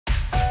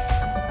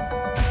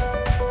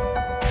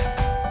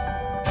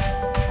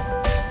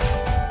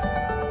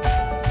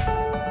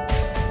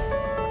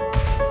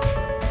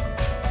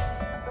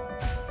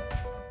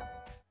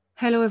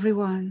Hello,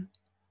 everyone.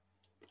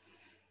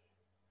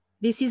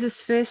 This is a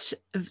special...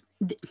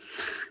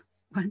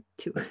 One,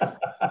 two.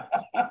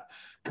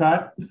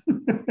 Cut.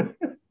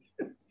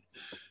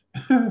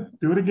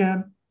 Do it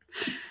again.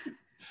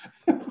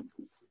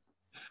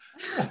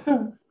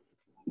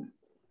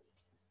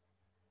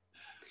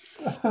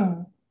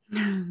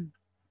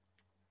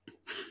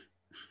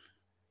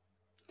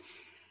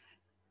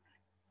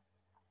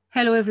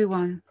 Hello,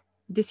 everyone.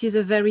 This is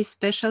a very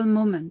special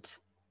moment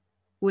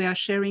we are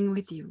sharing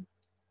with you.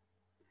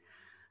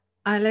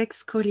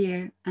 Alex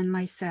Collier and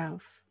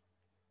myself.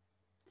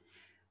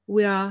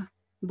 We are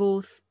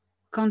both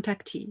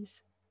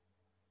contactees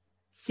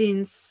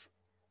since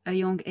a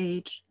young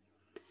age.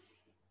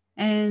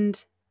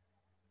 And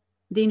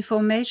the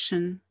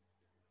information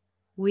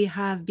we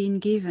have been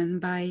given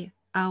by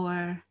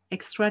our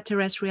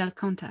extraterrestrial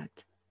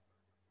contact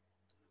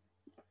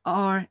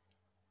are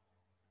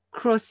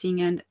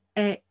crossing and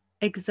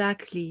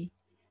exactly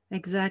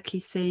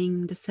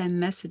saying the same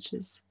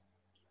messages.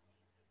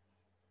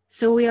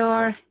 So we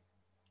are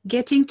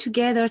getting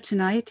together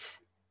tonight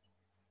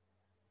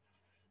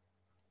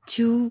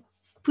to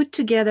put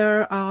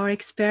together our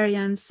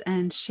experience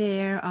and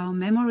share our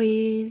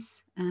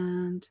memories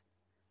and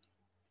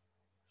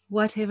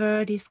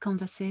whatever this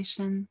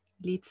conversation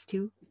leads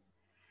to.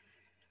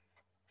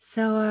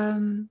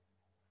 So,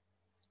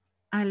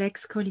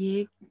 Alex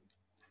Collier,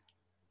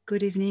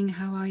 good evening.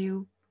 How are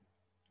you?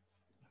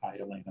 Hi,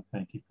 Elena.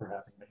 Thank you for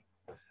having me.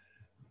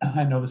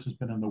 I know this has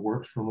been in the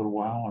works for a little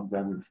while. I'm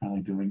glad we're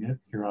finally doing it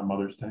here on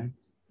Mother's Day.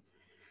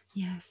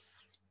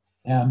 Yes.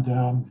 And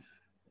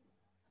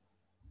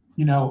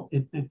you know,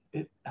 it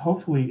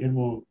hopefully it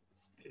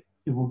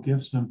will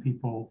give some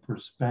people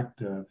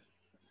perspective,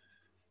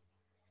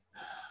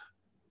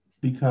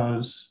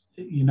 because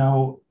you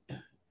know,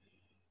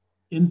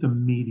 in the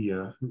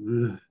media,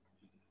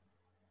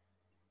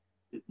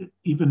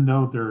 even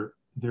though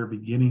they're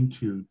beginning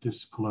to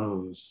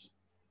disclose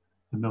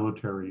the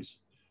militaries,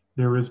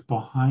 there is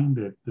behind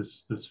it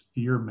this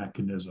fear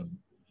mechanism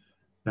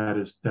that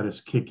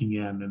is kicking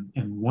in,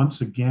 and once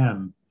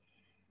again,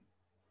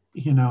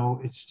 you know,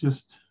 it's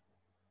just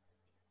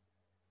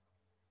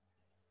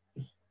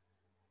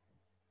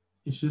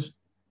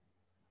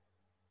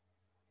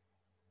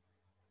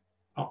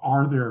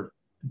are there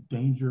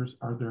dangers?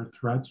 Are there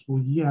threats?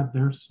 Well, yeah,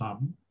 there's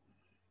some,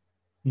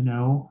 you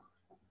know,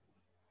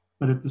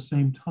 but at the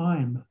same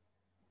time,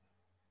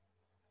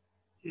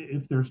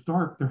 if there's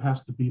dark, there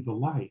has to be the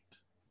light.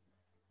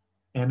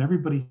 And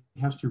everybody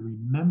has to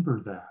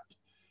remember that.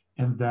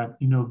 And that,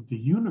 you know, the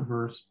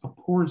universe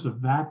abhors a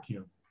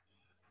vacuum.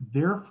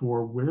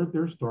 Therefore, where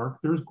there's dark,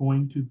 there's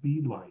going to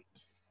be light.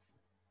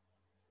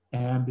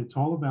 And it's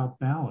all about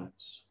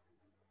balance.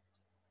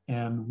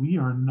 And we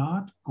are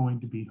not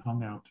going to be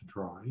hung out to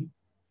dry.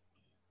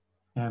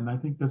 And I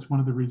think that's one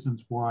of the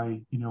reasons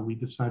why, you know, we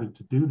decided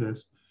to do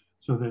this,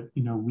 so that,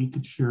 you know, we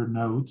could share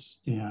notes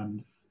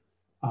and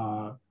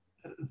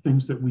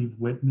things that we've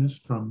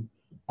witnessed from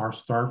our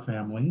star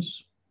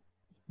families.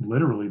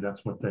 Literally,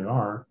 that's what they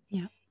are.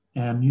 Yeah.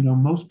 And, you know,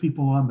 most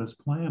people on this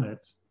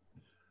planet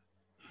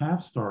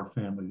have star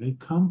family. They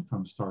come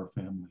from star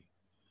family.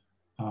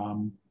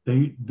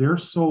 Their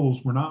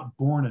souls were not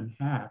born and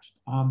hatched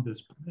on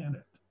this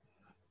planet.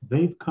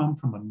 They've come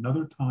from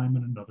another time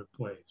and another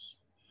place.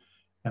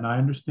 And I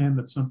understand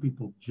that some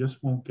people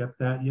just won't get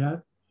that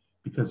yet,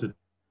 because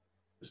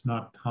it's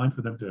not time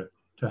for them to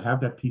have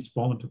that piece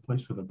fall into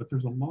place for them. But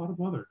there's a lot of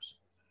others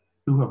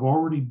who have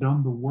already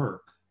done the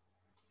work,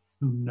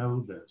 who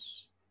know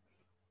this,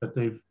 that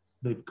they've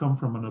come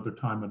from another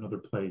time, another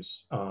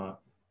place, or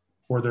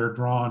they're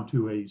drawn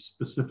to a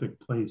specific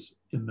place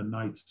in the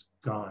night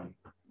sky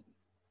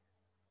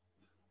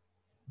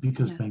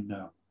because they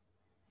know.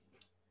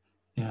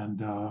 And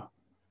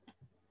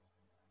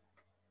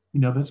you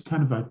know, that's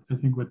kind of, I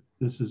think, what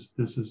this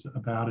is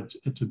about.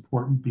 It's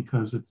important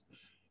because it's,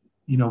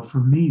 you know, for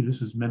me,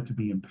 this is meant to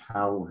be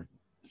empowering.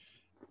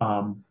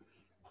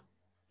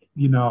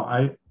 You know,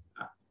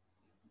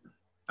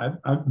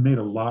 I've made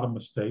a lot of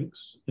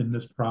mistakes in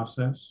this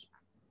process,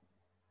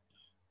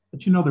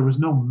 but, you know, there was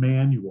no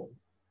manual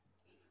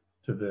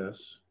to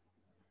this.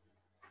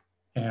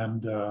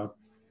 And,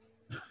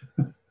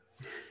 you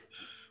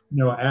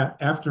know,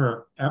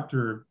 after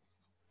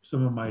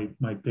some of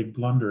my big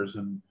blunders,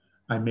 and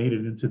I made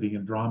it into the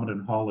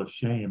Andromedan Hall of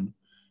Shame,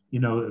 you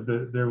know,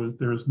 there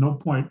was no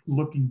point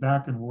looking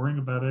back and worrying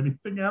about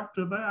anything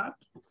after that,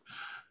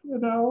 you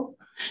know.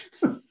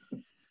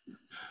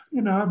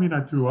 You know, I mean,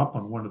 I threw up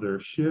on one of their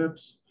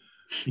ships.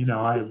 You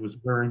know, I was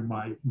wearing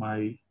my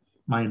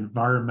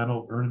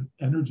environmental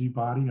energy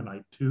body, and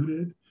I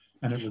tooted,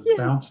 and it was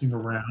bouncing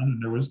around,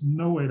 and there was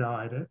no way to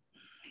hide it.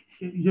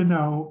 You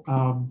know,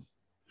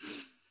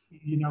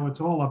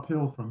 it's all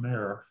uphill from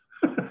there.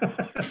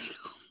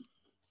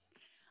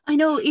 I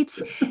know, it's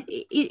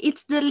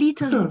the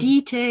little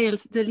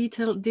details, the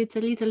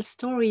little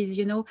stories,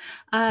 you know.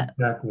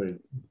 Exactly.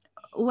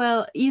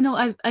 Well, you know,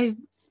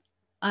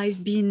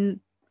 I've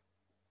been,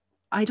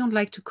 I don't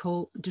like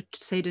to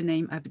say the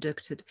name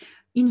abducted,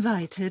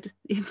 invited,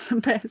 it's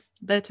the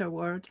better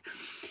word,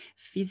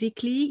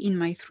 physically in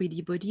my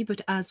 3D body,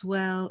 but as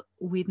well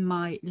with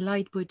my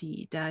light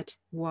body that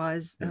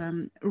was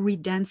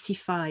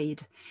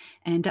redensified.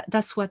 And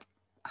that's what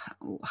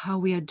how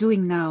we are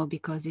doing now,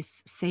 because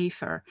it's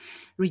safer,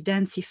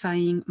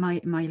 redensifying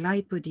my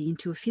light body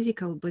into a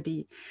physical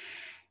body.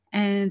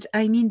 And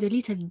I mean the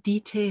little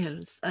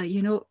details,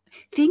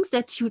 things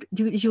that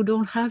you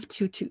don't have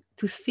to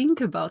think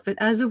about. But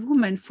as a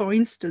woman, for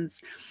instance,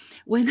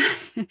 when I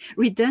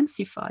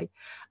redensify,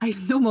 I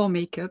have no more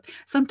makeup.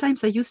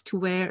 Sometimes I used to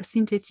wear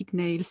synthetic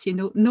nails,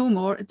 no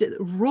more,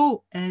 raw,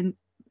 and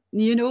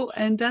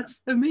that's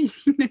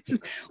amazing.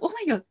 Oh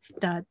my God,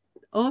 that,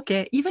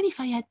 okay. Even if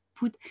I had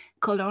put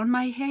color on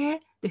my hair,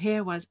 the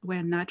hair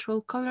were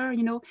natural color,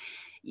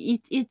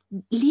 it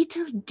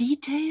little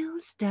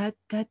details that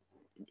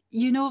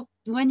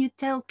when you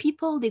tell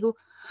people, they go,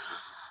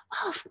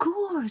 oh, of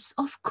course,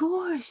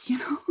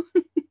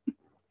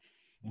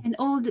 and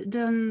all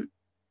the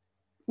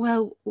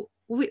well,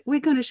 we're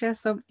going to share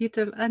some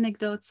little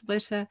anecdotes,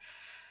 but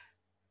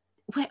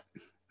well,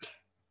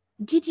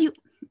 did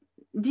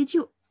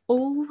you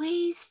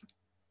always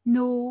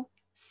know,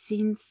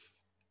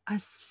 since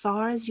as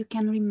far as you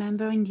can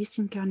remember in this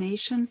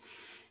incarnation,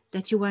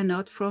 that you were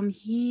not from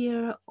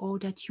here, or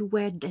that you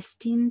were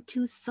destined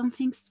to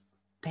something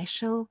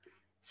special,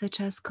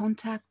 such as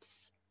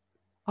contacts,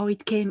 or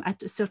it came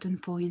at a certain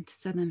point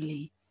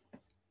suddenly?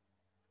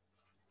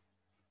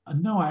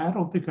 No, I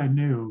don't think I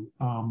knew.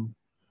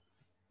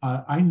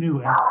 I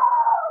knew.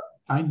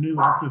 I knew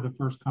after the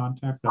first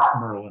contact. That's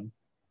Merlin.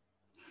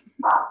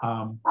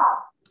 Um,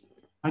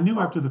 I knew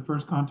after the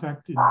first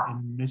contact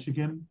in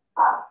Michigan,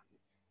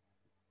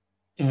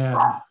 and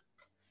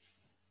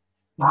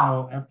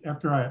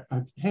after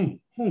hey,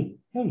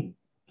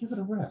 give it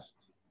a rest.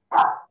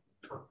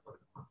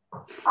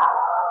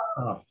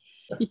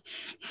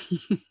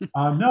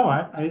 No,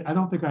 I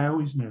don't think I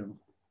always knew.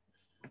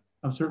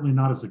 I'm certainly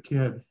not as a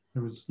kid.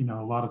 There was, a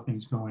lot of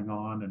things going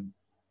on,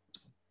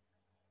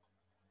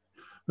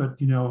 but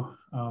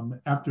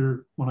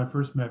after when I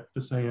first met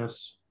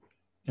Visayas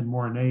and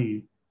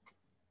Mornay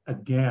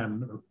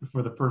again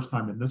for the first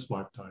time in this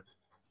lifetime,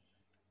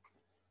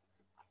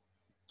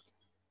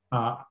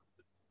 I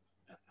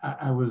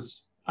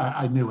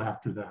knew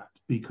after that,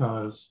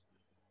 because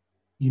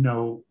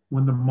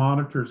when the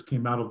monitors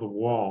came out of the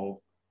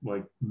wall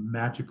like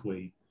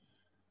magically,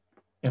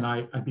 and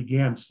I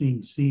began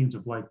seeing scenes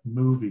of like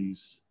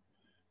movies,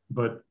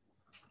 but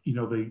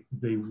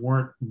they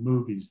weren't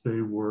movies,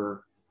 they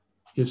were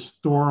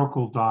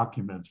historical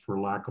documents, for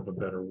lack of a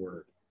better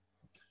word.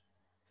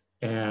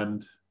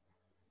 And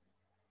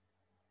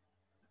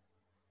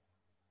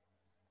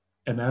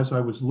as I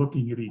was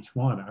looking at each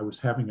one, I was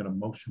having an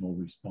emotional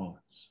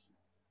response.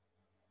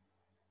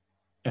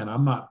 And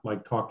I'm not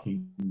like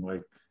talking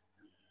like,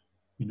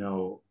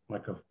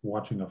 like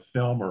watching a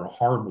film or a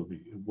horror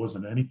movie. It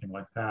wasn't anything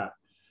like that.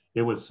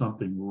 It was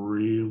something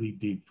really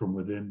deep from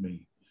within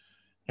me.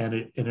 And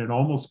it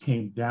almost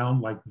came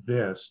down like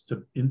this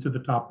into the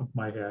top of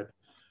my head,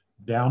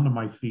 down to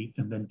my feet,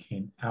 and then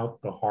came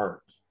out the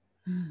heart.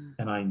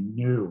 And I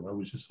knew, I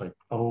was just like,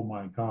 oh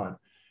my God.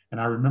 And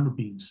I remember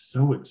being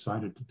so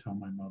excited to tell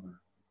my mother.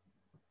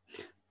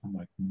 I'm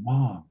like,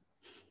 Mom,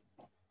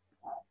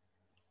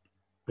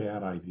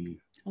 bad idea.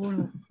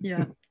 Oh,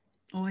 yeah.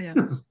 Oh, yeah.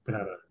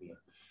 Bad idea.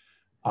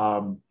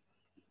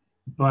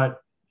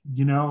 But,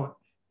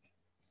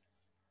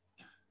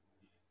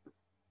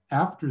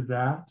 after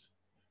that,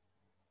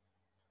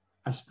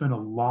 I spent a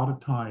lot of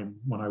time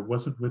when I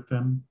wasn't with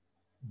them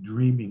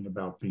dreaming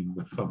about being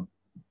with them,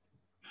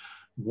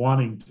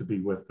 wanting to be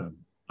with them.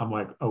 I'm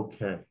like,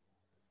 okay.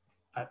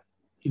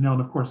 And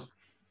of course,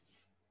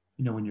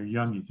 when you're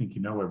young, you think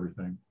you know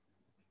everything.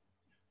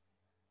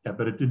 Yeah,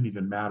 but it didn't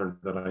even matter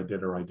that I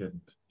did or I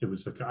didn't. It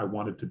was like I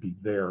wanted to be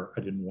there.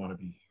 I didn't want to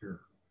be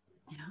here.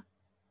 Yeah.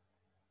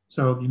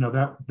 So,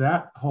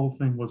 that whole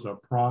thing was a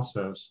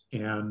process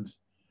and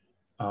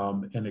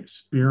an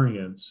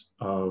experience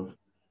of,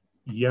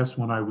 yes,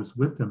 when I was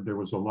with them, there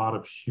was a lot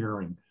of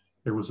sharing.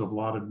 There was a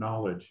lot of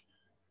knowledge.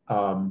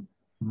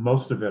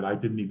 Most of it I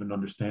didn't even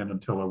understand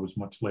until I was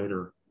much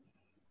later,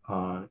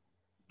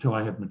 till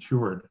I had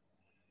matured.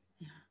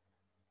 Yeah.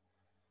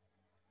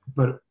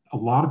 But a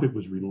lot of it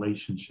was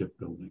relationship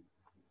building.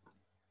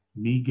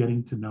 Me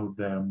getting to know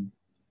them,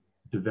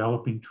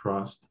 developing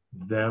trust,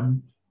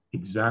 them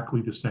exactly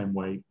the same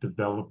way,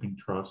 developing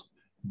trust,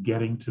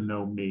 getting to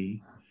know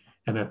me.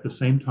 And at the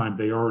same time,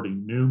 they already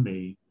knew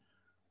me,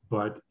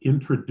 but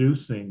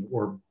introducing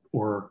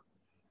or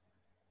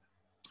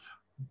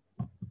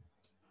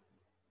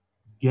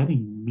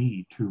getting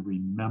me to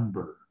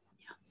remember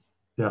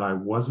that I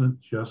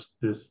wasn't just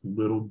this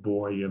little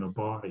boy in a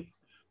body,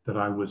 that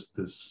I was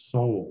this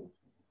soul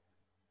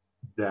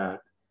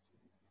that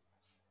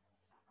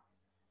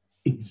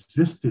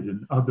existed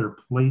in other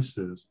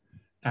places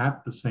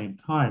at the same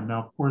time.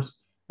 Now, of course,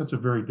 that's a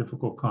very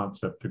difficult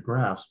concept to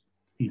grasp,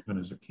 even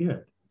as a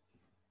kid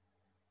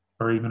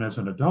or even as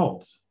an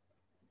adult.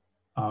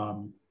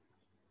 But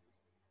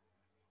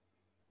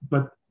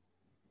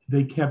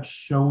they kept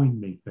showing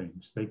me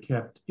things. They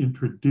kept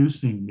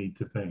introducing me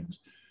to things.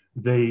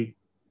 They,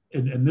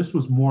 and this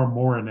was more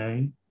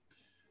Morene.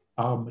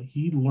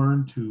 He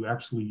learned to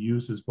actually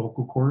use his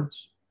vocal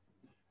cords,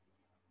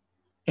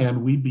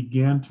 and we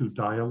began to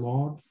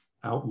dialogue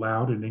out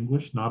loud in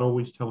English, not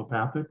always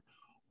telepathic,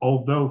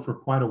 although for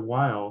quite a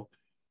while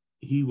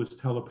he was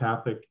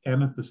telepathic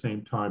and at the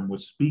same time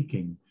was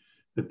speaking.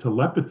 The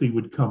telepathy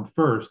would come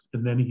first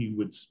and then he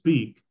would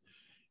speak.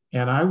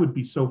 And I would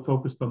be so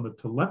focused on the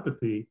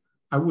telepathy,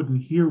 I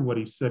wouldn't hear what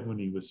he said when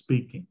he was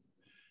speaking.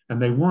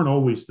 And they weren't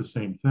always the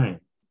same thing,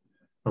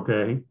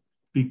 okay?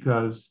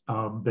 Because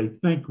they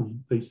think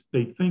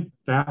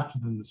faster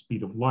than the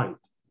speed of light.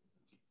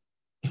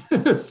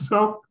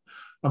 So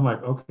I'm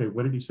like, okay,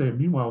 what did he say? And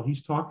meanwhile,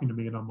 he's talking to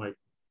me and I'm like,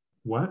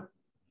 what?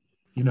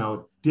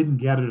 Didn't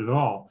get it at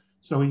all.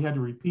 So he had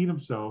to repeat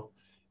himself.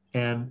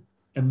 And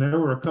there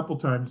were a couple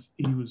times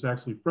he was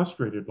actually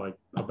frustrated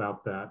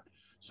about that.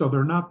 So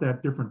they're not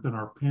that different than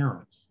our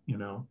parents,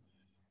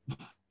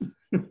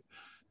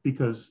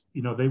 because,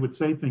 they would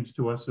say things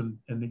to us and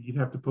then you'd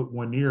have to put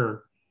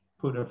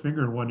a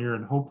finger in one ear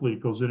and hopefully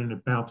it goes in and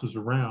it bounces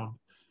around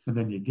and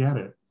then you get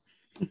it.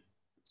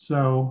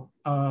 So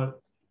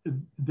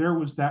there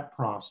was that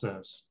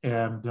process.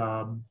 And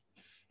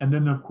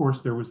then of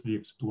course there was the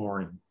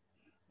exploring,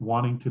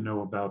 wanting to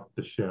know about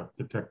the ship,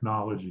 the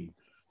technology,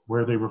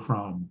 where they were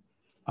from,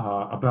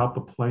 about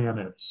the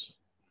planets,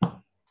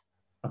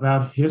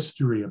 about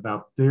history,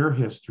 about their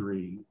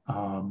history,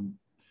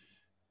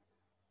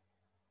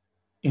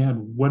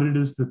 and what it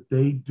is that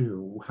they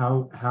do.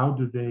 How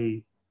do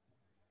they,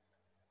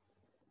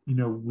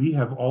 we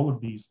have all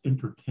of these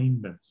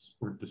entertainments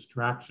or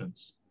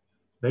distractions.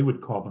 They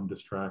would call them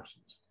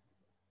distractions.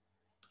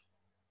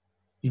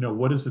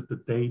 What is it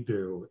that they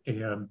do?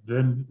 And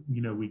then,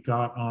 we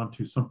got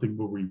onto something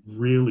where we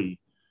really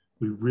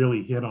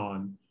hit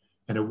on,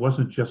 and it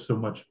wasn't just so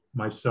much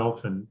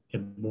myself and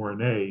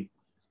Mornay,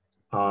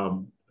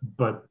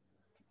 but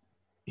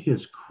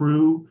his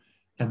crew,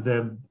 and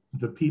then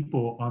the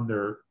people on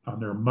their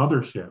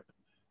mothership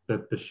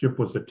that the ship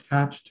was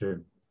attached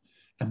to,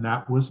 and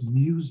that was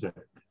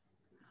music.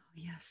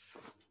 Yes.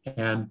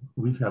 And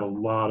we've had a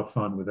lot of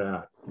fun with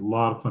that. A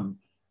lot of fun.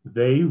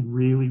 They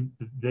don't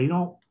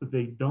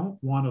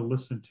want to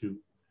listen to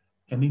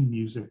any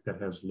music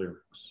that has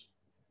lyrics.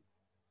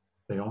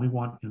 They only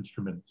want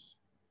instruments.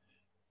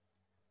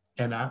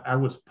 And I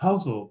was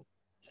puzzled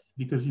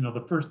because,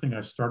 the first thing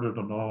I started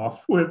them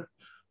off with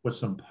was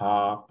some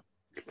pop,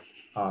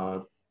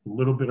 a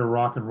little bit of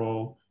rock and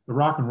roll. The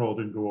rock and roll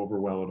didn't go over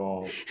well at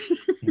all.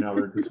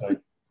 They're just like,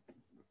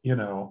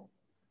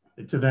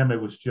 to them,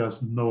 it was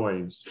just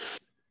noise,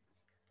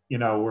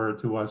 where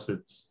to us,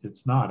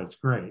 it's not, it's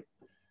great.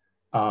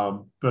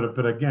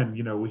 But again,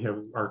 we have,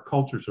 our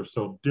cultures are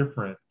so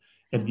different,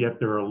 and yet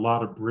there are a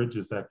lot of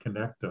bridges that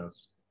connect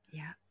us.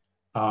 Yeah.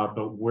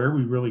 But where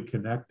we really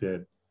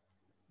connected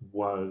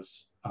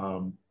was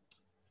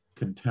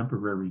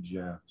contemporary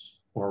jazz,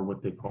 or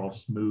what they call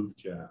smooth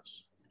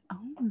jazz.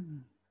 Oh.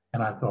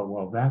 And I thought,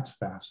 well, that's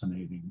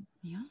fascinating.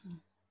 Yeah.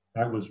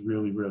 That was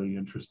really, really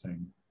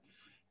interesting.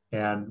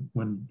 And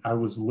when I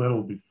was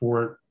little,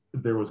 before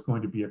there was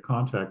going to be a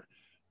contact,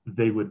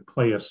 they would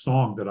play a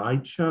song that I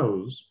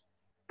chose,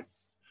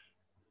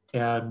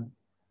 and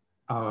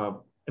I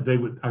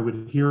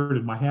would hear it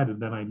in my head,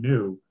 and then I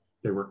knew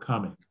they were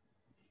coming.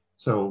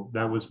 So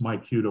that was my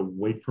cue to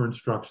wait for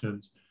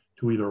instructions,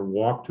 to either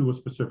walk to a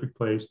specific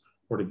place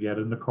or to get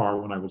in the car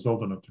when I was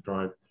old enough to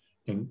drive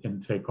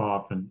and take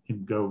off and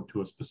go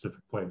to a specific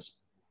place.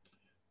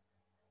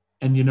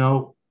 And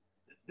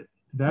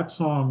that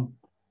song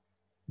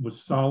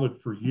was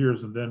solid for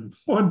years. And then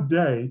one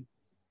day,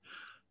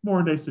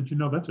 Mornay said,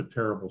 that's a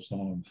terrible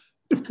song.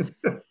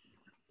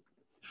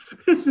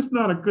 It's just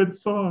not a good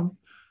song.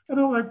 And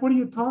I'm like, what are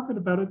you talking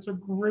about? It's a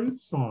great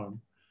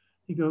song.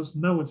 He goes,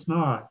 no, it's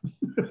not.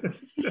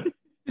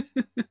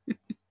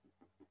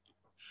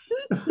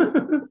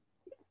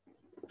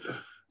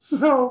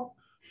 So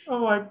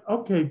I'm like,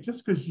 okay,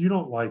 just because you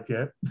don't like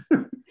it.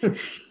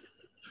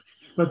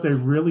 But they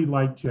really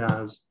like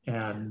jazz,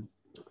 and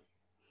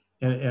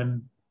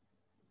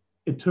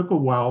it took a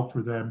while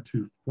for them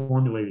to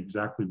formulate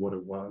exactly what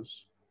it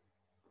was.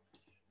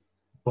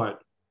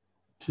 But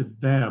to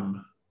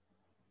them,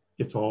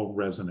 it's all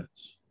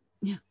resonance.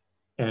 Yeah.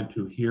 And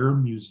to hear a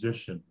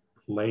musician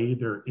play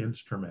their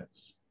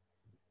instruments,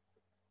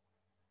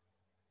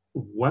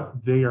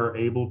 what they are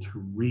able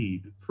to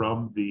read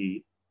from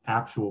the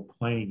actual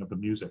playing of the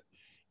music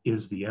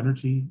is the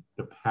energy,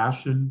 the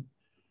passion,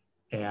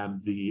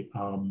 and the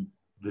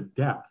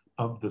depth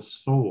of the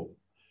soul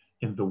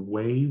in the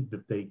way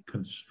that they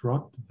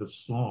construct the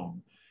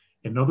song.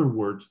 In other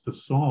words, the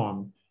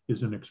song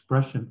is an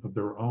expression of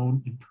their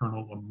own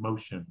internal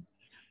emotion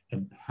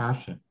and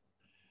passion.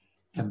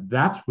 And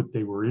that's what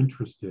they were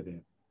interested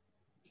in.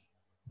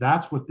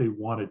 That's what they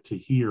wanted to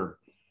hear,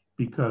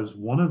 because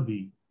one of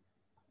the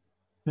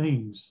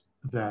things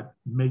that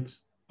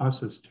makes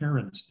us as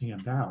Terrans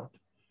stand out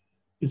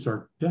is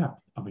our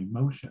depth of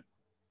emotion.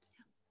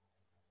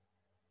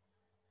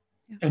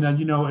 And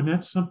and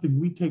that's something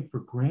we take for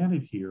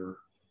granted here,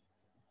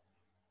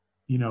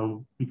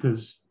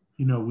 because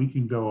we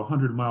can go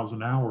 100 miles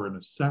an hour in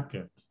a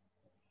second,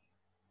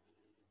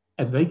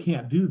 and they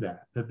can't do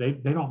that. That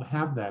they don't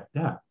have that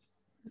depth,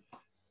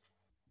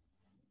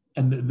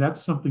 and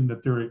that's something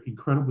that they're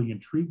incredibly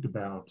intrigued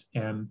about,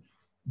 and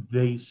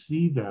they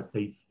see that,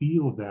 they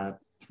feel that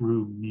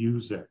through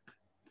music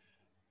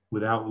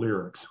without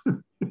lyrics.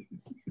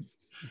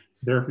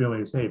 Their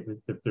feeling is, hey,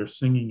 if they're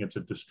singing, it's a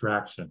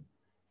distraction.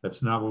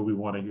 That's not what we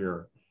want to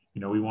hear.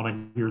 We want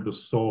to hear the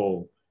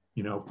soul,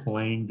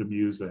 playing the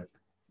music,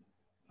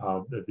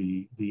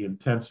 the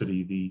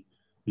intensity,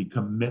 the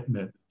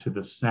commitment to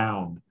the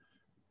sound,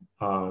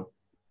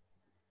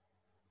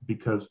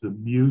 because the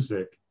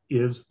music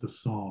is the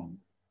song.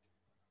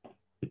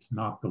 It's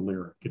not the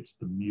lyric, it's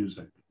the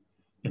music,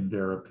 in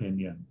their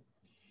opinion.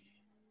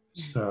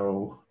 Yes.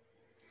 So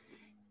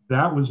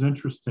that was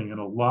interesting, and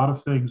a lot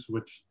of things,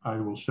 which I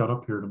will shut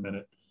up here in a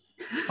minute,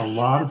 a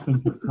lot of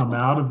things have come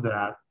out of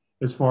that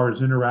as far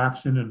as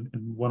interaction.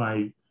 And when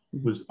I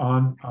was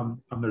on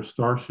their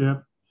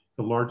starship,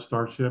 the large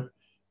starship,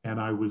 and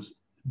I was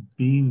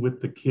being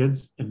with the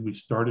kids, and we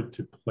started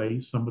to play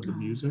some of the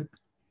music,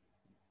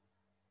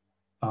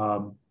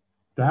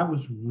 that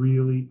was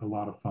really a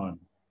lot of fun.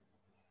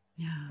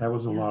 Yeah, that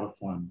was a lot of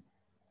fun.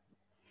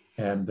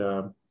 And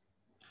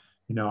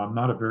I'm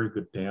not a very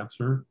good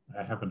dancer.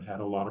 I haven't had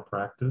a lot of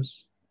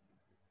practice.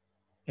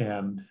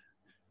 And,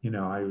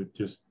 I would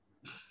just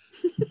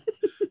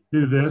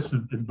do this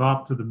and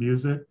bop to the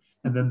music.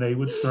 And then they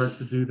would start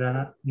to do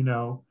that,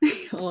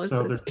 Oh,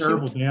 so they're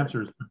terrible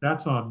dancers, but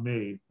that's on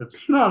me. That's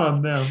not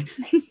on them.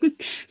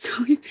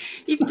 So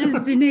if the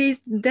Zines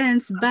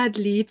dance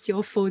badly, it's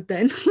your fault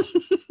then.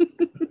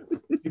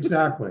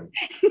 Exactly.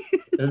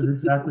 That's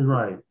exactly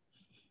right.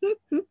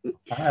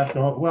 I have to,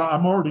 well,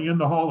 I'm already in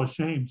the Hall of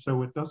Shame,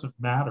 so it doesn't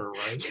matter,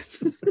 right?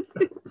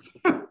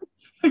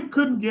 It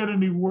couldn't get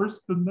any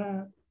worse than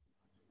that.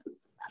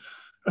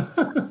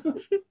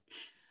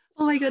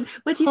 Oh my God,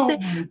 what you say?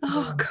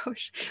 Oh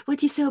gosh,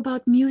 what you say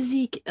about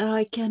music,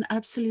 I can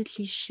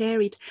absolutely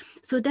share it.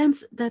 So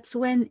that's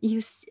when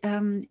you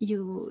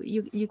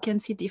can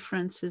see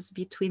differences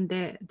between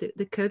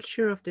the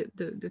culture of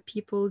the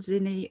people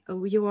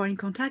you are in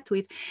contact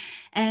with,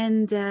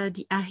 and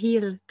the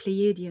Ahil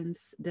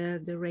Pleiadians,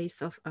 the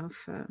race of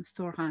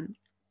Thorhan.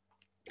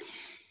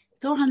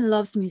 Thorhan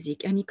loves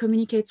music, and he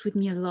communicates with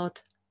me a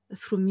lot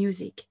through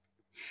music.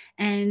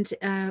 And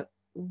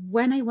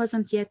when I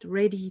wasn't yet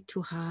ready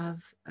to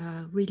have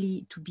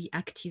really to be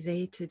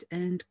activated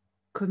and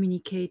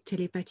communicate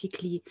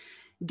telepathically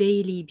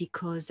daily,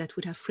 because that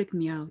would have freaked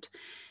me out,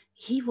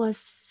 he was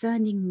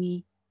sending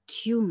me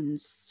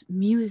tunes,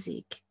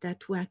 music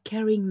that were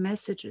carrying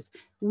messages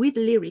with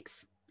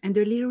lyrics. And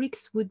the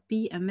lyrics would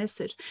be a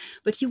message,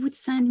 but he would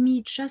send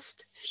me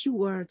just few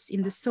words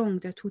in the song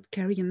that would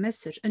carry a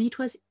message. And it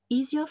was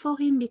easier for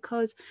him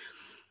because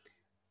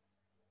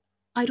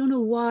I don't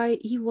know why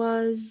he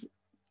was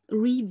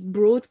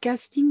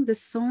rebroadcasting the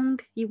song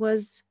he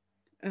was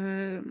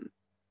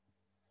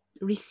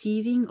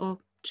receiving, or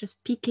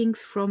just picking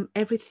from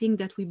everything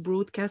that we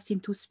broadcast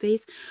into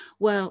space.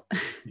 Well,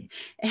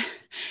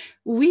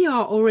 we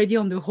are already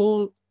on the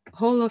whole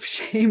of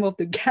shame of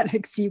the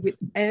galaxy with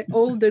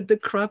all the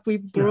crap we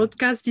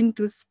broadcast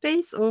into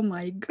space. Oh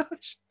my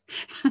gosh.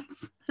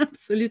 That's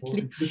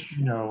absolutely.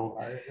 Well,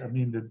 just, I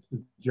mean, the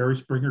Jerry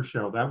Springer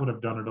show, that would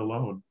have done it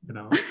alone,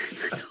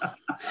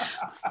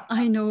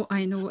 I know.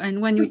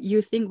 And when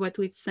you think what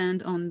we've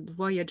sent on the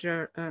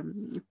Voyager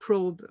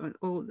probe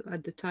all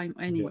at the time,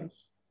 anyway,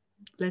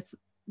 yes.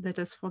 Let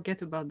us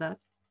forget about that.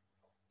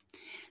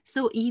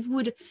 So he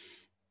would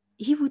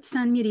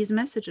send me these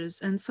messages,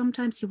 and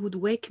sometimes he would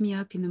wake me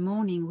up in the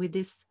morning with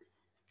this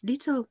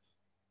little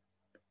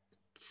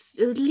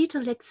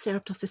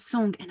excerpt of a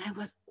song, and I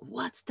was,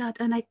 what's that?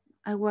 And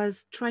I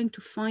was trying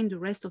to find the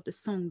rest of the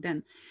song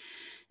then,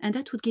 and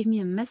that would give me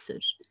a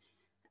message.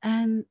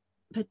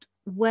 But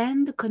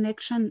when the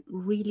connection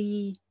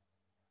really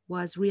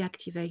was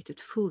reactivated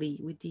fully,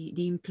 with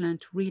the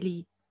implant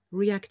really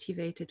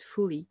reactivated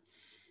fully,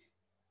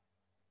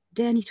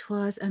 then it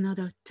was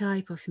another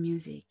type of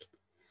music.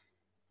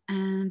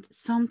 And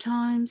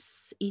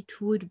sometimes it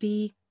would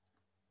be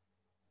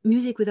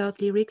music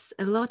without lyrics,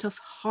 a lot of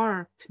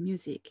harp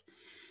music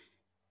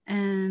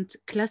and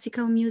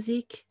classical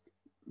music,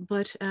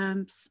 but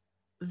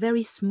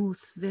very smooth,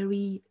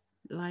 very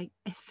like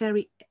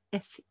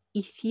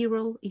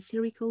ethereal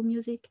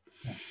music.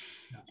 Yeah.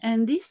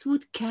 And this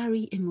would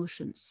carry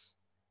emotions.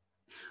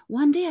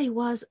 One day I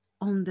was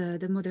on the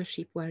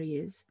mothership where he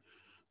is,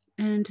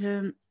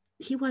 and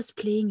he was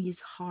playing his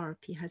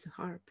harp. He has a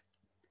harp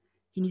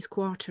in his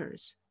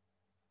quarters.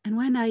 And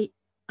when I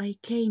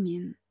came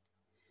in,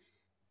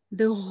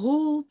 the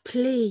whole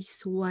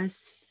place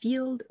was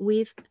filled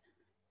with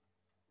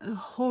a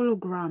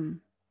hologram.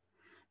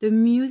 The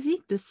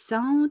music, the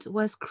sound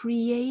was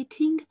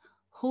creating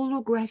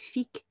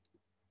holographic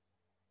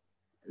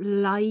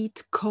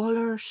light,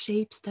 color,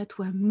 shapes that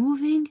were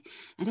moving,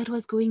 and that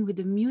was going with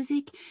the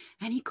music.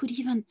 And he could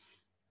even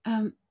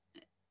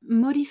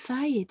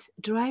modify it,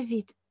 drive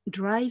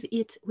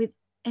it with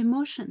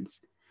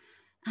emotions.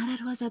 And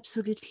that was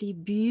absolutely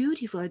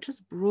beautiful. I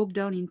just broke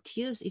down in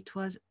tears. It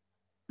was,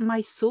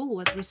 my soul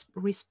was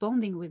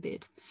responding with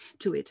it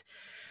to it.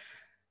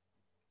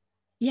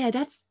 Yeah,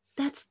 that's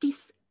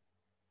this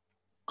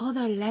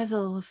other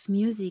level of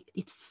music.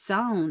 It's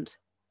sound,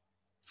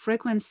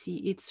 frequency.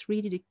 It's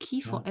really the key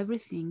for Yeah.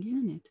 everything,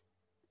 isn't it?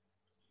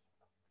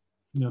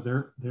 You know,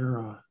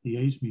 the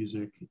A's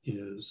music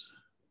is,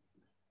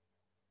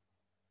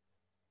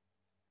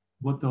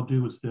 what they'll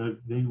do is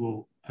they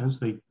will, as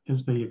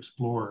they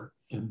explore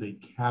and they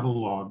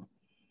catalog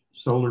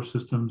solar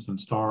systems and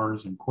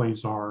stars and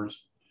quasars,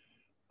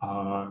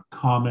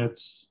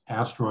 comets,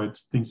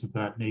 asteroids, things of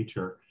that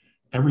nature.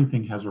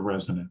 Everything has a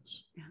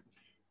resonance. Yeah.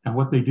 And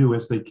what they do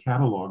is they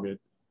catalog it,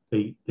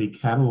 they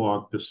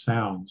catalog the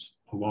sounds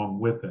along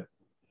with it.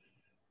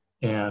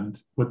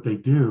 And what they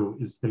do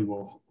is they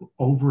will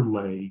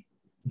overlay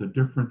the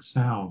different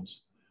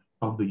sounds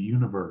of the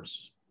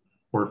universe,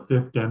 or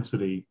fifth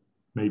density,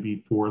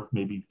 maybe fourth,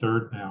 maybe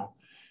third now.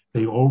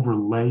 They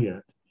overlay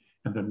it.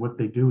 And then what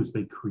they do is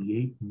they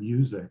create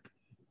music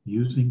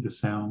using the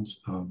sounds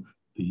of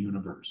the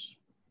universe.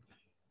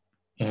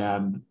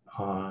 And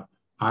I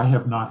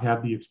have not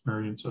had the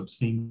experience of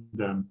seeing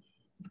them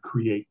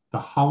create the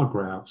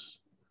holographs.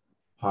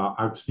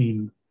 I've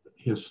seen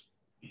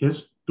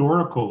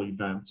historical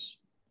events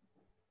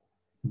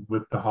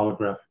with the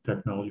holographic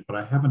technology, but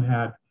I haven't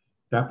had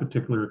that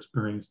particular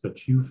experience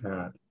that you've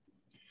had.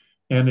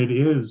 And it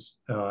is,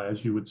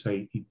 as you would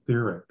say,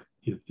 etheric,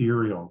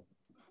 ethereal.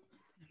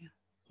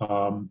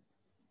 Um,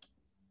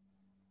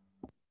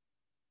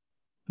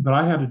 but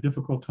I had a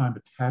difficult time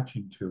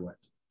attaching to it.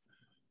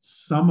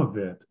 Some of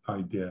it I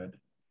did.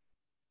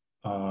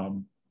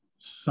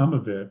 Some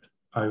of it,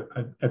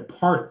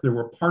 there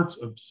were parts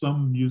of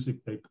some music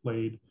they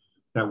played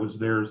that was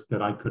theirs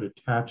that I could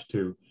attach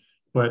to,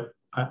 but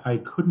I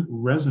couldn't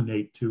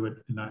resonate to it,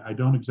 and I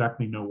don't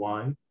exactly know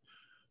why.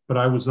 But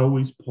I was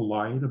always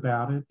polite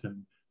about it,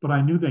 but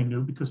I knew they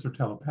knew because they're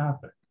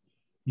telepathic.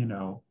 You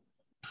know,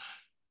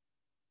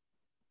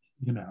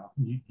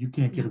 you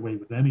can't get Yeah. away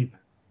with anything.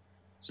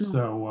 No.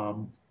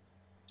 So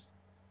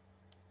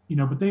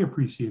but they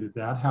appreciated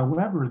that.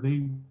 However,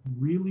 they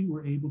really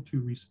were able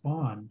to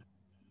respond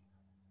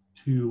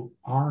to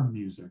our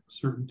music,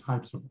 certain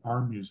types of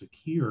our music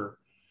here.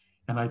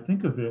 And I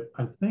think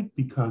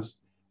because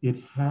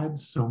it had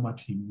so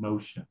much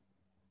emotion.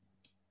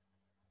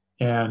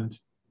 And,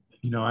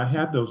 I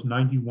had those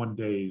 91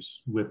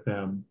 days with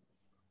them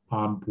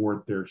on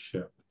board their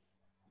ship.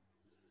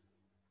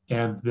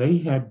 And they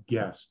had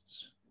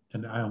guests,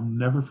 and I'll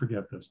never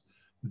forget this.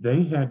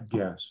 They had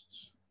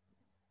guests.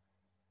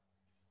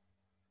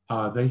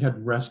 They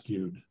had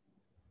rescued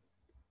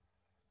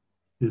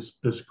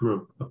this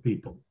group of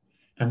people,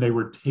 and they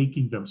were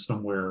taking them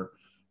somewhere,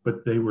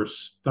 but they were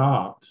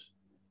stopped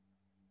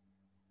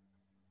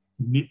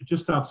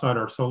just outside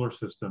our solar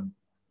system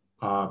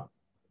uh,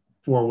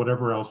 for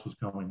whatever else was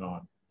going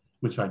on,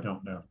 which I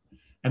don't know.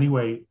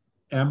 Anyway,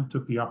 M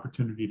took the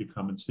opportunity to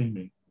come and see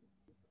me.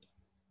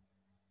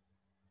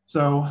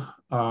 So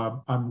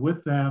I'm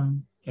with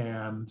them,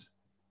 and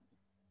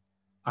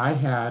I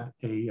had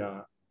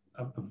a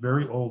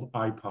very old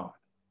iPod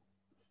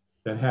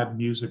that had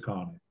music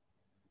on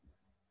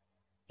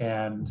it.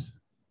 And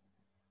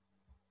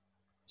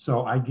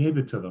so I gave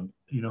it to them,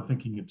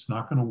 thinking it's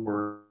not going to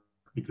work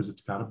because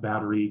it's got a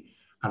battery.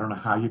 I don't know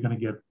how you're going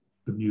to get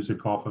the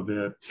music off of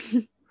it.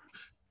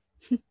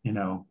 you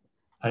know,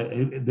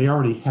 they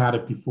already had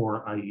it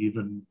before I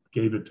even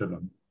gave it to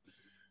them.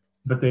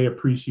 But they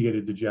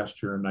appreciated the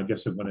gesture, and I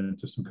guess it went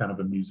into some kind of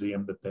a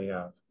museum that they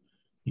have,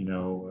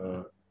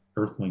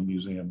 Earthling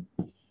Museum.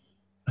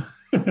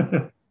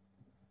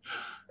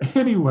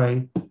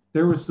 Anyway,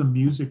 there was some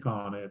music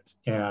on it,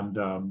 and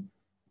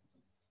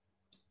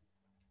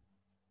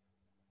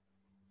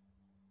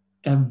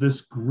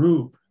this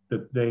group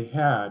that they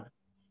had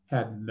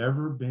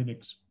never been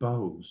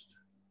exposed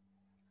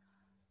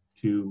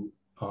to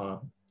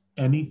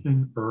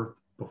anything Earth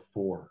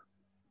before.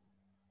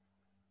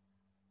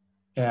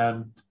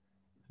 And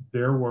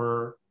there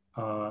were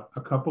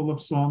a couple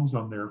of songs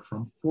on there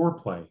from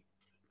Foreplay,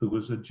 who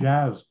was a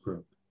jazz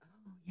group. Oh,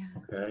 yeah.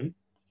 Okay.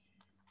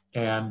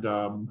 And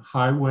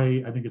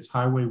I think it's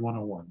Highway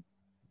 101.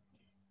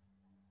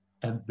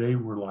 And they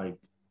were like,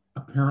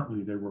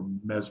 apparently they were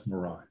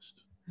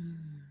mesmerized. Mm.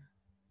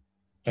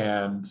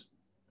 And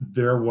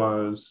they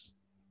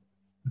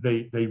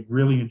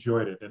really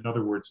enjoyed it. In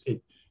other words,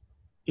 it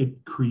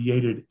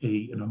created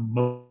an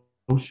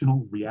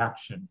emotional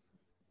reaction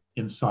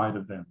inside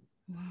of them.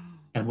 Wow.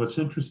 And what's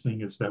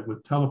interesting is that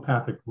with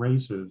telepathic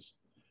races,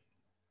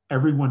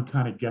 everyone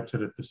kind of gets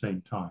it at the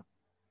same time.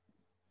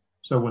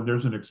 So when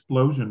there's an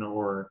explosion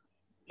or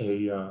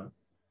an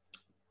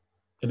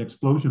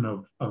explosion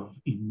of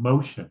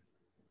emotion,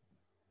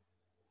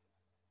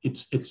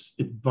 it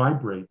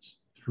vibrates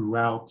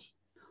throughout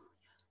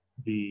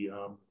the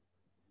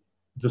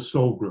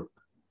soul group,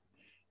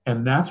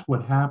 and that's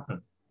what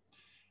happened.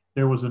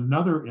 There was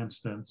another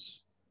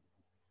instance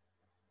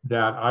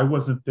that I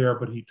wasn't there,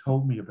 but he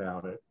told me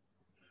about it,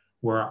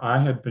 where I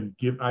had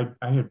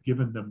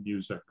given them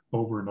music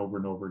over and over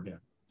and over again.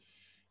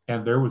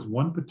 And there was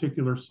one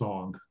particular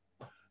song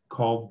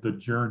called The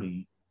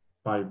Journey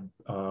by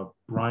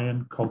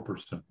Brian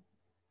Culberson.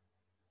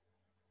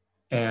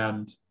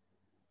 And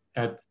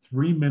at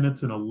 3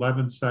 minutes and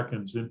 11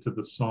 seconds into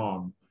the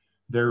song,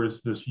 there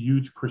is this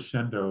huge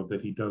crescendo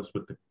that he does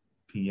with the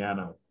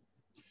piano.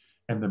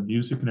 And the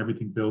music and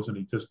everything builds, and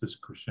he does this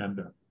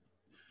crescendo.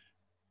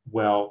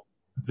 Well,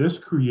 this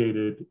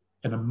created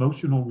an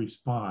emotional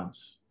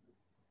response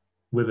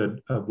with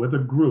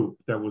a group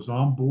that was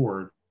on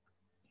board,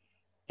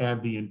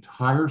 and the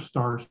entire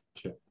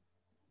starship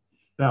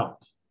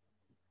felt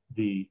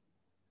the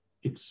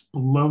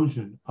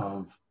explosion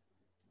of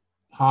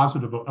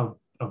positive of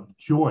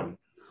joy,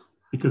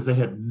 because they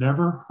had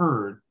never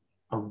heard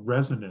a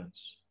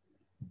resonance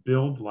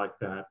build like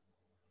that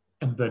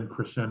and then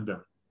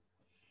crescendo.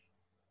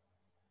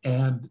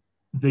 And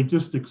they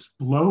just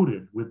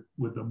exploded with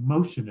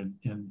emotion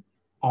and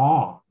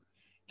awe.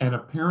 And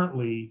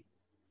apparently,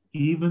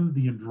 even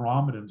the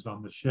Andromedans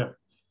on the ship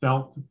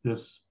felt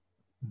this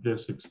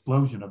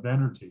explosion of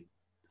energy.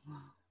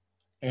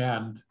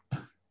 And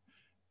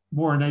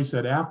Mornay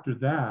said after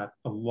that,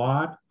 a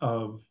lot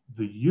of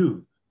the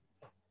youth,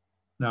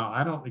 now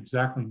I don't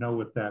exactly know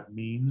what that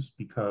means,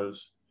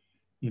 because,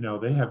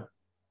 they have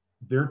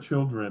their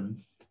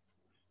children,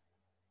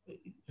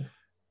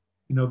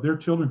 their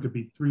children could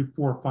be 300,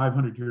 400,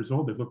 500 years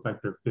old. They look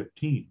like they're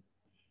 15,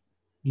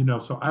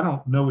 so I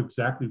don't know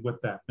exactly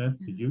what that meant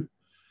to you,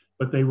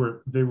 but they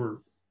were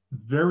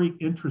very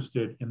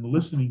interested in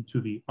listening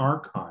to the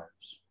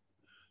archives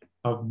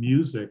of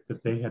music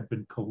that they had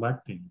been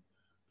collecting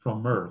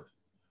from Earth,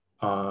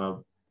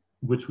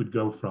 which would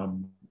go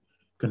from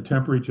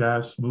contemporary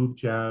jazz, smooth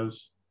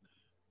jazz,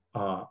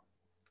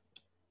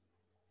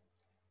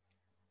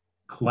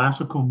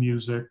 classical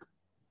music,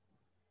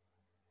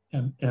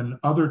 and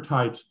other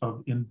types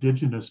of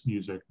indigenous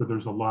music where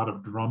there's a lot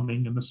of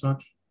drumming and the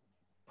such.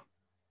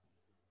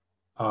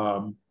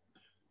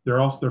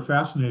 They're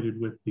fascinated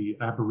with the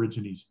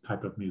Aborigines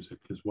type of music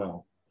as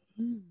well.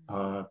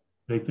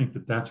 They think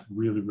that that's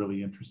really,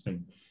 really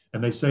interesting.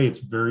 And they say it's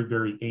very,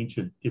 very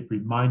ancient. It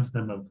reminds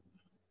them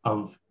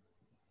of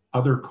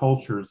other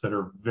cultures that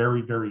are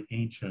very, very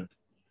ancient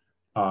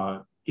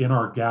in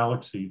our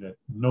galaxy that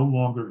no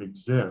longer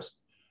exist,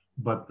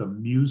 but the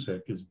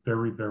music is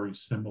very, very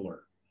similar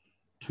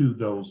to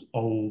those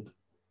old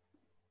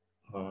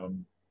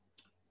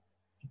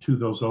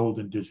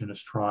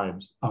indigenous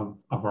tribes of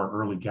our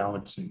early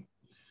galaxy.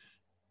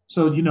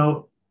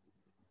 So,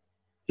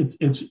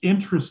 it's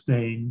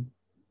interesting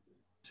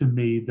to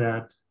me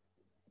that,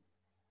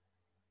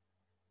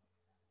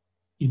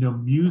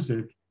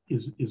 music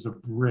is a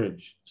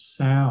bridge.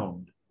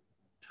 Sound,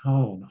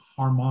 tone,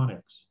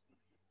 harmonics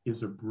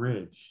is a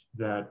bridge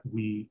that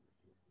we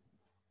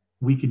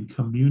can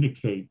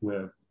communicate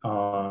with.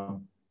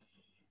 And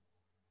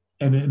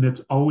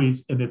it's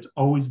always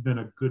been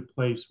a good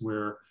place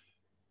where,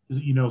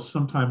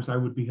 sometimes I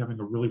would be having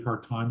a really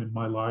hard time in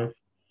my life.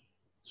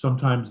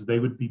 Sometimes they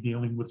would be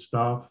dealing with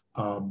stuff.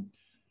 Sometimes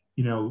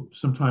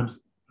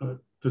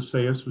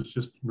Visayas was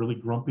just really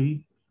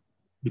grumpy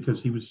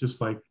because he was just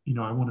like,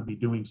 I want to be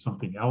doing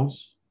something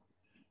else.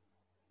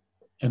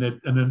 And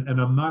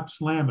I'm not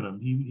slamming him.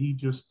 He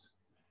just,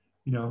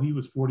 he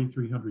was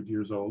 4,300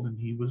 years old, and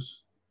he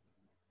was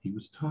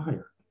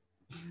tired.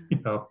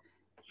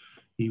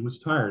 He was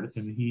tired,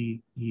 and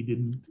he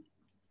didn't.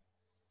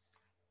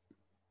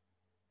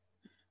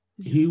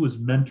 He was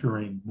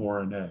mentoring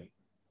Mornay.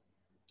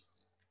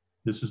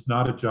 This is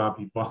not a job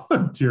he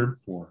volunteered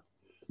for.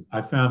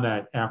 I found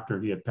that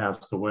after he had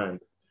passed away,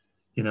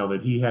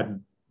 that he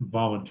hadn't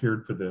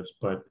volunteered for this,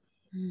 but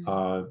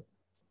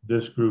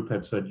this group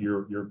had said,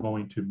 you're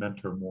going to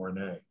mentor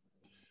Mornay.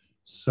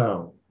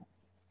 So,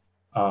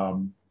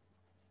 and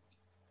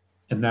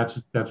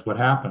that's what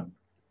happened.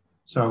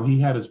 So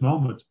he had his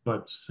moments,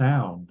 but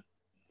sound,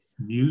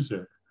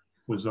 music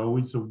was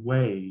always a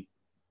way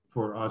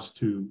for us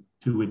to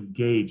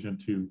engage and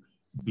to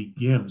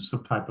begin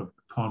some type of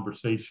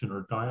conversation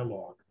or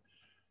dialogue,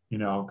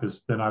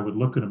 because then I would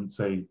look at him and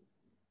say,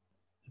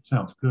 it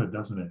sounds good,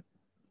 doesn't it?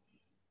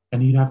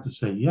 And he'd have to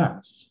say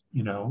yes,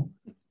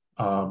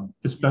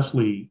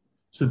 especially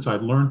since I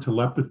learned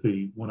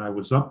telepathy when I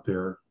was up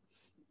there.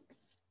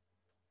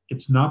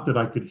 It's not that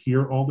I could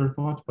hear all their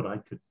thoughts, but I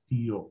could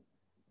feel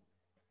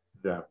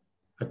them.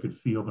 I could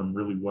feel them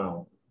really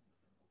well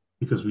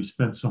because we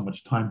spent so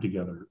much time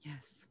together.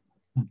 Yes.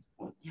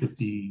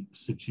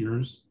 56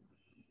 years.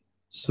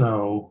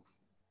 So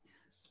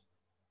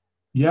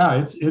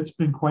yeah, it's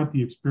been quite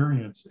the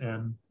experience.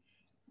 And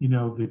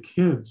the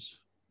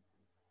kids,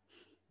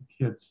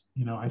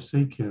 I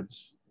say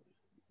kids,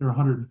 they're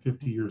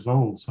 150 years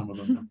old, some of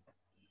them.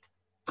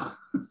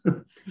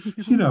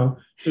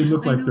 They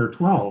look like they're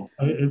 12.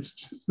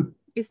 It's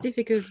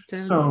difficult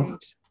to tell the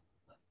age.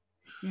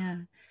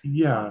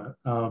 Yeah.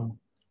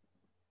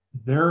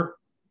 They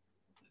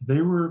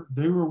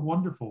were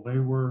wonderful. They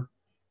were,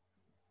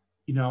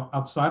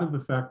 outside of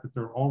the fact that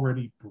they're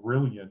already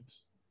brilliant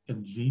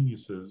and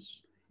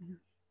geniuses,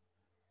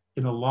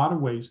 in a lot of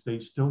ways, they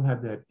still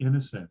have that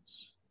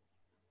innocence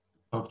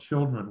of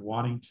children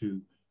wanting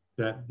to,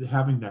 that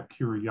having that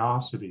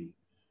curiosity,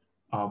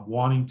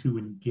 wanting to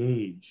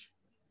engage,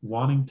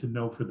 wanting to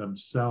know for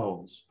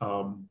themselves.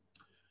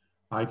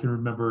 I can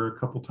remember a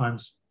couple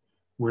times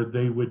where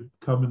they would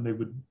come and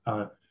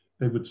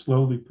they would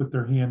slowly put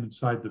their hand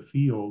inside the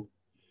field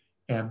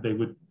and they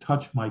would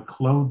touch my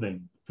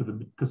clothing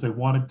because they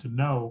wanted to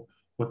know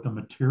what the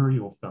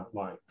material felt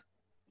like.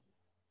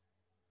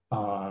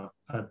 A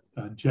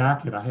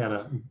jacket, I had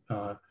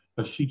a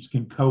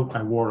sheepskin coat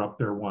I wore up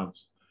there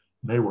once.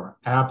 They were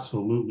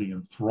absolutely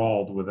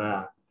enthralled with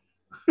that,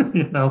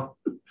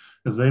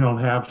 because they don't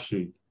have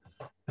sheep.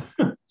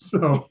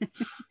 So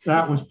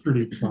that was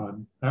pretty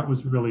fun. That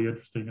was really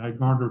interesting. I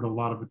garnered a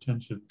lot of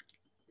attention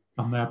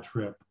on that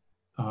trip.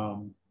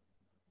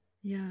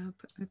 Yeah,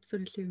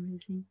 absolutely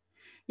amazing.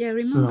 Yeah, I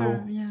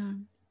remember. So Yeah.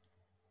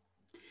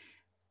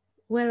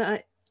 Well,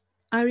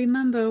 I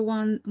remember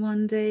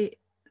one day,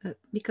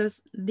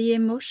 because the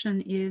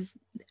emotion is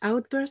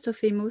outburst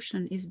of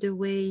emotion is the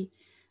way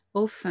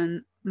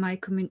often my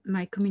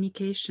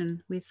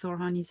communication with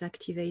Thorhan is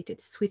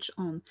activated, switch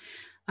on.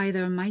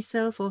 Either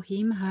myself or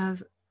him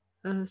have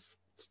a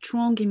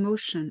strong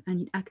emotion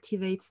and it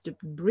activates the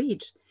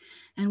bridge.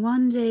 And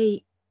one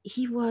day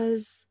he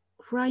was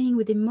crying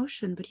with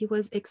emotion, but he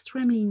was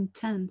extremely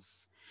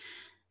intense.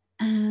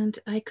 And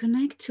I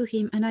connect to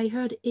him and I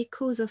heard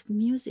echoes of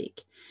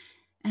music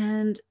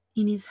and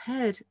in his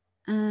head,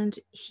 and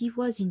he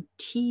was in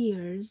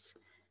tears.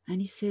 And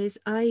he says,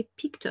 I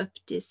picked up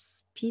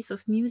this piece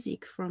of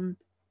music from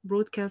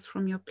broadcast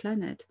from your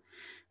planet.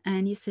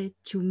 And he said,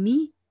 to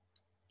me,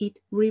 it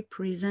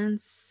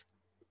represents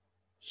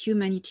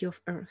humanity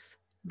of Earth,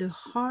 the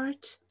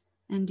heart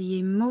and the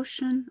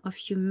emotion of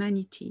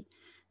humanity.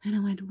 And I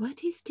went,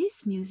 what is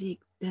this music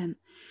then?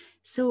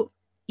 So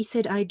he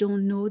said, I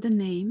don't know the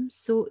name.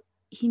 So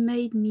he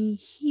made me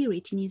hear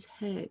it in his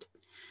head.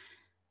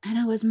 And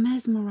I was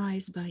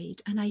mesmerized by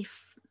it. And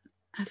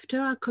after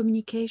our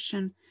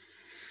communication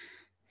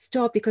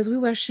stopped, because we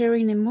were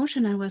sharing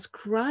emotion, I was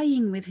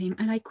crying with him.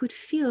 And I could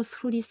feel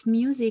through this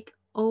music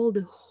all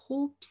the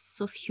hopes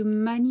of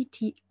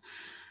humanity,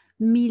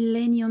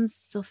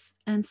 millenniums of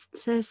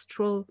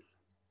ancestral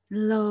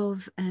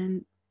love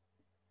and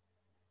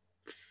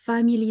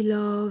family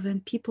love,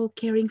 and people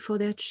caring for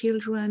their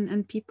children,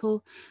 and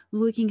people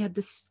looking at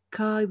the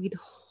sky with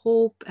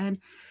hope and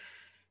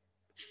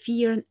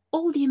fear, and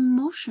all the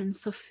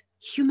emotions of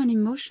human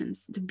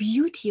emotions, the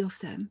beauty of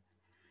them.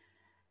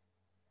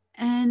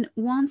 And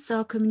once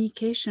our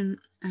communication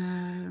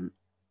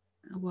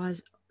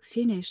was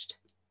finished,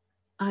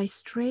 I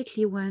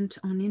straightly went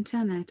on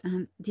internet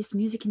and this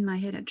music in my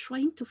head and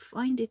trying to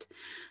find it.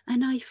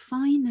 And I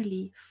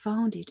finally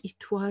found it.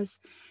 It was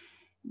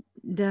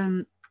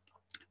the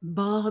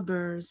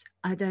Barber's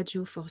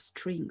Adagio for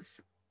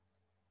Strings.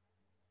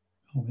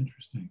 oh,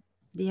 interesting.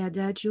 The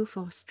Adagio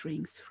for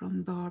Strings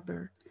from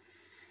Barber.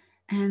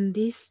 And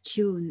this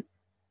tune,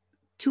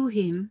 to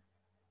him,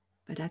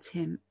 but that's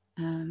him,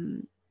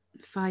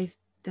 5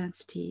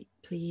 density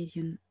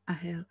Pleiadian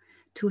Ahel,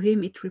 to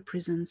him it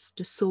represents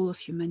the soul of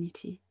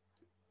humanity.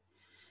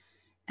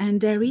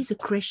 And there is a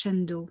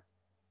crescendo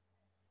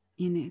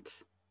in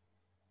it.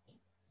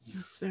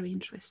 It's very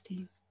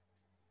interesting.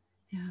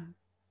 Yeah.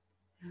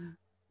 Yeah.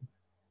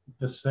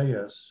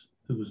 Visayas,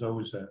 who was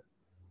always a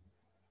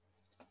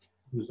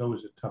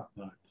tough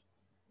nut.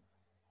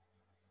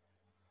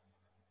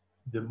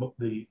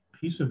 The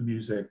piece of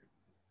music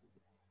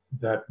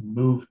that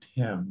moved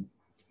him,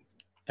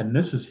 and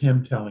this is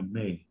him telling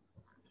me,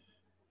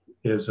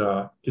 is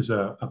a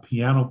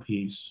piano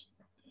piece,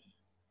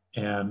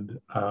 and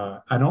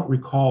I don't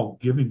recall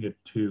giving it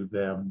to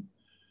them,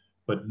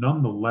 but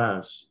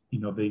nonetheless,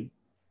 they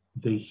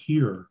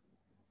hear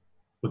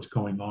what's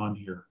going on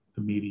here,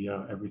 the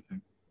media,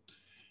 everything.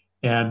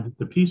 And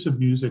the piece of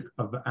music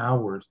of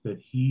ours that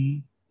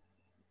he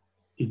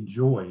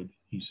enjoyed,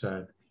 he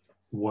said,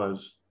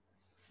 was,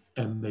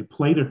 and they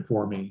played it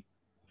for me,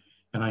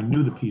 and I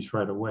knew the piece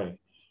right away.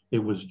 It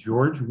was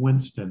George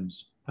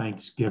Winston's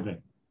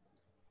Thanksgiving.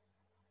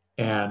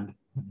 And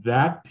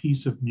that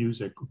piece of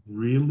music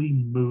really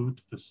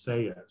moved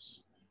Visayas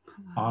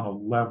on a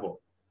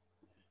level.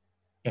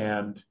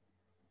 And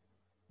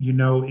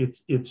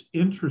it's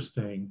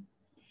interesting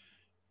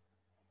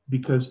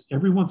because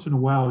every once in a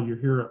while you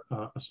hear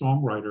a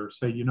songwriter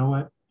say, you know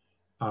what,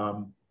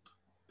 God,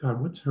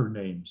 what's her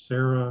name?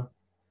 Sarah.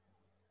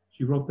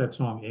 She wrote that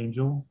song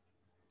Angel.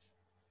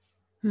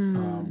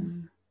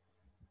 Oh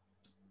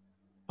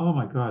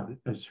my God,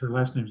 as her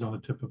last name's on the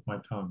tip of my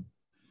tongue.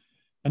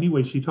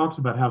 Anyway, she talks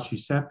about how she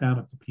sat down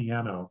at the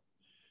piano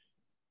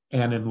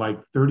and in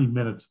like 30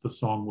 minutes, the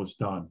song was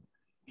done.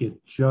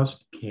 It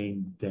just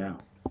came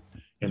down.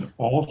 And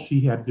all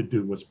she had to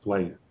do was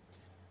play it.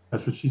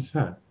 That's what she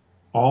said.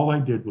 All I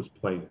did was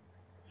play it.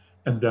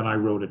 And then I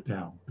wrote it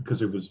down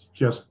because it was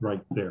just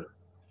right there.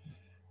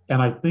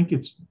 And I think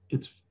it's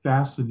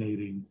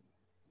fascinating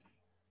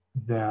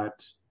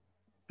that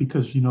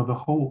because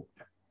the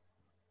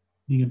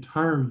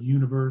entire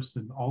universe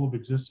and all of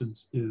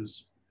existence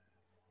is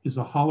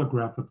a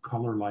holograph of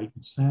color, light,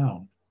 and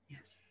sound.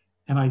 Yes.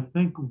 And I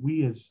think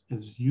we as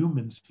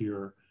humans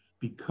here,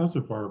 because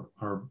of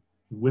our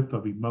width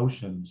of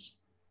emotions,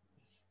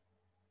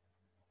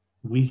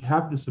 we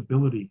have this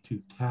ability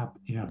to tap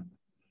in,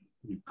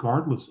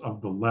 regardless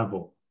of the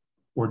level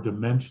or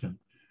dimension.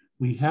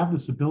 We have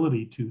this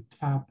ability to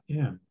tap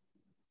in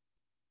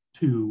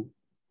to,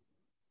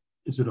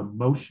 is it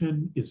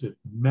emotion? Is it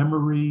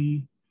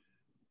memory?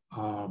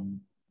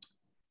 Um,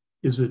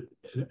 is it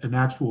an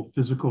actual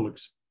physical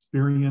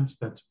experience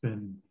that's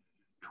been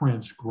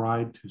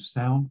transcribed to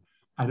sound?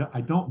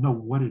 I don't know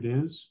what it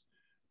is,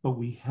 but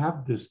we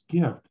have this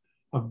gift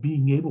of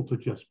being able to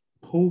just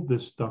pull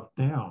this stuff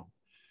down.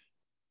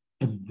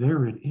 And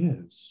there it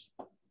is.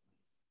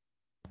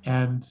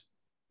 And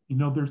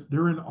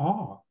they're in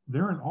awe.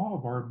 They're in awe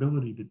of our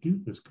ability to do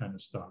this kind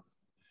of stuff.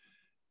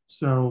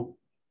 So,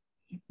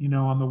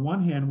 on the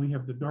one hand, we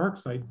have the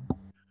dark side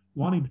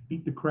wanting to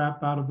beat the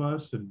crap out of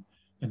us and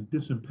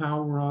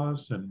disempower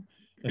us and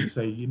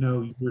say,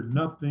 you're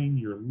nothing,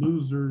 you're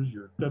losers,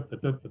 you're da, da,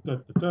 da, da, da,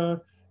 da, da,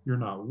 you're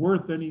not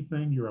worth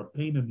anything, you're a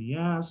pain in the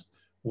ass,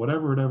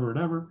 whatever, whatever,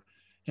 whatever.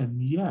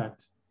 And yet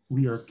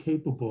we are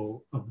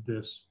capable of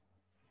this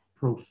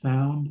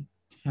profound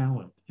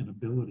talent and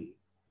ability.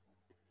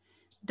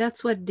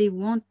 That's what they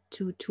want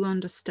to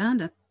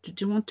understand.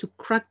 They want to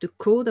crack the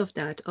code of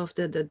that, of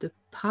the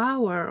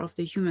power of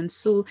the human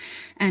soul,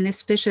 and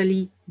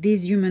especially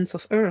these humans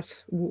of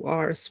Earth who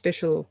are a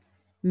special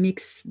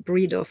mixed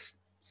breed of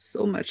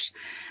so much.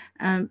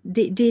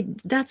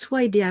 That's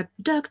why they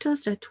abduct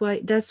us.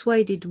 That's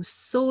why they do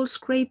soul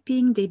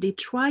scraping. They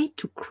try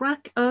to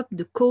crack up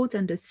the code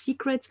and the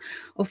secrets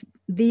of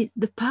the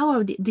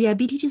power of the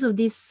abilities of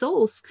these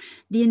souls,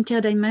 the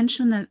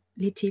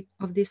interdimensionality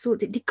of the soul.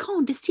 They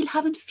can't. They still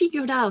haven't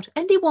figured out,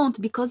 and they won't,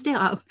 because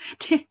they're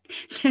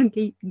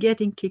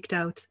getting kicked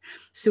out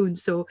soon.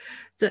 So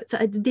they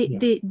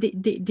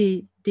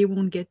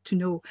won't get to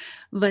know,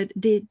 but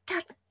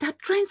that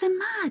drives them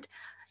mad.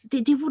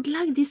 They would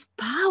like this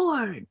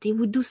power. They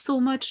would do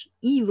so much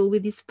evil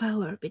with this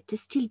power, but they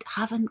still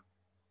haven't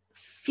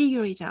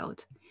figured it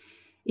out.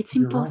 It's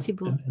You're right.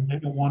 impossible. And they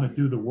don't want to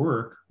do the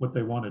work. What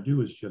they want to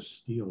do is just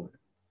steal it,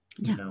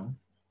 Yeah.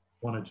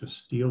 Want to just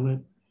steal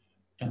it.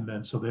 And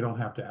then so they don't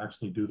have to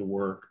actually do the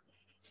work,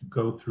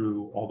 go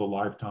through all the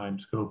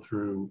lifetimes, go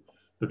through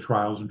the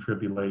trials and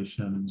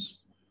tribulations,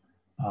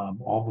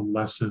 all the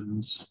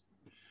lessons.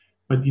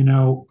 But,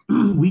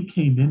 we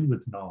came in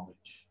with knowledge.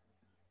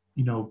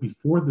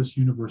 Before this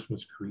universe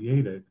was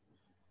created,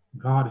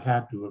 God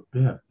had to have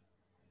been,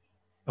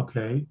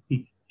 okay?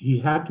 He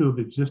had to have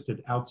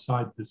existed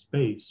outside the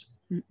space,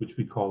 which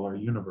we call our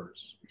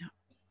universe. Yeah.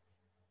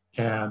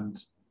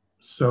 And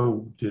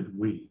so did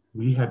we.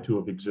 We had to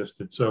have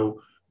existed.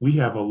 So we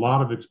have a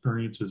lot of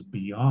experiences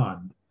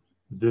beyond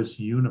this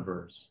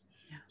universe.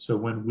 Yeah. So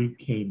when we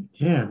came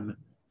in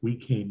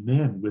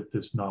with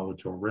this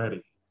knowledge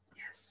already,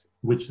 Yes.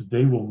 which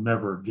they will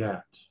never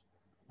get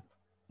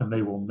and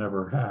they will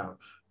never have.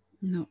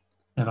 No.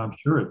 And I'm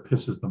sure it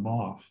pisses them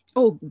off.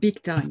 Oh,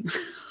 big time.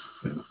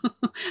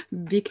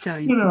 Big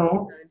time.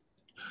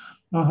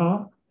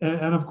 Uh-huh.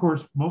 And of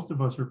course, most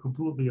of us are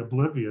completely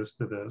oblivious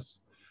to this.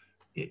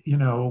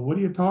 What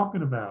are you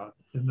talking about?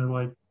 And they're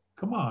like,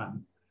 come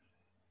on,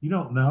 you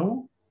don't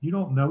know? You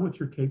don't know what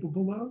you're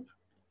capable of?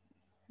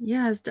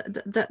 Yes,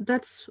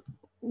 that's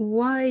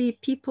why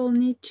people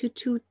need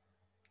to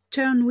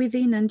turn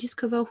within and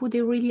discover who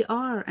they really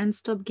are and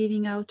stop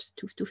giving out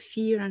to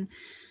fear and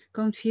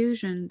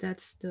confusion.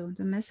 That's the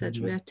message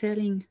we are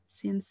telling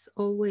since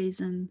always,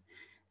 and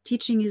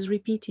teaching is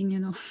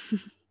repeating.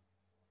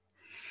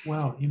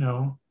 Well,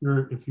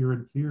 if you're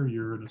in fear,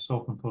 you're in a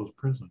self-imposed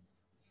prison.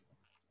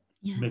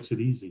 Yes. It makes it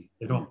easy.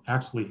 They don't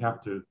actually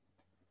have to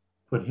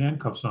put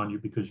handcuffs on you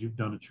because you've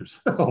done it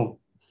yourself.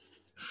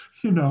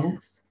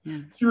 Yes.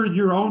 Yes. You're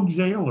your own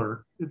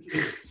jailer.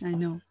 It's I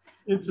know.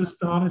 It's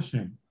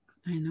astonishing.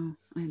 I know.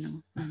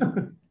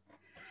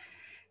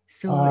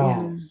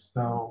 So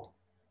So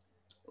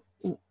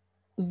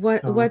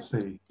what let's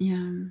see.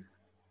 Yeah.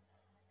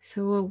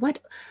 So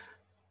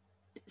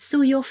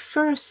so the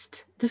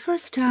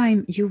first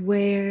time you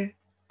were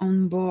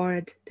on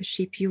board the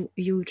ship, you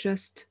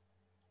just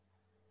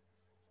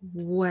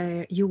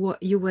you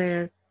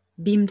were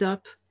beamed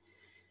up.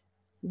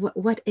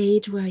 What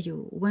age were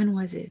you? When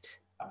was it?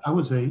 I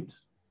was 8.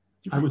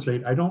 I was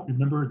 8. I don't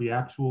remember the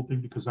actual thing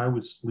because I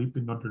was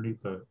sleeping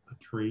underneath a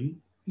tree.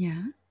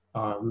 Yeah.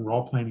 We were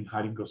all playing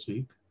hide and go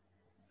seek.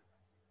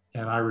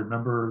 And I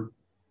remember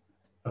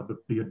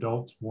the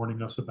adults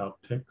warning us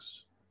about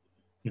ticks.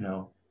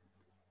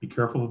 Be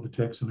careful of the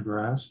ticks in the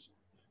grass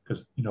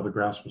because, the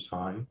grass was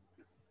high.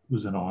 It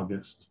was in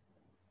August.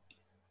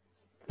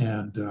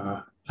 And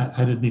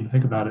I didn't even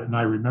think about it. And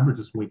I remember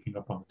just waking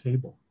up on the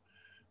table.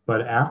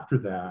 But after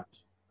that,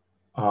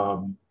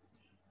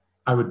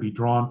 I would be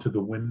drawn to the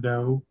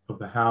window of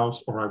the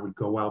house, or I would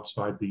go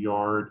outside the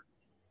yard,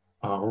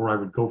 or I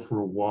would go for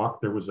a walk.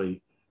 There was a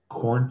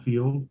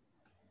cornfield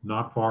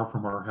not far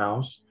from our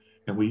house.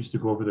 And we used to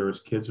go over there as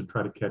kids and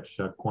try to catch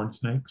corn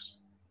snakes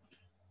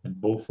and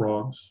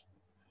bullfrogs.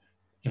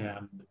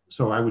 And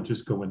so I would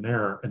just go in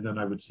there and then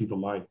I would see the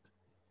light,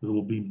 the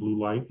little beam blue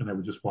light, and I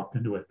would just walk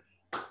into it.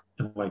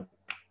 And like,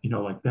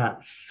 like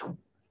that,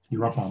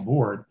 you're up on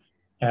board.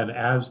 And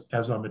as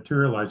I'm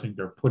materializing,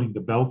 they're putting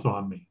the belt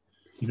on me.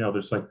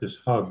 There's like this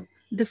hug.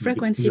 The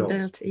frequency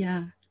belt,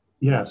 yeah.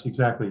 Yes,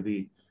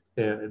 exactly.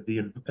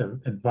 The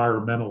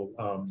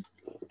environmental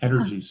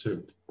energy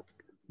suit.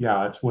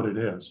 Yeah, that's what it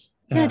is.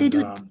 Yeah, and,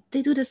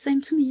 they do the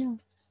same to me. Yeah.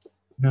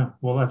 Yeah,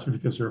 well, that's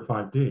because they're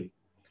 5D.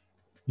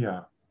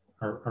 Yeah,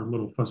 our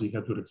little fuzzy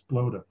heads would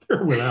explode up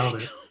there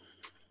without it.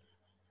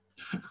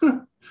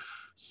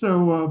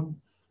 So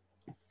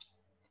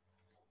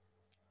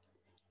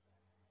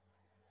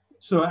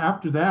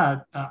after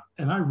that,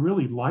 and I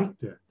really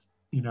liked it.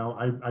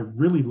 I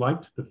really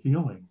liked the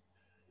feeling.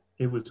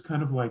 It was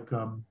kind of like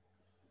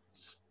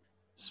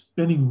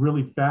spinning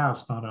really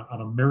fast on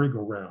a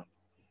merry-go-round.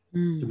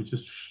 It was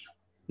just,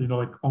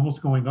 like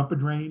almost going up a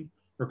drain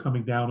or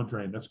coming down a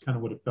drain. That's kind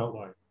of what it felt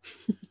like.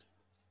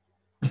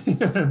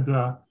 And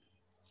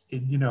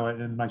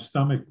and my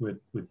stomach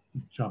would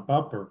jump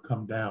up or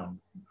come down,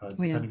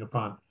 depending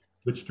upon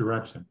which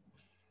direction.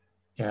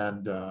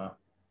 And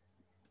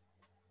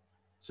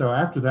so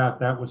after that,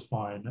 that was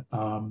fine.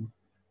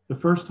 The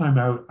first time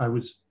out, it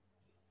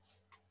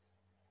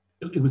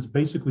was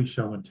basically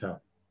show and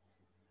tell.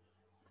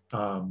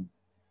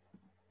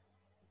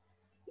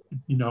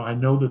 I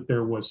know that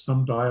there was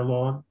some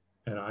dialogue,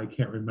 and I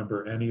can't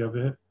remember any of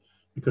it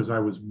because I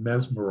was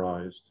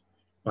mesmerized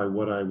by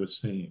what I was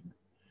seeing.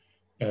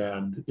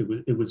 And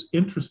it was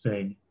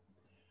interesting.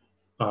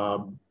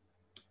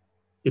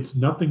 It's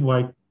nothing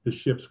like the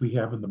ships we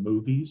have in the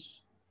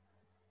movies.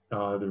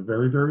 They're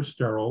very, very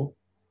sterile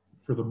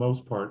for the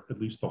most part, at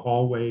least the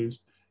hallways.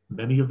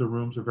 Many of the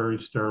rooms are very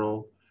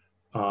sterile.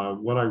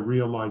 What I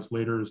realized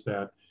later is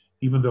that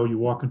even though you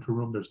walk into a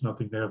room, there's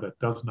nothing there, that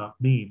does not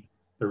mean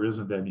there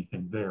isn't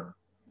anything there.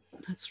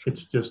 That's true.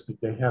 It's just that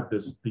they have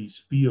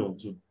these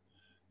fields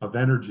of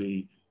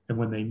energy, and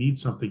when they need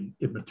something,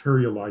 it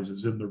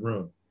materializes in the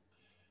room.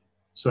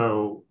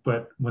 So,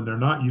 but when they're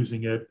not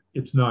using it,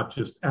 it's not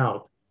just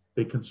out.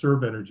 They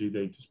conserve energy.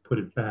 They just put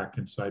it back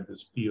inside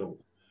this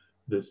field,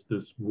 this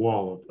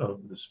wall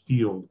of this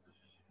field,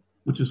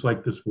 which is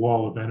like this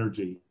wall of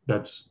energy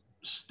that's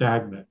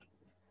stagnant.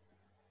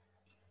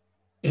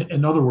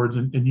 In other words,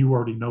 and you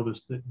already know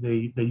this, that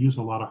they use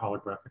a lot of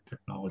holographic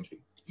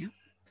technology,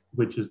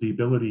 which is the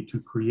ability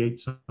to create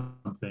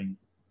something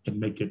and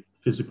make it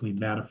physically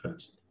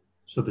manifest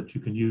so that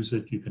you can use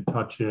it, you can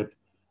touch it,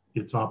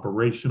 it's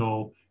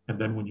operational. And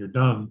then when you're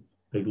done,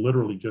 they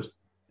literally just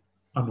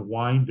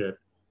unwind it,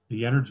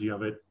 the energy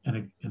of it,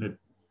 and it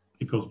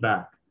goes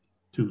back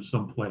to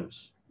some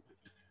place.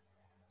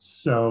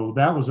 So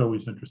that was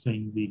always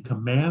interesting. The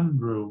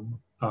command room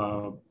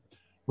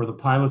where the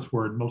pilots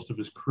were and most of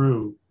his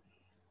crew,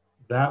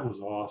 that was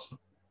awesome.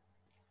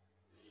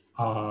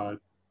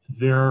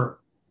 There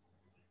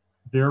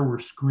were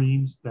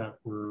screens that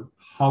were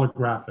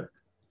holographic,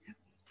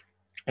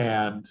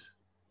 and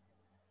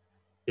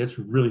it's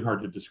really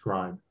hard to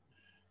describe,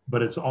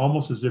 but it's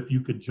almost as if you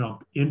could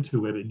jump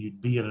into it and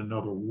you'd be in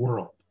another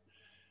world.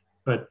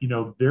 But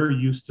they're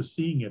used to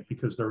seeing it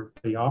because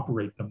they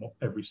operate them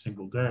every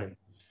single day.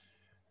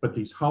 But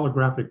these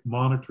holographic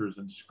monitors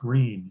and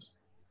screens,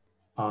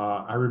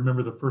 I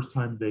remember the first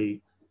time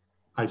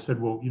I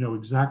said, well,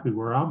 exactly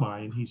where am I?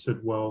 And he said,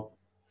 well,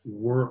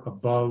 we're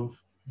above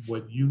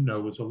what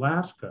is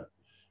Alaska.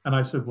 And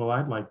I said, well,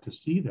 I'd like to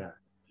see that.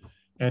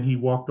 And he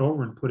walked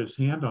over and put his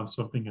hand on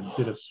something and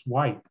did a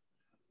swipe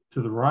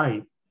to the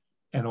right.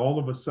 And all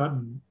of a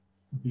sudden,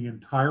 the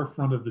entire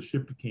front of the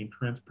ship became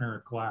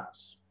transparent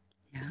glass.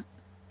 Yeah.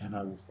 And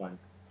I was like,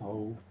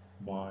 oh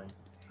my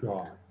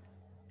God.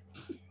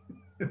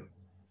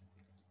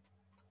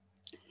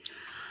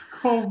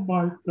 Oh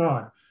my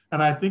God.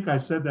 And I think I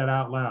said that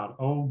out loud.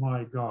 Oh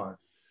my God.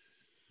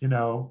 And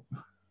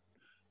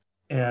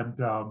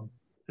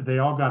they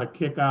all got a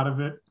kick out of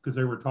it because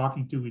they were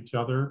talking to each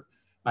other.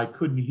 I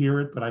couldn't hear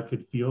it, but I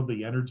could feel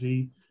the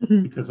energy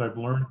because I've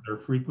learned their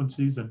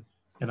frequencies, and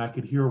I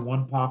could hear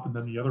one pop and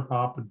then the other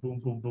pop and boom,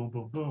 boom, boom,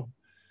 boom, boom.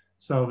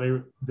 So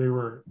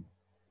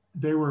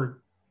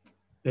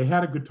they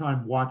had a good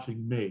time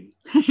watching me.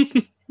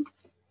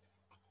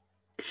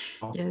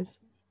 Yes.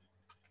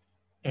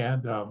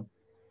 And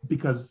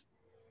because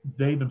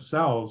they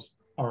themselves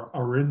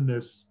are in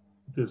this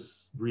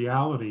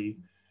reality,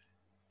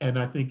 and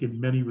I think in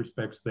many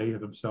respects they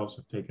themselves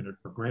have taken it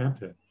for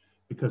granted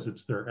because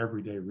it's their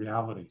everyday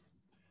reality,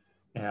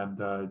 and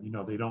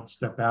they don't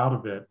step out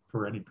of it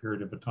for any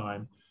period of a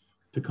time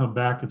to come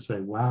back and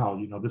say,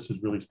 wow, this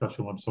is really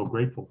special, I'm so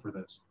grateful for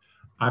this.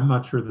 I'm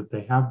not sure that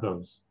they have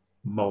those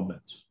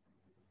moments.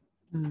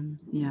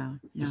 Yeah.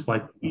 Just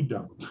like we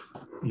don't.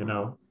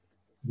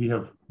 We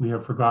have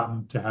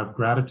forgotten to have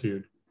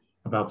gratitude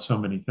about so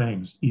many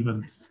things,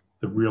 even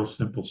the real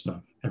simple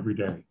stuff every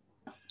day.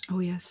 Oh,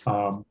 yes.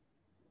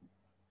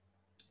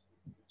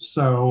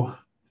 So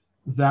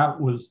that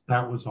was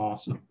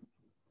awesome.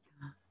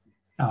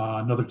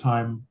 Another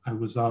time I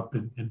was up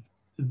and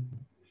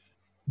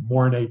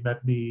Mornay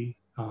met me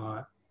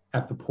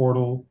at the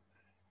portal,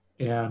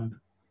 and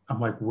I'm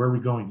like, "Where are we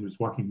going?" He was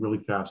walking really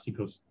fast. He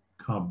goes,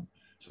 "Come."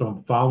 So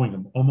I'm following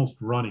him, almost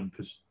running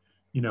because,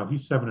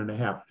 he's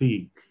 7.5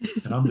 feet,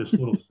 and I'm this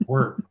little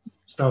squirt.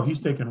 So he's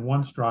taking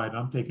one stride, and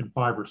I'm taking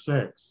five or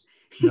six,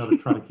 to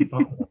try to keep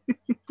up with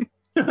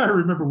him. I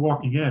remember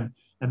walking in,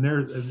 and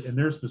there's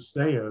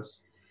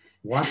Visayas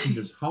watching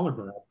this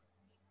hologram,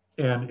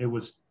 and it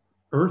was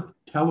Earth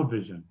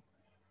Television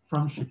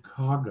from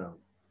Chicago.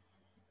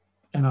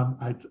 And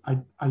I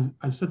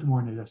said to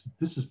Morgan, I said,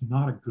 "This is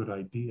not a good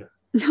idea.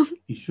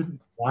 He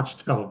shouldn't watch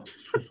television."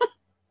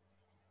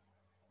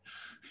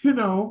 you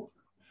know.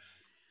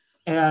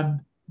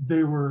 And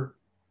they were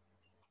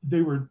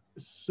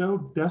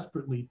so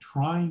desperately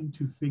trying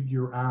to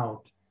figure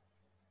out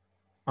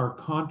our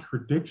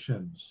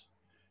contradictions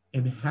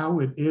and how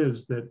it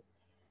is that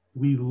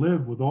we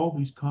live with all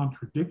these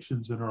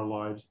contradictions in our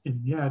lives,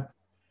 and yet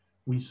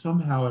we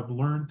somehow have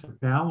learned to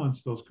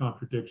balance those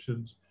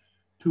contradictions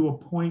to a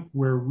point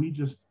where we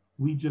just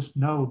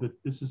know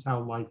that this is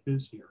how life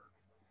is here.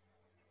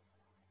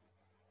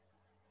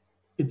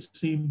 It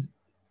seemed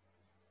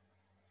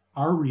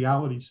our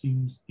reality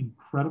seems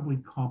incredibly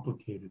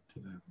complicated to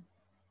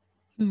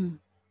them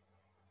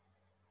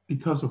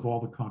because of all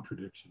the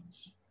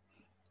contradictions.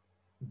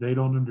 They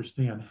don't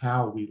understand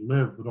how we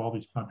live with all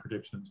these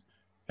contradictions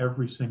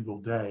every single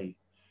day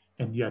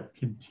and yet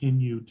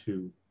continue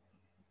to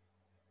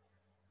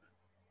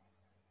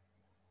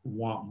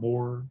want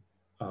more,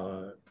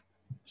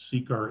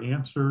 seek our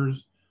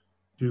answers,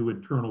 do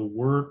internal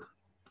work,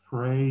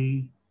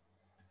 pray.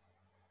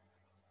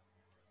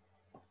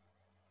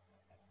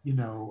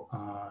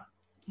 Yeah.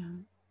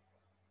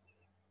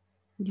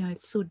 Yeah,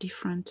 it's so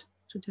different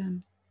to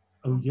them.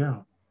 Oh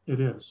yeah,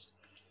 it is.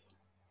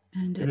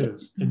 And It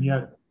is. And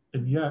yet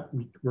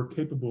we're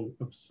capable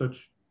of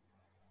such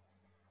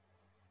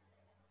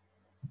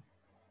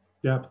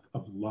depth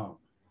of love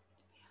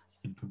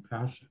and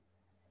compassion.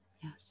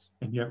 yes,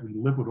 And yet we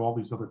live with all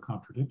these other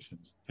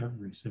contradictions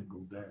every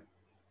single day.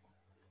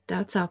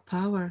 that's our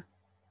power.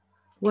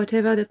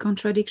 Whatever the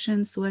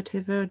contradictions,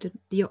 whatever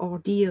the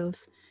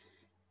ordeals,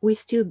 we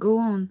still go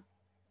on.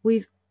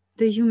 With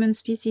the human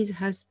species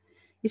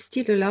is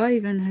still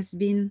alive and has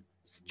been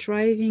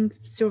striving,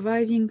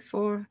 surviving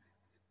for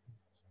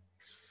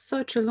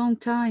such a long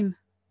time.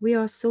 We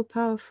are so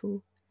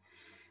powerful.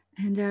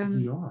 And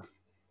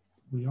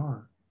We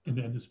are.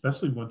 And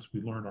especially once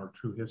we learn our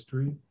true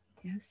history,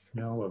 yes,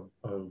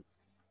 of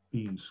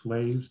being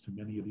slaves to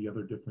many of the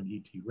other different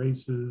ET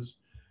races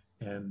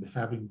and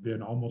having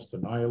been almost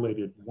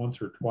annihilated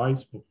once or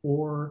twice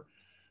before,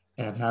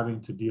 and having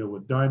to deal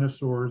with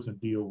dinosaurs and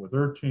deal with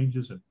earth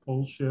changes and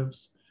pole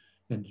shifts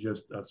and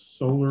just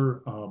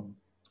solar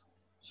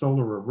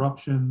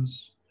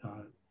eruptions,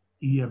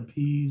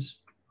 EMPs,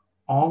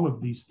 all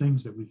of these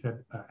things that we've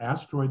had,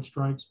 asteroid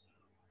strikes,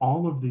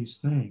 all of these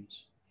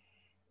things.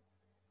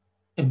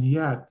 And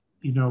yet,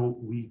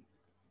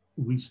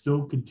 we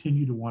still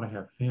continue to want to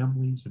have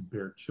families and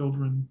bear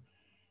children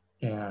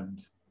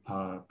and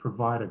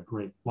provide a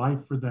great life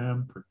for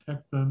them,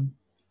 protect them.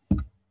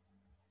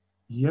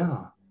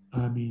 Yeah,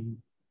 I mean,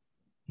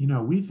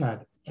 we've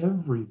had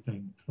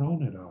everything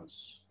thrown at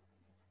us.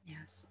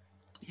 yes,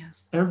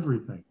 yes,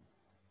 Everything.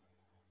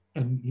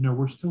 And,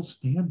 we're still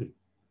standing,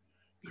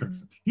 yes,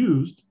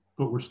 confused,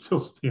 but we're still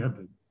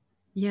standing.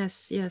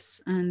 yes,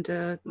 yes. And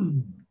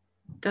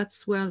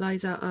that's where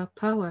lies our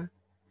power.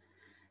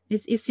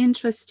 It's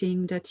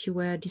interesting that you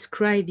were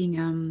describing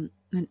an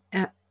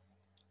a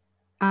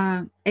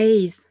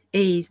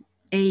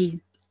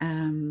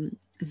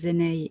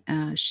Zene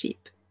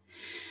ship,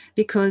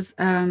 because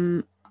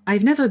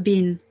I've never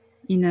been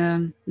in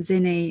a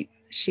Zene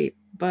ship,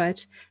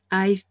 but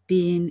I've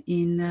been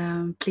in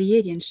a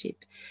Pleiadian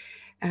ship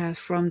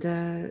from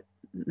the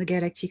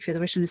Galactic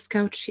Federation, a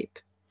scout ship.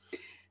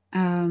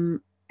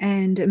 And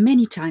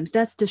many times,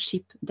 that's the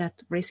ship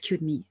that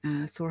rescued me.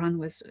 Thoran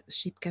was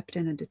ship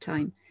captain at the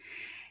time.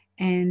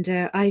 And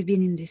I've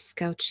been in this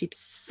scout ship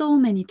so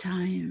many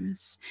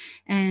times.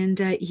 And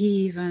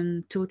he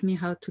even taught me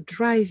how to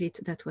drive it.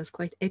 That was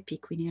quite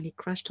epic. We nearly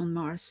crashed on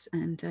Mars,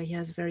 and he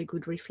has very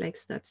good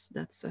reflex. That's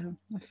a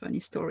funny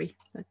story.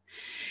 But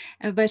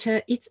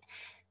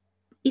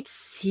it's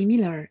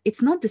similar.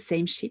 It's not the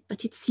same ship,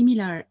 but it's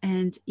similar.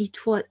 And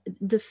it was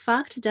the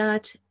fact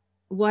that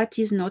what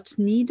is not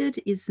needed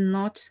is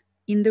not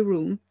in the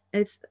room.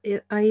 I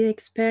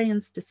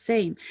experienced the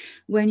same.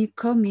 When you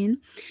come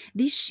in,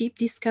 this ship,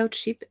 this scout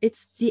ship,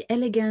 it's the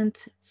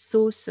elegant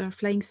saucer,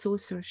 flying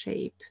saucer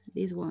shape,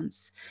 these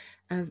ones,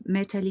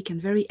 metallic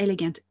and very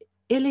elegant.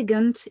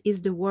 Elegant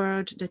is the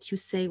word that you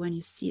say when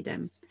you see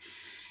them.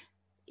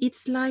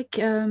 It's like,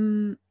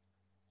 the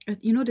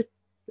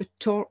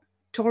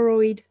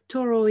toroid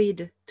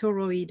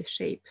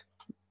shape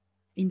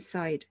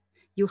inside.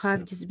 You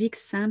have this big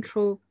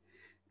central,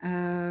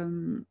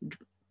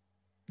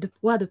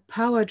 what the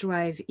power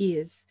drive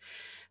is.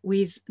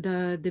 with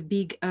the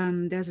big,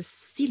 there's a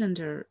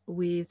cylinder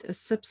with a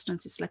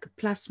substance, it's like a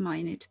plasma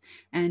in it,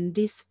 and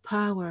this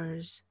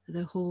powers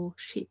the whole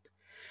ship.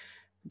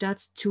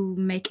 That's to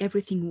make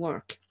everything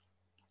work.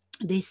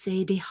 They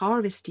say they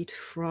harvest it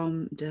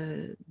from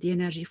the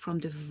energy from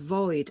the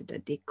void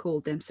that they call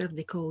themselves,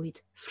 they call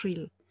it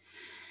thrill.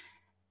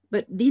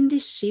 But in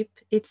this ship,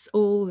 it's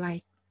all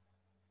like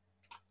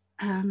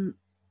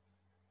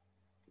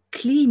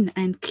clean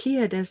and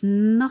clear. There's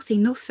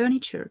nothing, no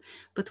furniture.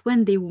 But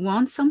when they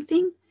want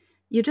something,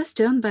 you just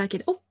turn back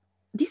and, oh,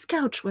 this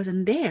couch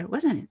wasn't there,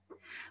 wasn't it?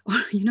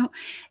 Or, you know,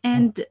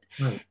 and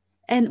Right.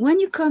 and when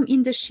you come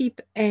in the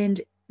ship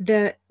and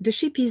the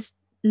ship is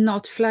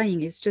not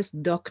flying, it's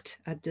just docked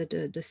at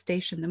the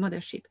station, the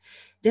mothership.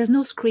 There's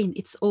no screen.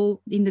 It's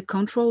all in the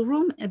control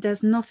room. And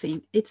there's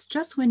nothing. It's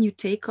just when you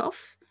take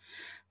off,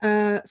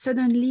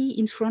 suddenly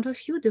in front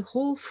of you, the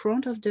whole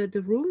front of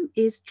the room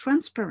is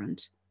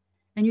transparent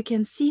and you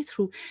can see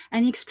through.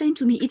 And he explained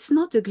to me, it's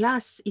not a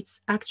glass, it's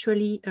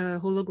actually a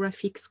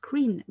holographic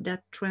screen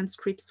that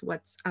transcribes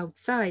what's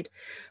outside,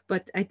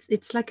 but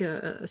it's like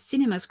a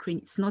cinema screen,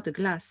 it's not a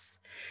glass.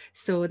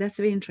 So that's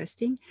very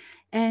interesting.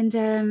 And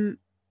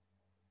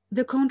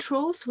the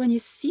controls, when you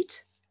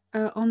sit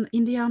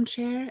in the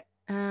armchair,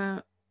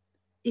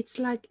 it's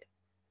like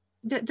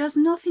there's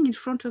nothing in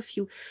front of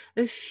you.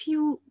 A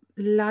few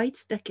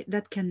lights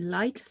that can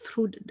light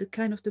through the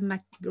kind of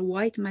the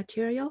white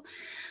material,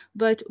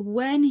 but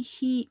when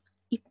he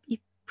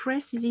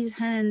presses his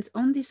hands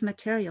on this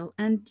material,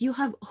 and you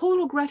have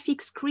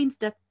holographic screens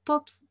that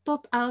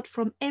pop out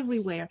from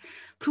everywhere,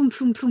 boom,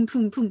 boom, boom,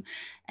 boom, boom,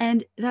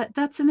 and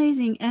that's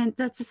amazing, and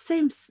that's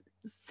the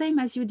same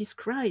as you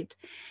described.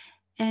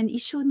 And he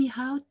showed me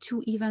how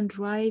to even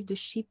drive the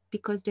ship,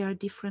 because there are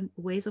different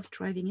ways of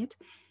driving it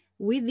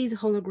with this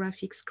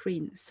holographic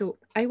screen. So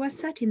I was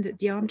sat in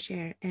the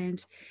armchair,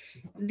 and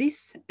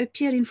this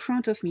appeared in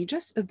front of me,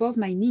 just above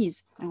my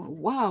knees.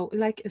 Wow,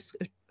 like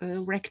a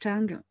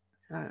rectangle,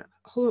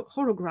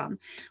 hologram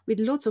with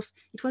lots of,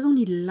 it was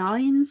only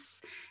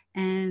lines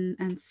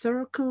and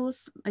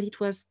circles, and it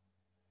was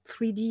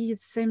 3D at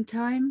the same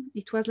time.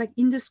 It was like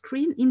in the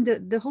screen, in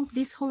the whole,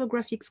 this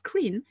holographic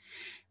screen,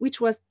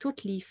 which was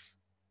totally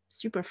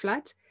super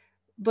flat.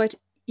 But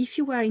if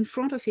you were in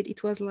front of it,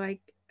 it was like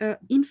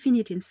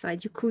infinite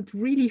inside. You could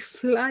really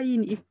fly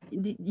in. If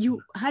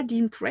you had the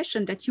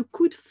impression that you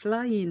could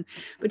fly in,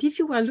 but if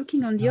you were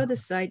looking on the other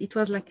side, it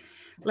was like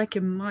a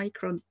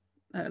micron,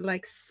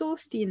 like so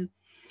thin.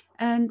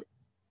 And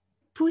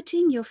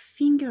putting your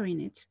finger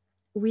in it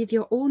with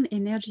your own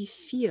energy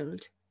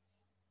field,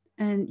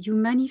 and you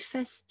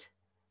manifest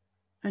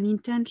an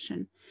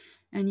intention,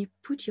 and you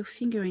put your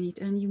finger in it,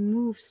 and you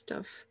move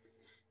stuff,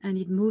 and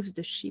it moves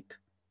the ship.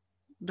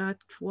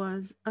 That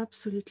was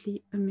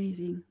absolutely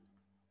amazing.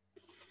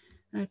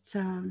 That's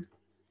an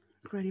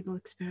incredible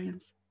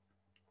experience.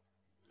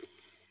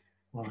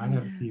 Well, I And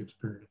had the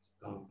experience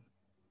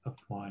of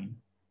flying,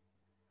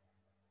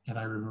 and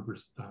I remember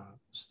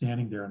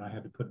standing there, and I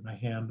had to put my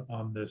hand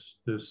on this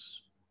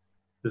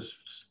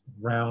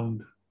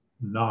round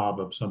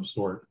knob of some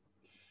sort,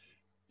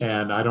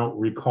 and I don't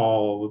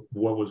recall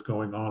what was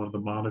going on the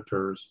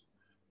monitors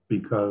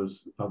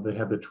because they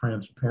had the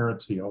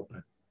transparency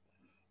open.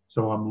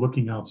 So I'm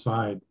looking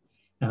outside,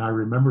 and I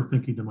remember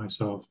thinking to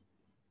myself,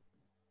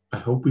 I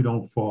hope we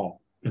don't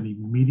fall. And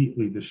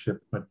immediately the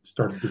ship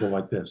started to go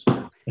like this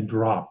and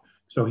drop.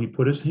 So he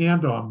put his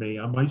hand on me,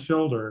 on my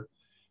shoulder,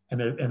 and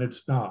it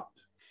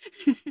stopped.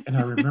 And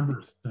I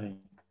remember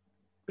saying,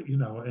 you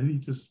know, and he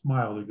just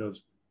smiled. He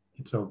goes,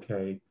 "It's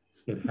okay.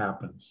 It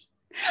happens."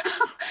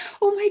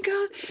 oh my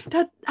God,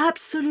 that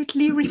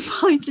absolutely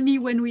reminds me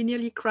when we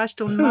nearly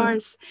crashed on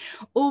Mars.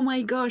 Oh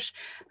my gosh.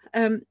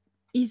 I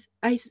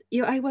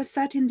was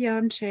sat in the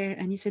armchair,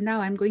 and he said,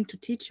 now I'm going to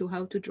teach you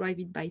how to drive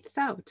it by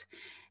thought.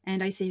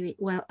 And I say,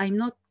 well, I'm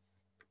not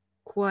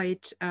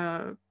quite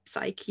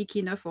psychic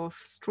enough or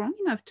strong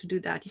enough to do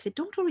that. He said,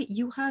 don't worry,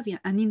 you have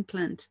an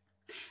implant,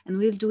 and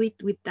we'll do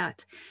it with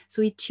that.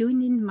 So he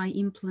tuned in my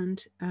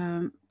implant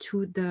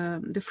to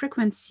the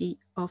frequency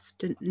of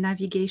the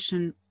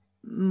navigation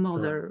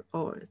mother,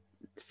 sure, or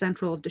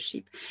central of the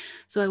ship.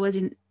 So I was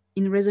in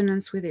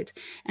resonance with it.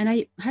 And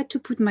I had to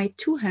put my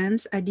two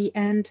hands at the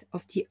end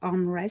of the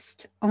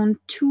armrest on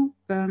two,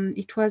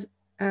 it was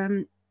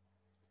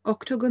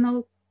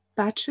octagonal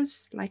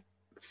patches, like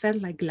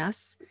felt like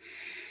glass.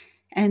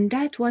 And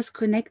that was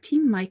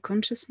connecting my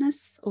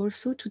consciousness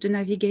also to the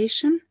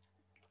navigation.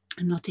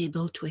 I'm not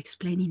able to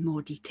explain in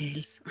more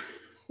details.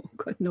 Oh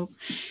God, no.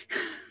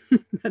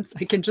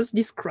 I can just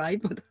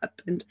describe what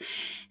happened.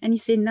 And he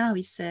said, now,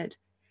 he said,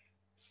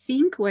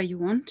 think where you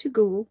want to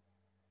go,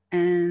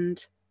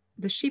 and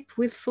the ship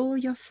will follow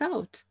your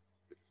thought.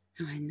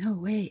 I went, no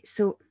way.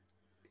 So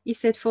he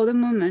said, for the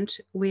moment,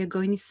 we are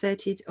going to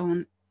set it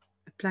on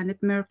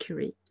planet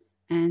Mercury.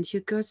 And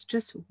you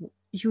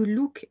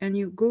look and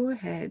you go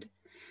ahead,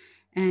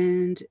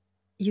 and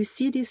you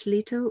see this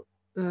little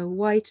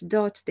white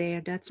dot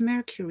there, that's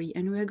Mercury,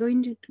 and we're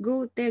going to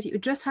go there. You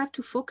just have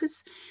to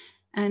focus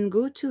and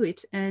go to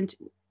it, and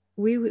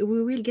we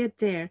will get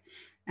there.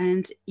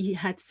 and he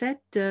had set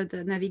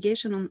the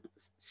navigation on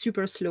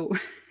super slow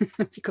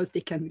because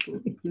they can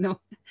go,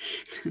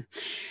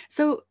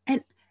 So,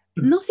 and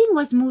nothing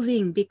was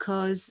moving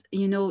because,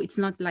 it's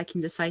not like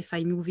in the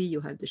sci-fi movie, you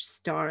have the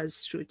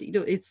stars shooting.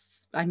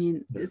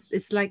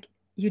 It's like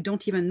you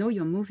don't even know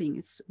you're moving.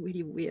 It's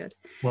really weird.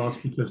 Well, it's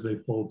because they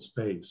fold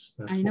space.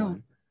 That's I why.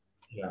 know.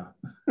 Yeah.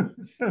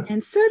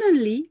 And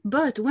suddenly,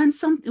 but when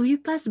you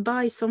pass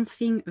by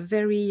something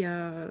very,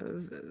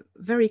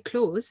 very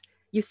close,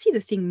 you see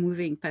the thing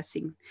moving,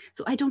 passing.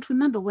 So I don't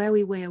remember where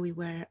we were. We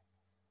were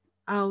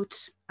out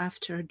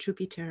after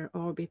Jupiter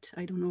orbit.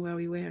 I don't know where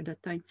we were at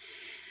that time.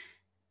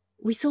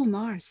 We saw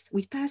Mars.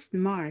 We passed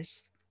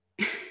Mars.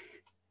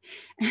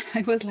 And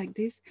I was like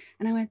this.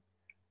 And I went,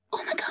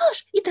 oh my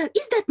gosh,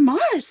 is that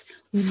Mars?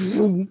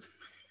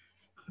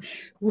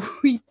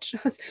 We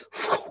just...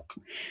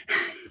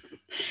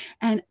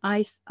 And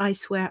I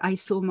swear I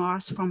saw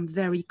Mars from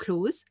very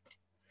close.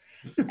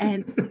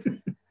 And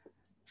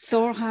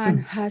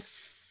Thorhan has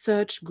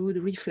such good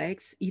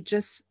reflex. He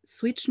just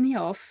switched me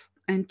off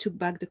and took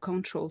back the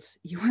controls.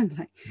 He went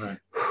like, right.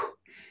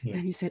 Yeah.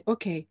 And he said,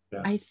 okay,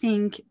 Yeah. I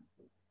think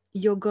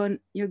you're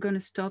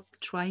gonna stop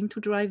trying to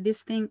drive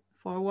this thing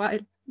for a while.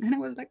 And I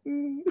was like,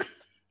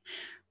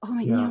 oh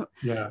my God.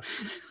 Yeah.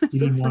 You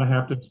didn't want to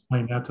have to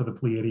explain that to the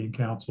Pleiadian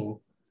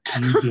Council.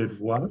 You did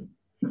what?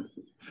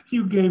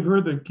 You gave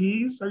her the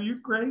keys? Are you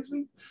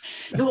crazy?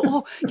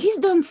 Oh, he's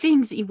done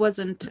things he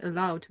wasn't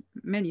allowed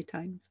many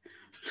times.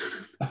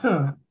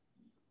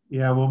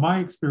 Yeah, well, my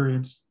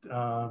experience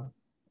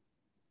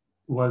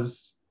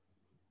was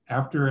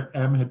after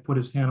M had put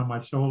his hand on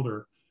my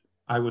shoulder,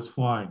 I was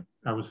flying.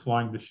 I was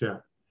flying the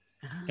ship.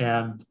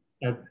 And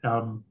I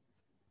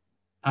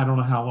don't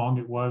know how long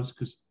it was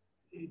because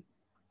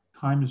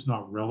time is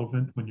not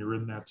relevant when you're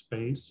in that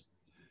space.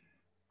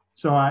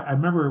 So I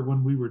remember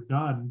when we were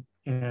done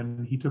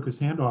and he took his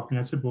hand off me,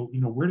 I said, well,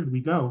 where did we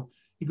go?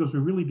 He goes, we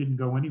really didn't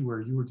go anywhere.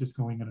 You were just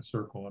going in a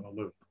circle in a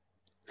loop.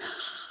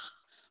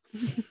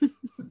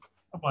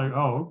 I'm like,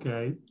 oh,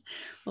 okay.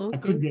 I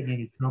couldn't get in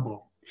any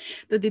trouble.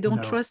 That they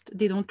don't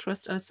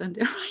trust us and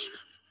they're right.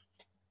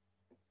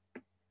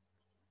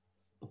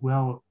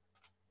 Well,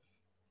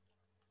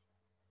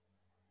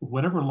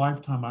 whatever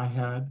lifetime I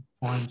had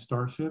flying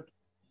Starship,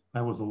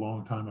 that was a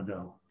long time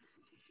ago.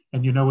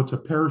 And it's a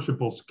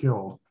perishable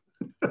skill.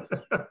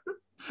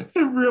 It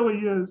really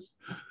is.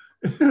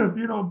 If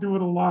you don't do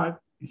it a lot,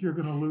 you're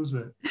going to lose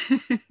it.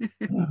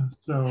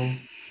 So,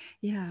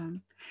 yeah.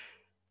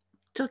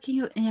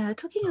 Talking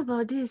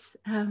about this,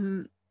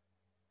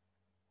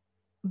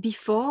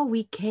 before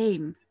we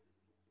came,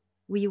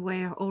 we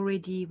were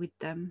already with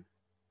them,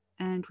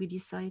 and we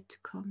decided to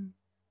come.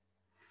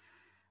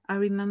 I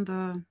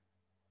remember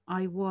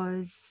I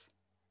was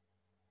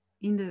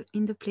in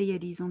the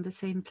Pleiades on the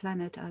same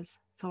planet as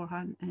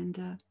Thorhan,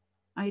 and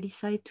I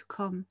decided to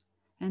come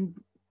and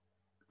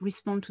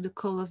respond to the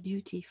call of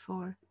duty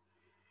for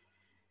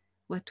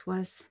what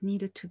was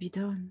needed to be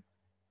done.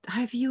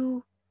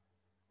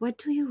 What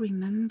do you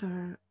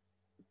remember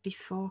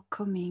before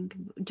coming?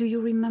 Do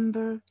you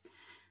remember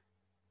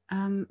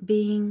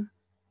being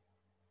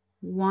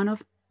one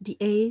of the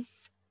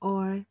A's,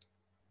 or?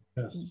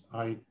 yes,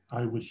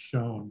 I was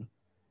shown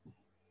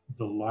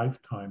the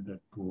lifetime that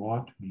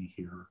brought me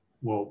here.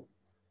 Well,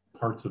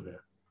 parts of it.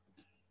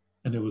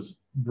 And it was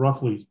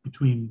roughly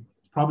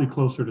probably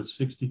closer to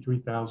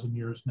 63,000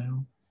 years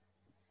now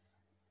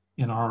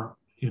in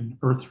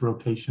Earth's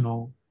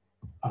rotational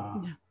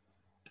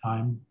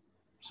time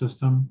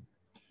system.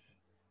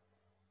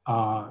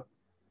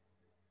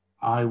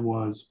 I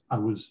was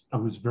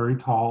very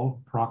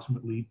tall,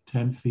 approximately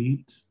 10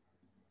 feet.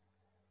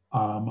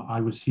 I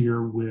was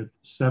here with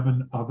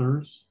 7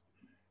 others,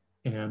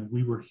 and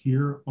we were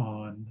here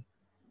on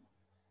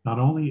not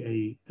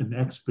only an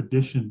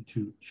expedition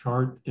to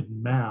chart and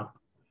map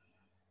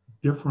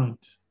different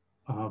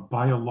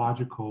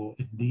biological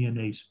and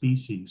DNA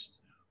species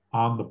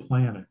on the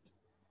planet.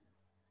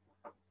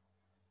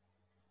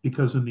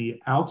 Because in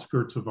the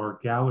outskirts of our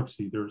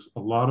galaxy, there's a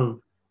lot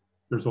of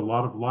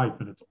life,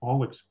 and it's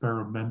all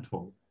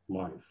experimental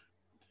life.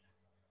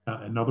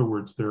 In other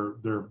words,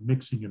 they're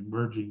mixing and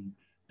merging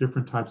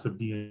different types of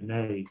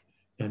DNA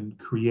and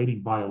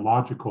creating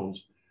biologicals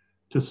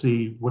to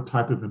see what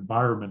type of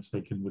environments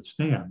they can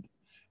withstand.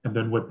 And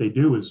then what they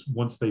do is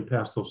once they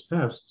pass those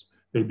tests,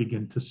 they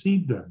begin to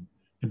seed them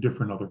in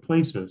different other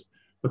places.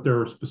 But there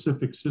are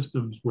specific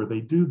systems where they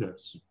do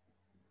this.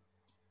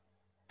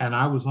 And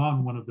I was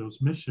on one of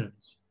those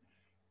missions,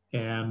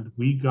 and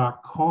we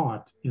got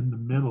caught in the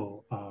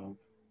middle of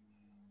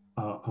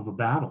a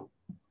battle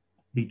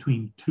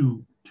between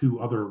two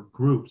other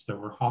groups that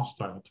were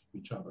hostile to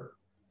each other.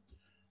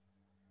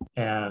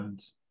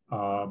 And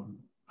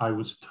I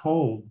was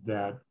told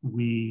that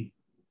we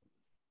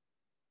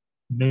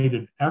made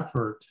an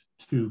effort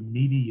to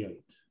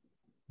mediate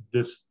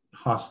this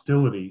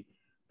hostility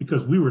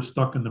because we were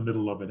stuck in the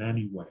middle of it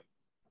anyway.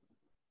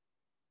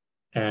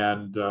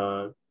 And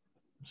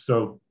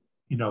so,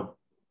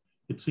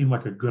 it seemed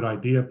like a good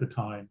idea at the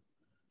time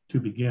to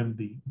begin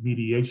the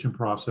mediation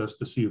process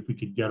to see if we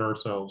could get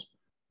ourselves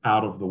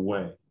out of the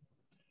way.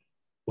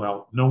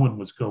 Well, no one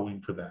was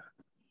going for that,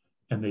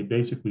 and they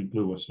basically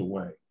blew us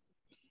away.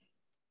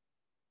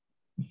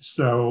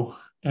 So,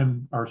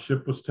 and our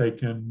ship was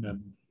taken,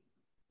 and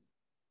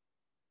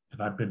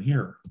I've been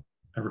here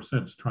ever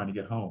since trying to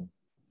get home,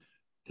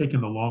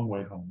 taking the long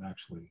way home,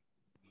 actually.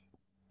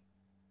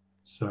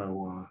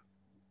 So,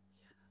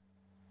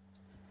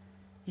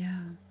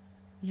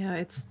 yeah,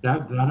 it's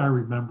that I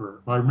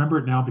remember. I remember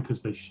it now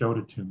because they showed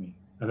it to me.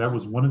 And that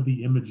was one of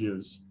the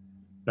images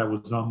that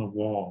was on the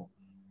wall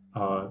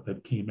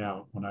that came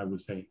out when I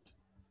was 8.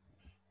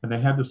 And they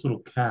had this little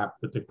cap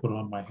that they put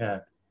on my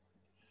head.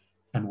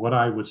 And what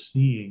I was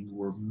seeing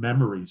were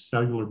memories,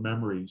 cellular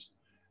memories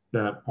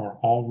that are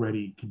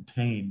already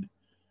contained,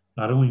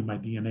 not only in my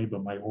DNA,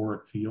 but my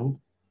auric field.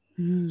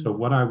 So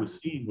what I was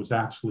seeing was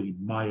actually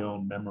my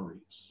own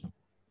memories,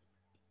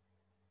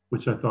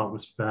 which I thought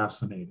was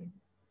fascinating.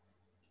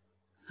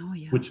 Oh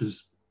yeah. Which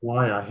is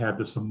why I had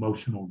this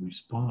emotional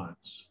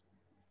response,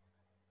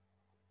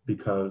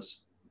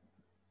 because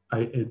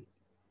the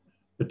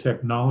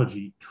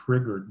technology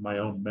triggered my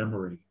own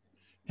memory.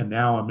 And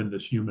now I'm in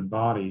this human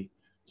body,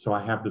 so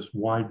I have this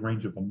wide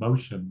range of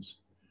emotions.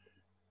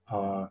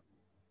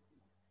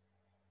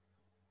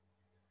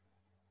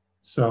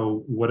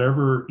 So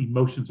whatever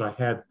emotions I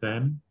had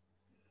then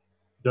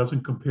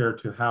doesn't compare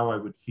to how I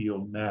would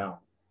feel now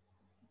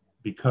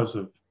because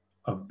of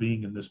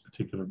being in this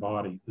particular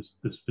body, this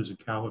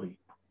physicality,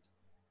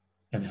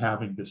 and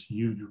having this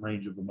huge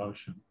range of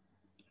emotion.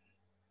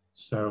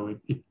 So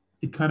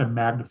it kind of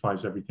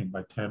magnifies everything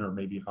by 10 or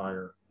maybe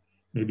higher,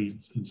 maybe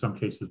in some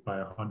cases by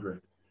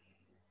 100.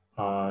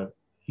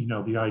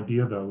 The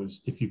idea though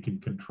is if you can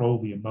control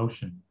the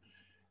emotion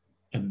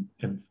and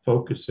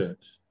focus it,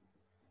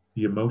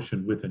 the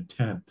emotion with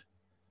intent,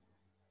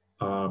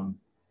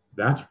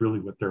 that's really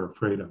what they're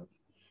afraid of,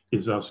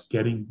 is us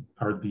getting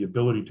the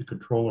ability to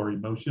control our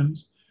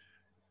emotions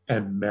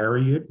and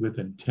marry it with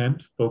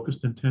intent,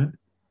 focused intent.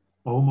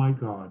 Oh my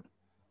God.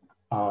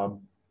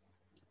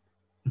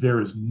 There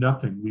is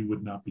nothing we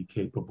would not be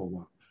capable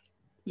of.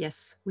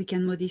 Yes, we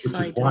can Which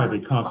modify is why they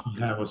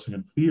constantly have us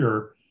in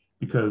fear,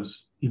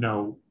 because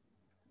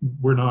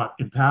we're not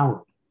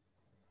empowered.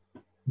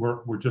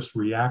 We're just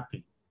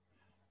reacting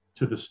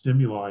to the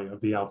stimuli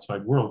of the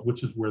outside world,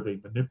 which is where they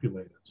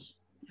manipulate us.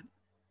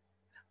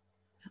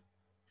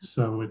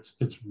 So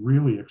it's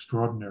really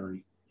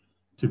extraordinary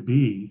to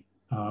be.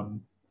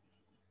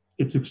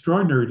 It's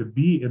extraordinary to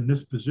be in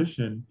this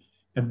position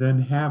and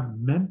then have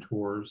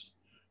mentors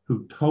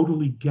who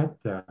totally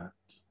get that.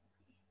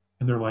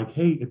 And they're like,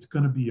 hey, it's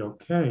going to be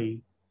okay.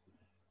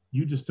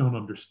 You just don't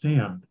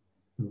understand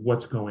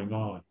what's going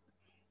on.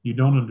 You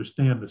don't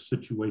understand the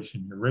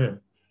situation you're in,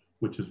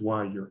 which is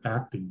why you're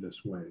acting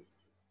this way.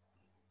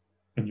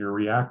 And you're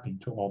reacting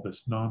to all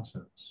this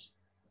nonsense.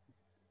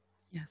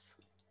 Yes.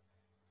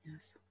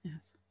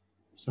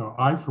 So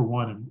I, for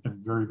one,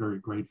 am very, very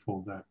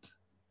grateful that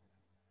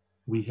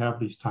we have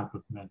these type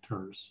of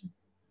mentors.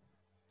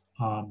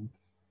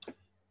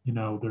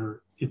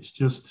 It's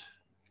just,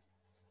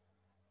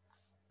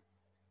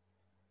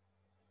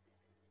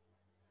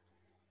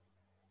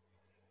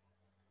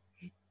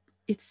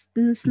 it's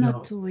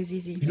not always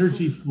easy.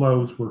 Energy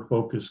flows where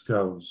focus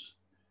goes.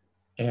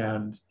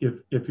 And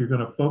if you're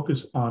going to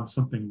focus on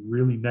something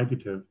really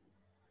negative,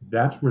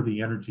 that's where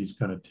the energy is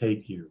going to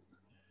take you.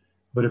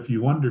 But if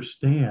you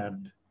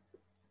understand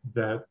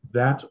that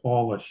that's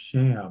all a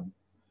sham,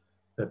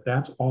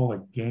 that's all a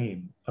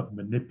game of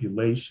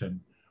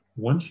manipulation,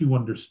 once you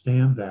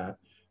understand that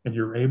and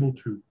you're able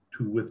to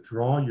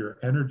withdraw your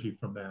energy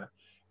from that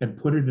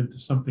and put it into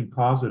something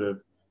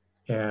positive,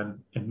 and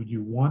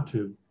you want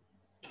to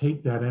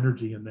take that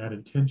energy and that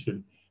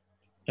intention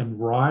and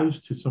rise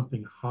to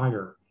something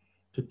higher,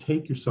 to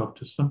take yourself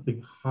to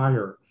something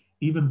higher,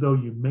 even though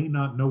you may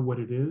not know what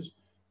it is,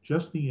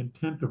 just the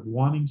intent of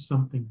wanting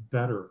something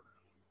better,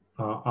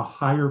 a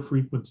higher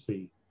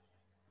frequency,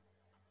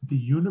 the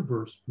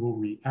universe will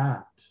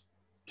react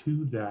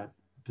to that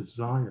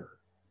desire.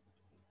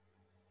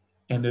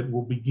 And it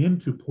will begin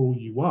to pull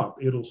you up.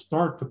 It'll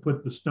start to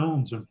put the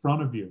stones in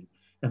front of you.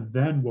 And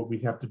then what we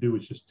have to do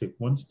is just take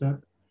one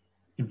step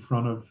in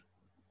front of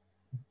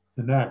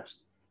the next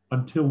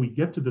until we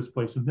get to this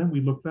place. And then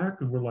we look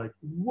back and we're like,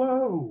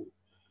 whoa,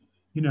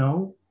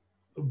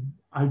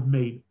 I've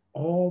made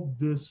all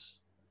this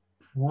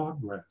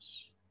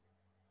progress.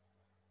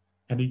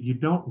 And you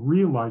don't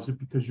realize it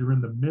because you're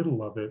in the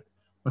middle of it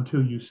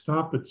until you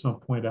stop at some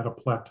point at a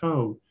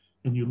plateau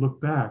and you look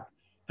back,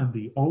 and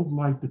the old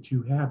life that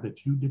you had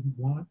that you didn't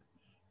want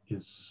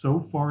is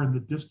so far in the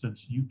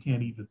distance you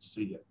can't even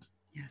see it.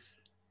 Yes.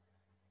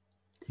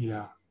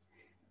 Yeah.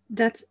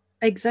 That's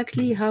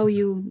exactly how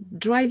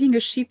driving a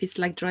ship is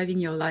like driving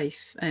your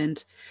life.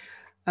 And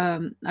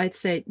I'd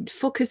say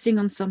focusing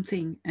on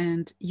something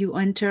and you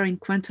enter in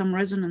quantum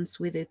resonance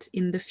with it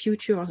in the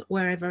future or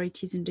wherever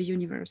it is in the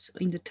universe,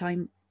 in the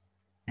time,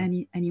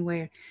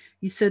 anywhere,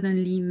 you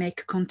suddenly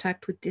make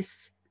contact with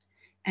this,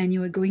 and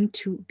you are going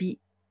to be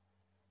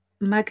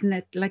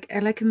magnet, like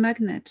a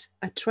magnet,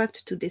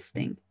 attract to this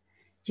thing.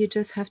 You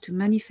just have to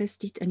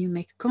manifest it, and you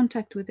make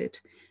contact with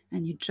it,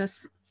 and you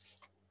just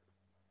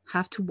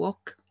have to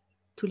walk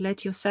to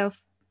let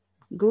yourself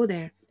go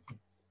there.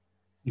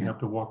 You have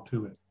to walk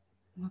to it.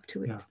 Walk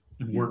to it. Yeah,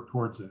 and work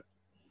towards it.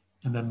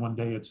 And then one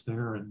day it's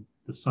there, and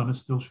the sun is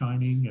still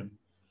shining, and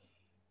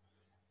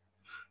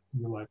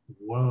you're like,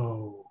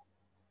 whoa.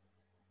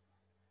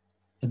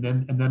 And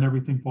then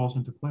everything falls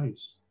into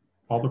place.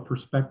 All the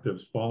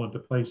perspectives fall into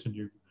place, and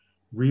you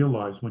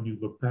realize when you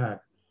look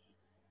back,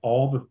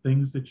 all the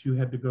things that you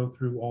had to go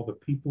through, all the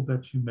people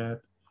that you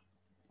met,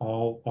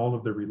 all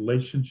of the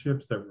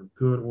relationships that were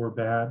good or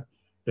bad,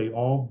 they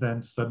all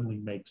then suddenly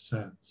make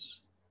sense.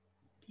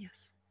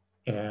 Yes.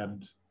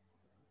 And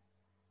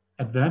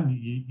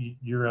then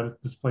you're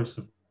at this place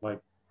of like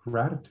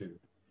gratitude.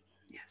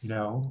 Yes. You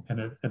know, and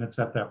it's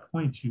at that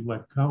point you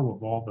let go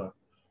of all the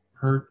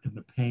hurt and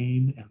the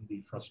pain and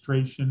the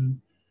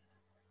frustration,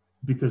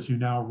 because you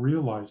now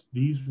realize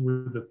these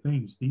were the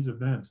things, these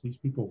events, these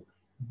people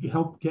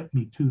helped get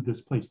me to this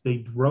place. They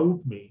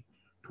drove me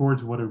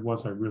towards what it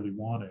was I really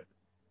wanted.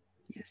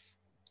 Yes.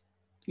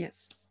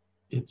 Yes.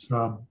 It's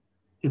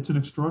an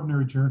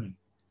extraordinary journey.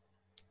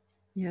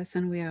 Yes,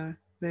 and we are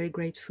very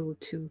grateful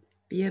to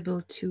be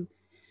able to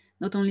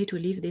not only to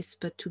live this,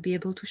 but to be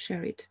able to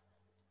share it.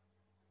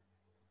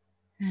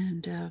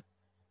 And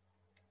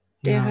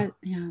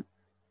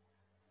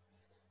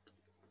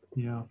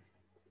Yeah.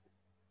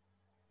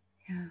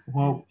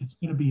 Well, it's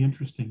going to be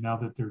interesting now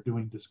that they're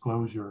doing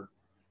disclosure.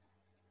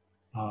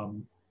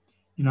 You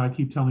know, I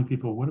keep telling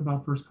people, what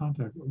about first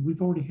contact?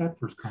 We've already had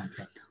first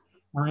contact.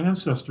 Our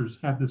ancestors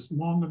had this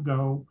long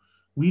ago.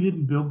 We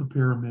didn't build the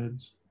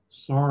pyramids.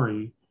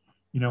 Sorry.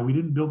 You know, we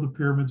didn't build the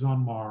pyramids on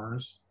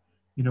Mars.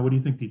 You know, what do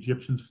you think? The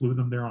Egyptians flew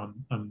them there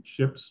on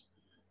ships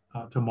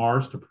to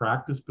Mars to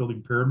practice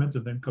building pyramids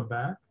and then come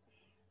back?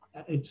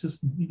 It's just,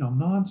 you know,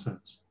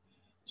 nonsense.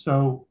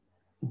 So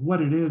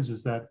what it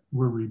is that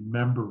we're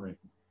remembering.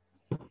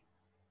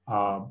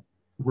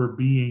 We're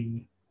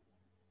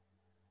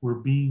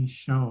being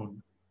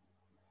shown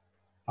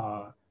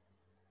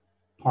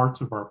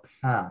parts of our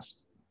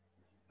past,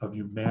 of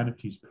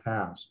humanity's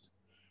past,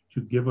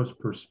 to give us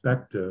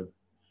perspective,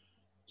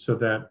 so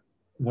that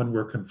when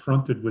we're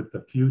confronted with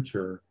the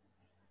future,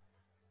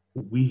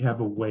 we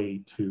have a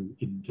way to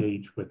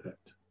engage with it.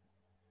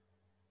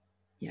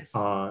 Yes.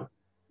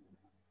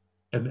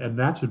 And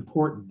that's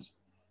important,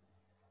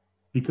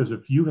 because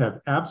if you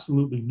have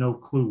absolutely no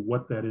clue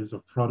what that is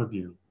in front of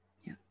you,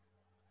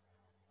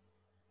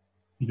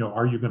 you know,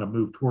 are you going to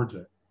move towards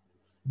it?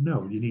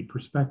 No, you need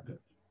perspective.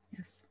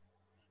 Yes.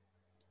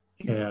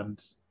 And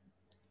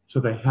so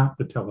they have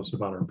to tell us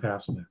about our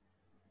past now.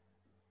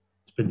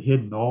 It's been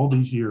hidden all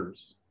these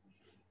years.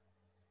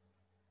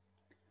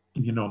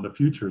 And, you know, and the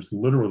future is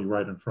literally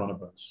right in front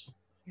of us.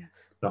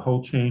 Yes. The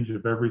whole change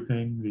of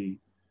everything, the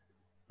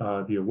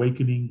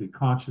awakening, the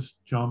conscious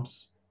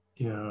jumps,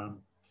 the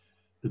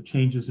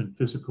changes in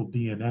physical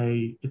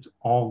DNA, it's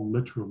all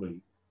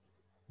literally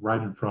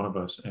right in front of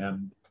us.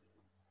 And,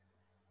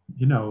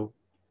 you know,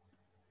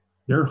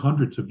 they're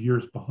hundreds of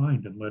years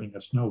behind in letting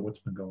us know what's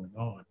been going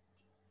on.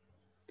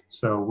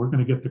 So we're going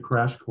to get the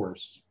crash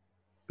course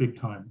big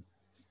time.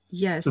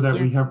 Yes. So that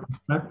we have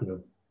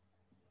perspective,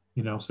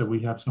 you know, so we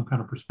have some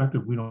kind of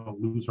perspective. We don't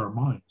lose our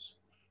minds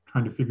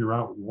trying to figure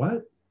out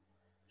what,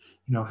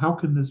 you know, how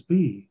can this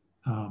be?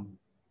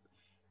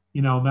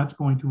 You know, and that's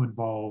going to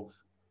involve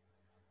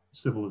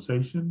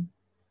civilization,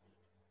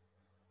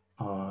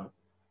 our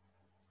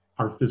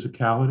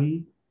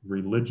physicality,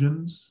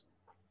 religions,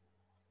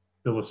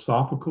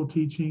 philosophical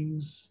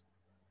teachings,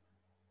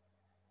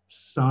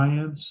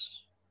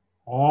 science,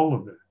 all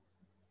of it,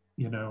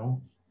 you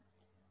know.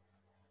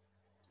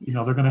 You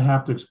know, they're going to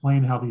have to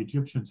explain how the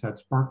Egyptians had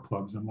spark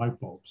plugs and light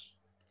bulbs.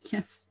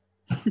 Yes.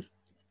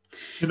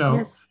 You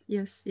know.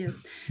 Yes.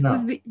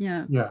 No.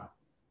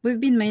 We've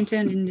been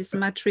maintained in this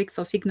matrix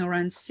of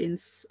ignorance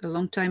since a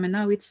long time, and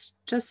now it's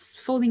just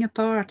falling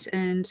apart,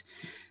 and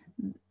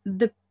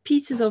the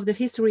pieces of the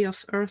history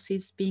of Earth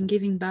is being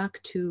given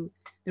back to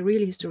the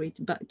real history,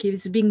 but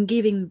is being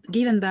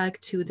given back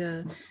to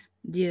the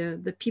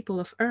people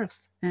of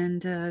Earth,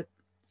 and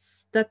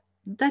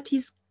that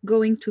is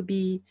going to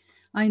be,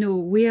 I know,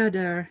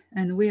 weirder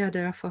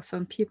for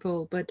some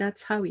people, but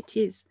that's how it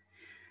is.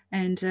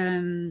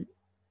 And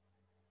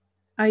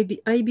I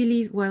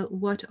believe, well,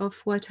 what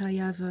I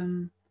have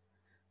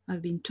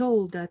I've been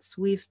told, that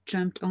we've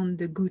jumped on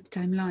the good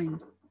timeline,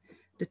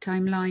 the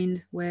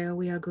timeline where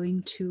we are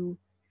going to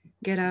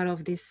get out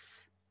of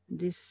this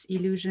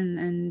illusion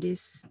and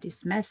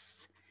this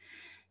mess.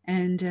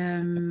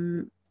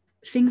 And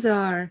things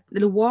are,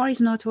 the war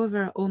is not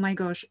over. Oh my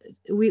gosh,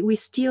 we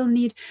still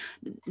need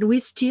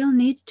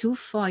to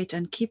fight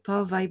and keep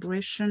our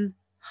vibration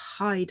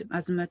high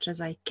as much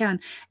as I can.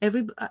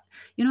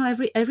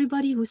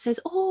 Everybody who says,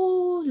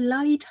 oh,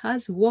 light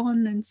has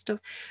won and stuff,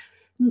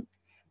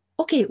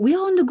 okay, we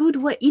are in the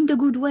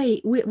good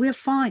way, we're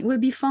fine, we'll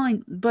be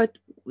fine, but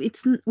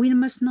we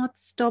must not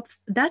stop.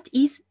 That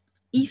is,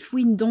 if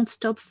we don't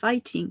stop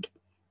fighting,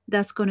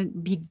 that's going to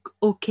be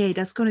okay.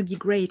 That's going to be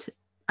great.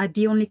 At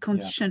the only Yeah.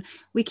 condition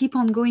we keep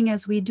on going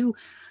as we do,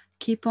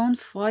 keep on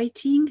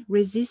fighting,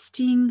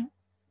 resisting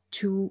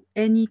to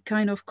any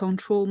kind of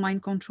control,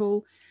 mind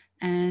control,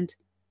 and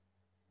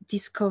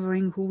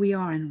discovering who we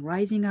are and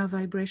rising our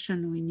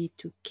vibration. We need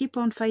to keep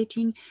on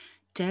fighting,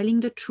 telling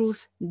the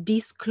truth,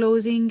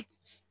 disclosing.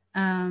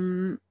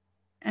 And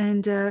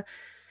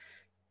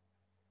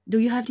do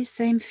you have the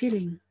same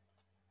feeling?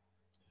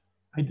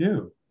 I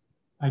do.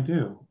 I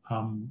do.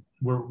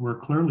 We're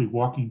clearly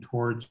walking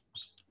towards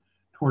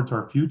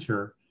our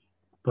future,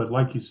 but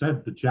like you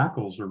said, the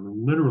jackals are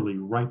literally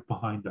right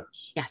behind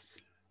us, Yes.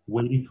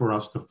 waiting for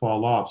us to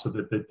fall off so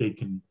that they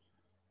can,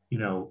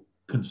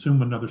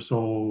 consume another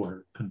soul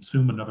or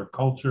consume another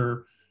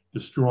culture,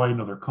 destroy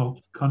another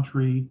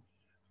country.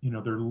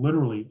 They're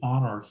literally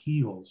on our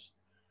heels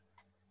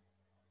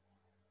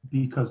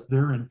because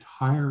their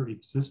entire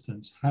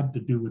existence had to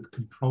do with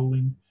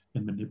controlling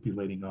and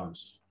manipulating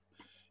us.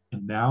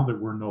 And now that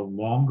we're no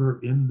longer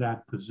in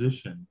that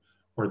position,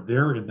 or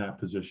they're in that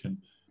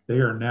position, they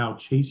are now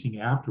chasing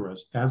after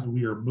us as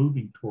we are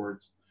moving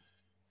towards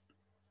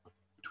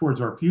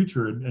our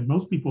future. And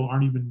most people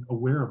aren't even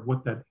aware of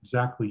what that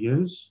exactly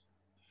is.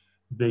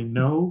 They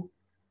know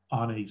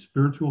on a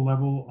spiritual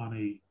level, on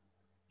a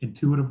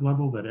intuitive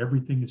level, that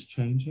everything is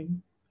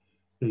changing.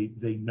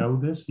 They know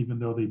this, even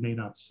though they may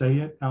not say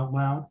it out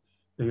loud.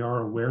 They are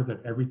aware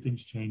that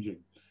everything's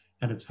changing,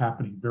 and it's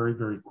happening very,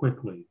 very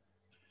quickly.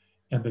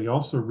 And they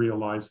also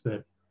realize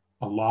that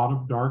a lot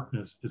of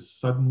darkness is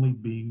suddenly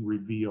being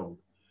revealed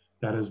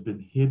that has been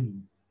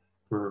hidden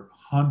for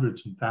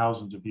hundreds and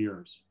thousands of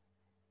years.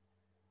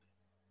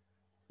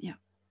 Yeah.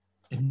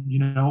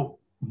 And,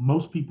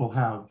 most people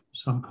have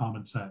some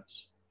common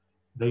sense.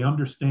 They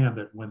understand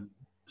that when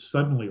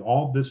suddenly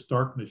all this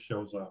darkness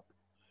shows up,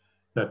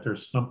 that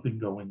there's something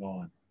going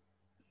on.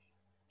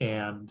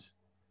 And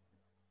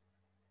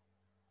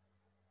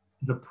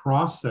the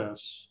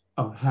process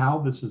of how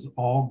this is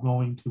all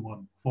going to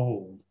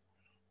unfold,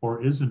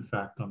 or is in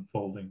fact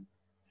unfolding,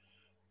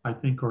 I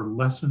think are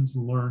lessons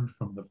learned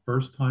from the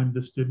first time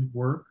this didn't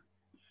work.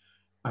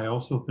 I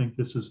also think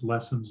this is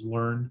lessons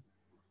learned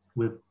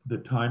with the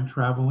time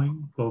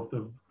traveling, both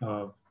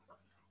of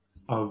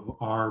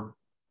our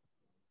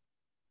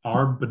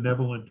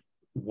benevolent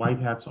white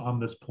hats on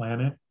this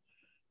planet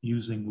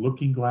using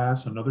looking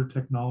glass and other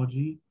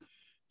technology,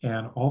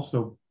 and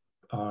also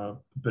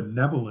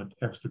benevolent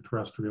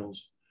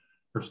extraterrestrials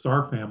or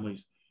star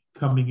families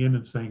coming in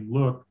and saying,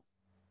 look,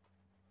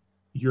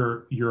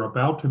 you're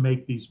about to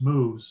make these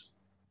moves.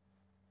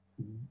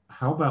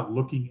 How about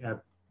looking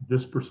at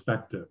this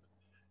perspective?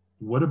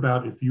 What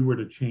about if you were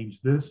to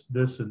change this,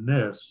 this, and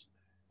this,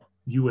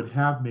 you would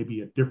have maybe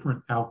a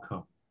different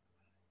outcome,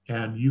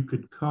 and you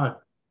could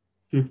cut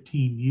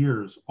 15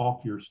 years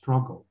off your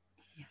struggle.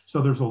 Yes.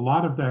 So there's a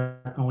lot of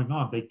that going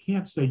on. They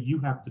can't say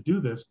you have to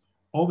do this.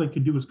 All they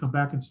can do is come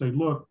back and say,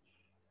 look,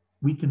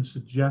 we can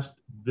suggest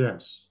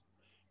this.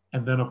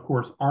 And then, of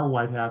course, our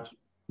white hats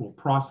will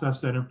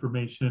process that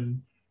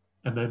information,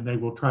 and then they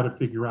will try to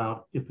figure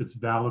out if it's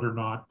valid or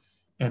not.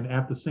 And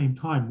at the same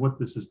time, what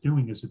this is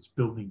doing is it's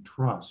building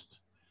trust,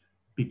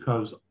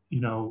 because,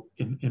 in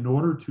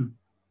order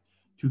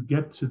to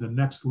get to the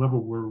next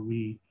level where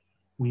we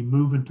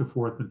move into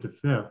fourth and to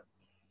fifth,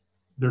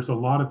 there's a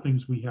lot of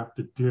things we have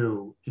to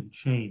do and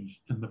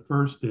change. And the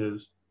first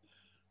is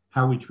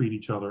how we treat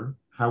each other,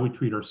 how we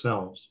treat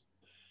ourselves.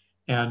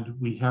 And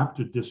we have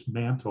to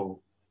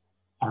dismantle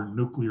our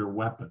nuclear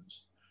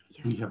weapons.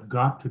 Yes. We have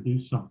got to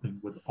do something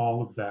with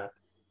all of that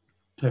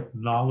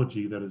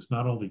technology that is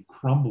not only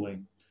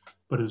crumbling,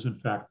 but is in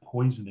fact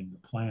poisoning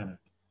the planet.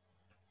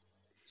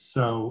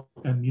 So,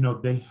 and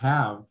they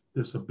have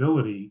this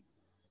ability,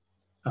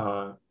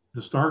 the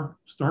star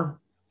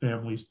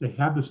families, they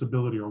have this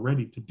ability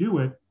already to do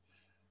it.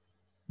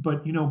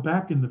 But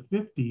back in the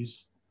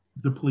 50s,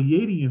 the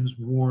Pleiadians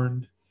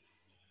warned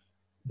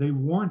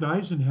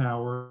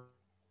Eisenhower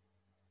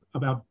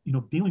about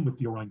dealing with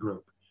the Orion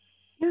group.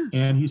 Yeah.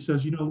 And he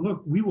says,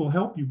 look, we will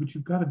help you, but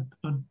you've got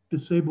to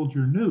disable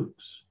your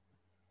nukes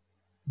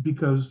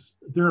because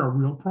they're a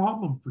real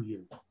problem for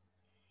you.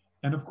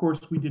 And of course,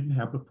 we didn't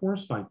have the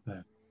foresight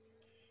then.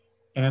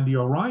 And the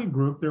Orion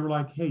group, they were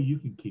like, hey, you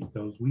can keep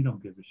those. We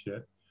don't give a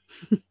shit.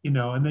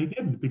 And they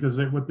didn't, because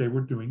what they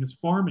were doing is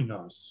farming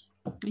us.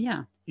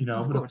 Yeah.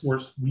 Of But course. of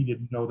course, we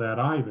didn't know that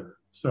either.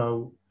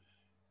 So,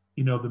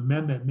 the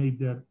men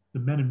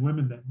and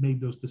women that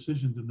made those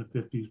decisions in the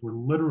 50s were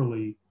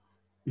literally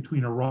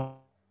between Orion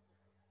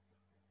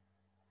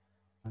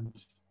and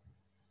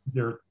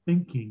their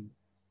thinking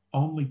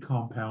only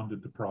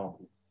compounded the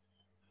problem.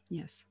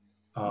 Yes.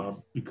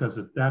 Yes. Because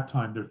at that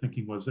time, their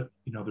thinking was that,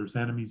 there's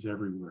enemies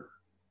everywhere.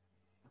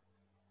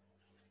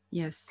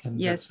 Yes. And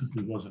yes. that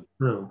simply wasn't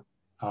true.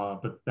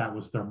 But that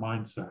was their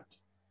mindset.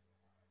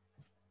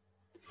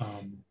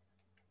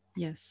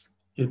 Yes.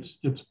 It's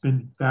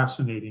been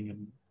fascinating.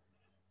 And,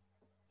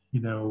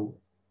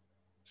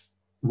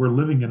 we're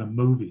living in a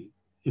movie.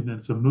 And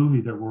it's a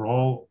movie that we're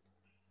all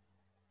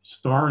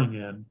starring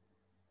in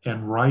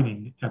and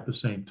writing at the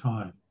same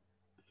time.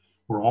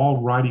 We're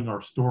all writing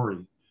our story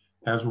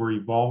as we're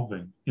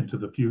evolving into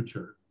the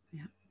future.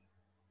 Yeah.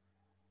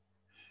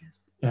 Yes.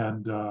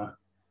 And,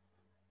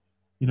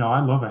 I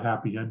love a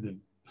happy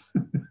ending.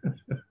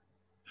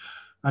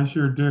 I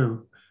sure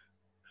do.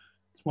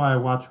 That's why I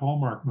watch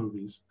Hallmark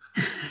movies.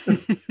 As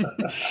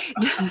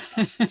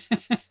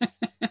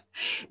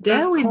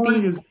There will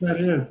corny be. as that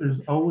is,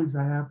 there's always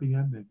a happy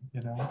ending,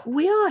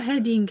 We are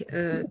heading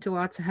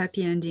towards a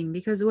happy ending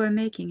because we're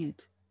making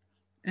it,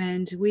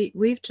 and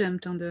we've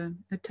jumped on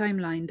a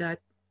timeline that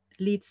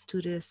leads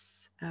to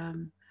this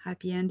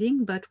happy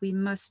ending, but we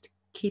must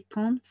keep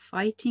on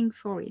fighting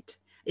for it.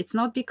 It's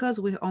not because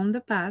we're on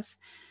the path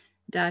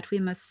that we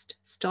must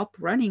stop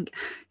running.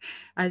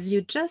 As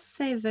you just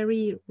say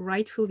very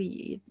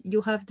rightfully,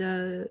 you have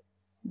the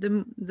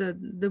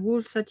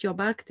wolves at your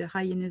back, the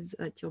hyenas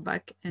at your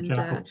back, and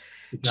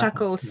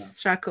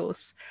jackals,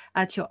 shackles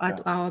at yeah.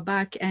 our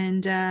back,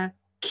 and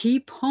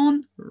keep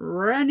on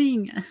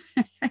running.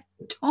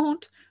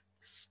 Don't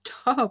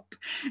stop.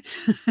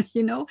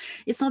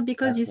 It's not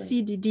because you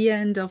see the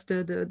end of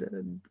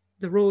the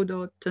road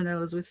or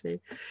tunnel, as we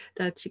say,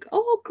 that you go,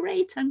 oh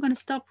great, I'm gonna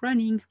stop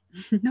running.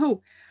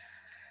 No,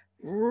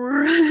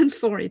 run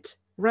for it,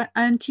 run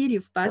until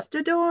you've passed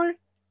the door.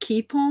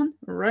 Keep on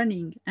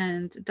running.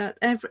 And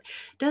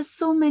there's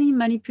so many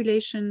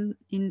manipulation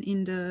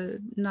in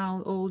the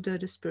now all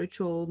the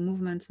spiritual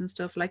movements and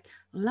stuff, like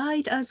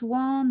light as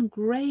one,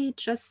 great,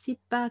 just sit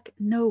back.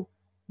 No,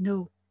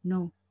 no,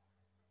 no,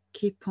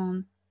 keep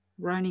on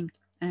running,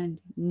 and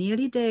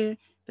nearly there,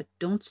 but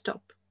don't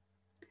stop.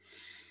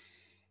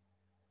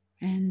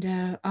 And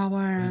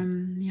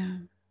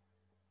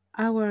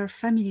our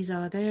families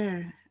are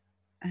there,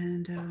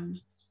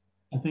 and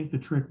I think the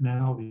trick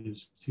now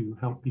is to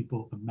help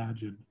people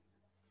imagine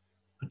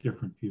a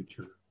different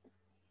future.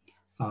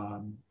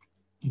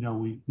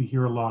 We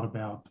hear a lot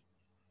about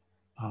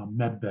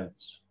med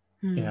beds,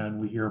 and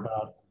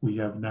we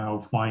have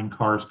now flying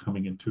cars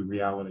coming into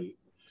reality.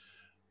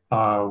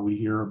 We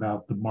hear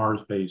about the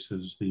Mars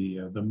bases,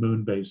 the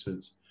moon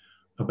bases,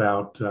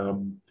 about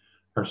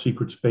our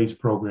secret space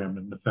program,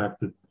 and the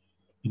fact that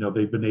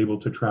they've been able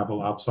to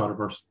travel outside of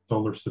our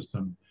solar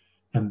system,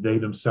 and they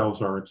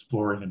themselves are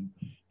exploring,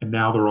 and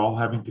now they're all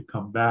having to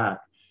come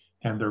back,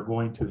 and they're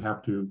going to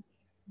have to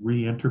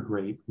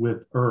reintegrate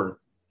with Earth.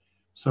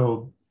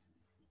 So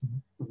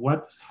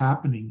what's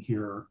happening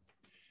here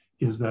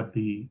is that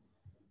the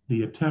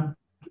attempt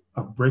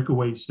of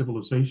breakaway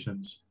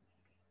civilizations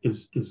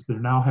is they're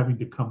now having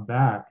to come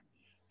back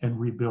and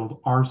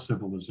rebuild our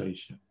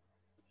civilization,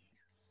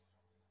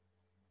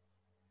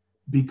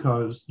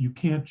 because you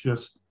can't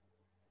just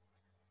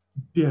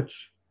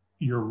ditch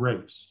your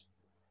race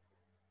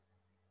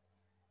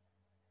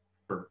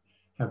or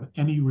have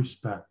any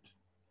respect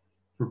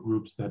for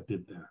groups that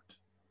did that.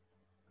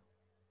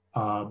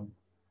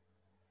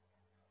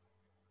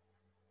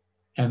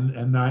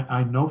 And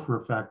I know for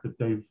a fact that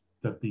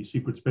the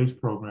secret space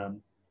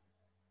program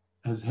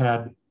has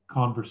had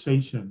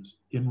conversations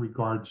in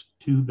regards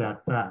to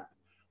that fact,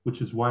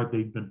 which is why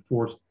they've been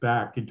forced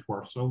back into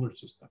our solar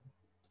system.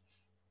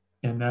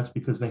 And that's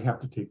because they have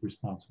to take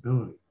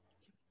responsibility.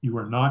 You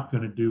are not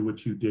going to do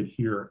what you did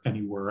here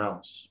anywhere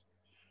else.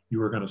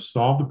 You are going to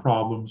solve the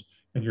problems,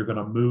 and you're going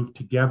to move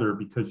together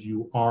because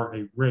you are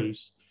a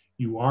race.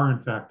 You are, in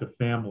fact, a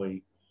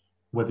family,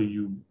 whether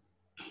you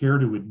care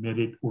to admit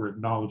it or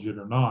acknowledge it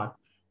or not.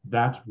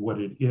 That's what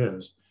it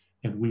is.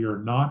 And we are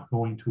not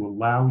going to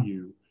allow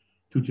you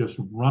to just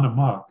run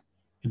amok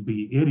and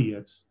be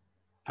idiots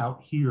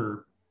out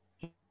here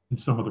in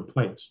some other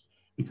place,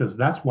 because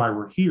that's why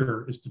we're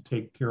here, is to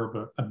take care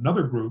of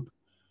another group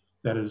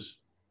that is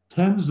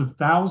tens of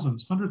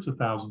thousands, hundreds of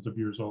thousands of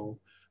years old,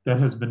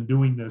 that has been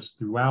doing this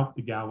throughout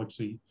the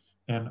galaxy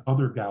and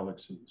other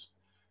galaxies.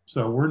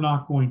 So we're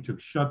not going to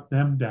shut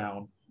them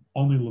down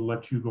only to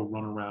let you go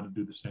run around and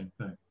do the same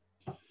thing.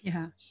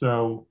 Yeah.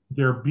 So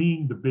they're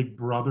being the big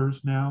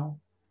brothers now,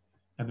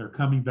 and they're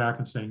coming back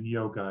and saying,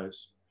 yo,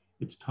 guys,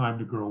 it's time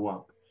to grow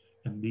up.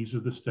 And these are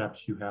the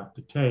steps you have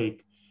to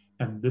take.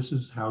 And this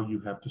is how you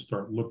have to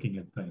start looking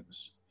at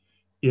things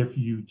if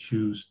you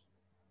choose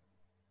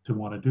to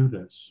want to do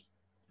this.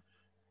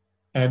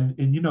 And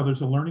there's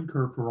a learning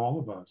curve for all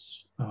of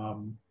us.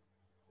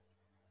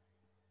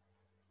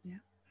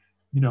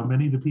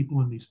 Many of the people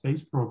in these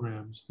space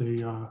programs, they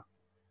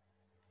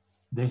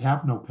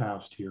have no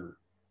past here.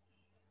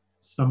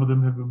 Some of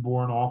them have been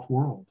born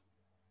off-world,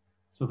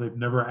 so they've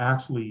never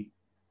actually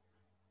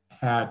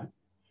had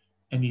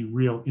any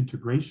real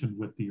integration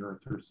with the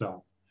Earth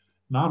herself.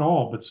 Not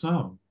all, but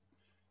some.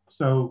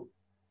 So,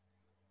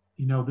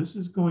 this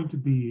is going to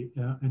be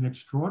an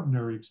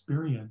extraordinary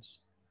experience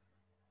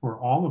for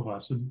all of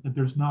us. And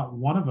there's not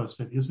one of us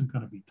that isn't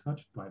going to be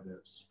touched by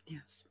this.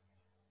 Yes.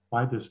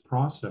 By this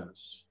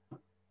process.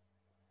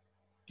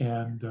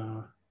 And,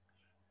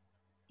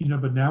 yes.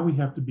 But now we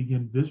have to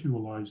begin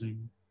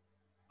visualizing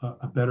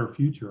a better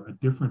future, a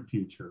different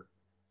future.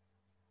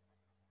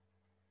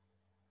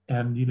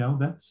 And,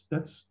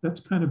 that's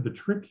kind of the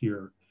trick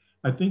here.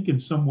 I think in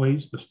some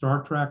ways the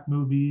Star Trek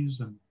movies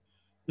and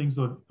things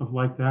of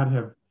like that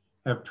have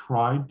have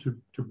tried to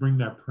bring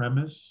that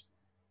premise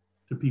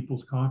to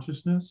people's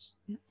consciousness,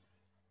 Yeah.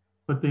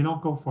 but they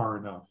don't go far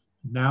enough.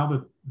 Now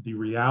that the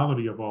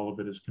reality of all of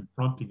it is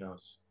confronting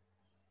us,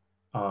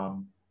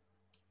 um,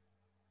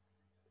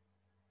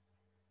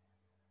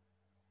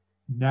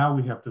 now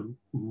we have to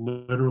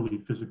literally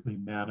physically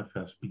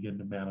begin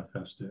to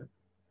manifest it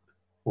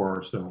for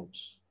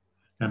ourselves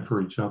and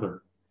for Yes. each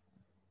other.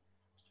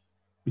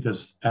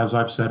 Because as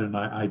I've said, and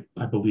I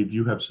believe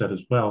you have said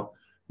as well,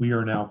 we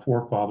are now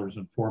forefathers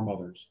and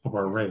foremothers of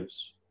our Yes.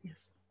 race.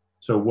 Yes.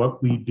 So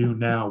what we do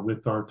now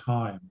with our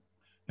time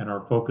and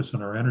our focus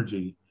and our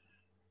energy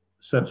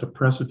sets a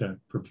precedent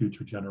for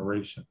future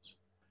generations.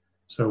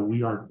 So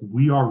Yes.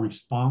 we are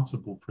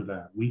responsible for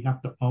that. We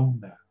have to own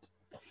that.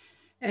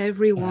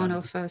 Every one And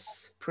of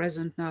us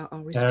present now are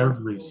every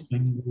responsible.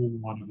 single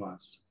one of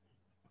us,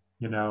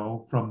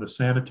 from the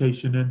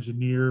sanitation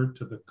engineer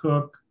to the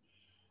cook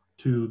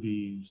to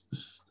the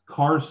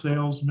car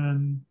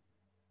salesman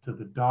to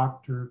the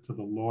doctor to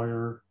the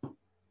lawyer,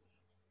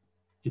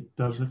 it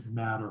doesn't Yes.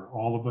 matter.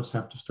 All of us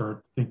have to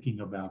start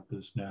thinking about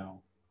this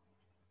now.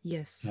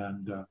 Yes.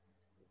 And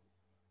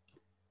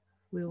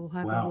We all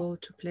have a wow, role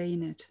to play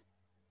in it.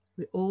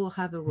 We all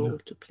have a yeah, role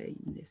to play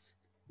in this.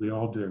 we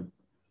all do.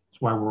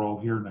 That's why we're all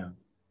here now.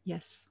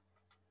 Yes.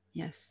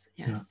 Yes.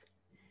 Yeah, Yes.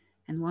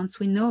 And once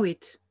we know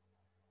it,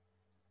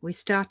 we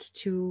start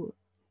to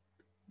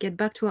get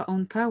back to our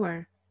own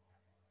power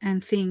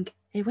and think,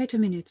 hey, wait a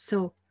minute.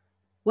 So,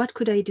 what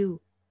could I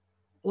do?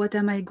 What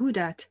am I good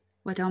at?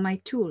 What are my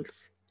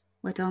tools?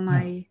 What are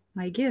yeah,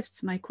 my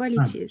gifts, my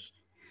qualities? strengths.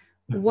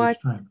 Yeah, your What,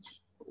 strengths.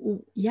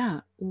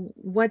 yeah,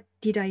 what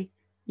did I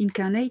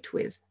incarnate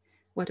with?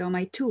 What are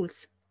my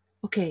tools?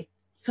 Okay,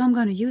 so I'm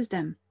going to use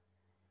them.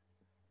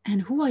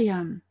 And who I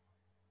am.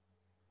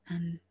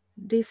 And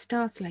this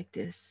starts like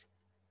this.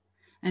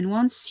 And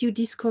once you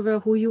discover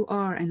who you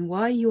are and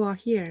why you are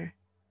here,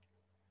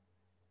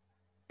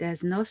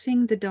 there's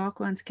nothing the dark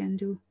ones can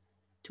do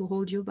to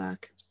hold you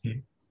back.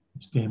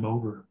 It's game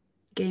over.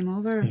 Game It's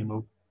over. game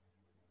over.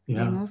 Game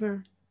Yeah,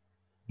 over.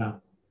 yeah.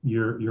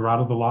 You're out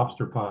of the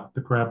lobster pot,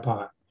 the crab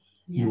pot.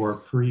 You are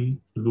Yes.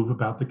 free to move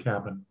about the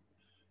cabin,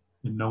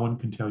 and no one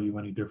can tell you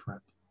any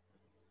different.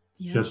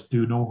 Just Yes.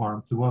 do no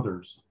harm to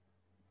others.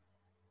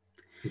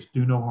 Just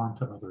do no harm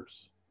to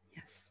others.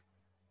 Yes.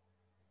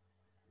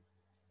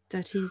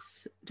 That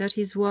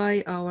is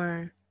why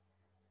our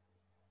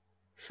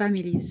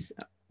families,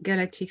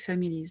 galactic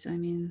families, I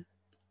mean,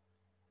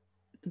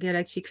 the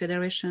Galactic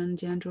Federation,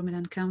 the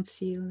Andromedan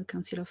Council, the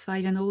Council of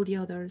Five, and all the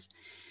others,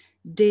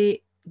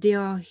 they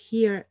are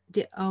here.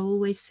 They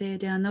always say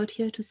they are not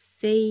here to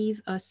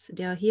save us.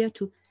 They are here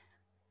to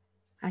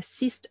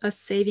assist us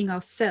saving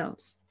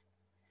ourselves.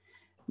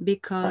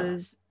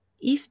 Because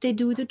if they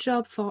do the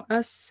job for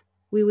us,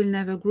 we will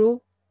never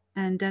grow,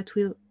 and that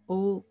will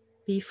all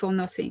be for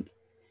nothing.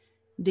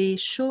 They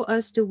show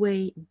us the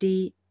way.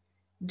 They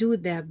do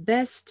their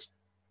best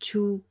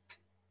to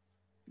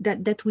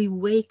that we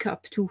wake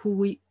up to who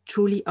we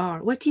truly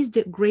are. What is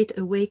the great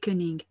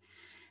awakening?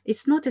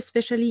 It's not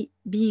especially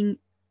being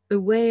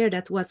aware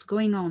that what's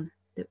going on.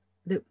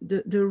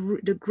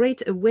 The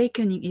great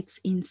awakening, it's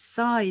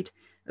inside,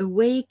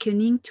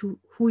 awakening to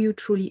who you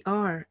truly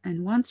are.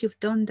 And once you've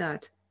done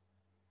that,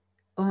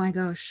 oh my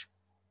gosh,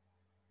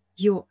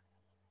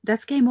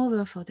 that's game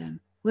over for them.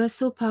 We're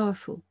so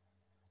powerful.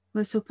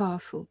 We're so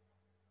powerful.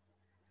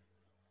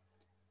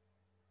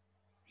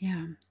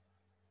 Yeah.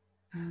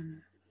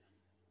 Um,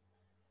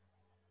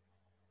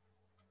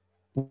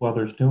 Well,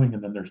 there's doing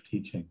and then there's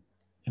teaching.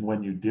 And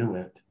when you do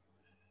it,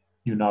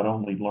 you not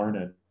only learn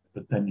it,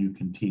 but then you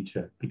can teach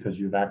it because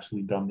you've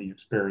actually done the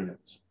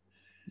experience.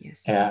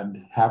 yes.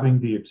 And having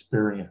the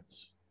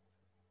experience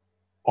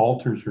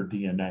alters your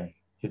DNA.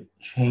 It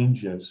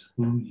changes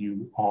who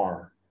you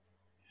are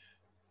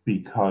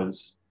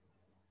because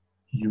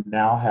you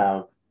now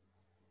have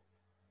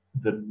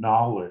the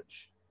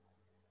knowledge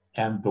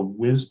and the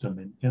wisdom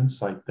and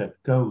insight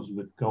that goes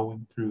with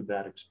going through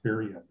that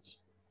experience.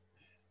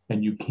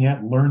 And you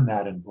can't learn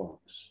that in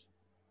books.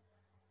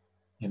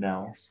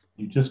 Yes.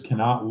 You just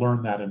cannot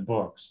learn that in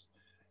books.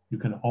 You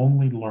can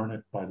only learn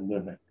it by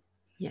living and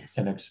Yes.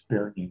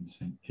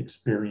 experiencing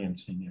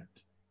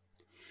it.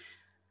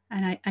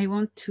 And I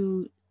want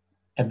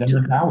And then to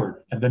you're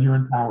empowered. And then you're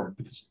empowered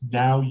because yeah.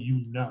 now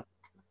you know.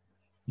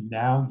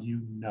 Now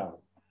you know.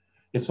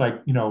 It's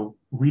like,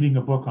 reading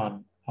a book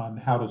on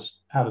how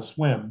to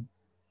swim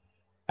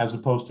as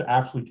opposed to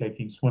actually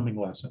taking swimming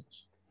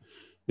lessons.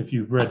 If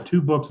you've read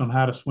two books on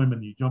how to swim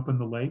and you jump in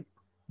the lake,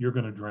 you're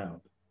going to drown.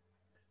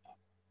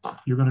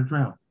 You're going to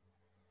drown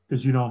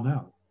because you don't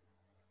know.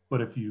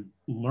 But if you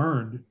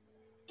learned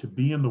to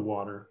be in the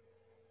water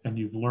and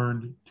you've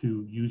learned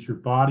to use your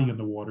body in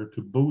the water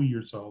to buoy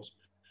yourselves,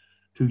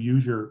 to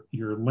use your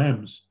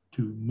limbs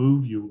to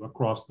move you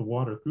across the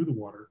water, through the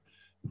water,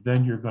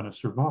 then you're going to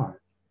survive.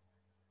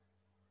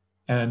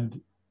 And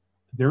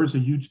there is a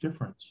huge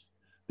difference.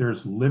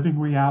 There's living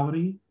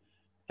reality,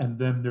 and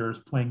then there's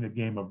playing a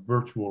game of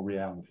virtual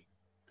reality.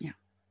 Yeah.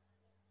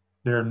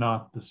 They're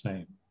not the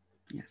same.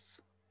 Yes.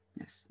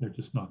 Yes. They're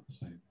just not the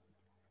same.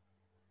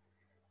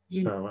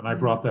 So, and I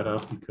brought that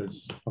up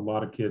because a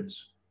lot of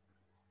kids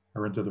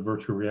are into the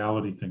virtual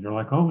reality thing. They're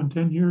like, oh, in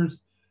 10 years,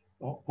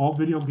 all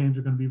video games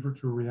are going to be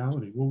virtual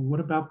reality. Well, what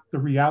about the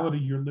reality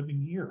you're living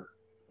here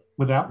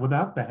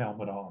without the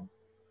helmet on?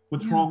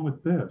 What's Yeah, wrong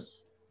with this?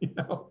 You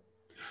know?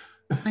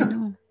 I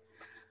know.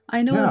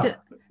 I know Yeah.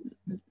 that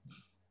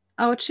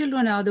our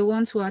children are the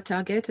ones who are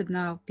targeted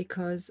now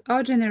because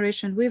our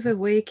generation, we've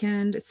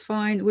awakened. It's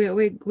fine. We're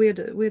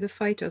the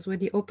fighters. We're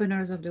the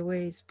openers of the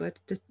ways. But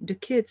the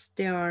kids,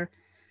 they are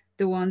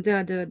the ones. They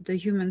are the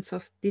humans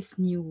of this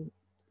new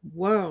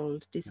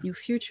world, this new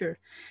future,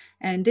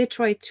 and they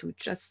try to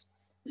just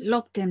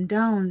lock them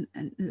down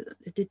and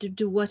they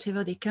do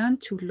whatever they can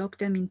to lock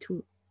them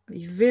into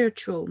a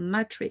virtual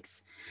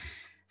matrix.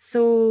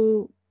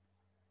 So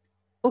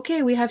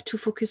okay, we have to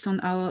focus on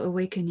our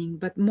awakening,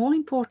 but more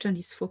important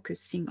is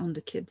focusing on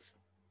the kids.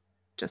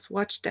 Just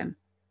watch them.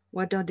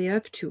 What are they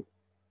up to?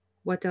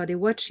 What are they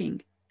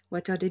watching?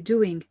 What are they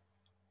doing?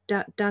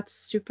 That's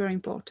super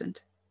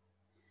important.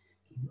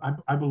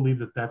 I believe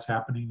that that's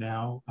happening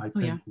now. I Oh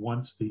yeah. think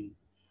once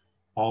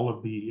all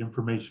of the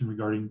information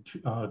regarding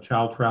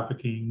child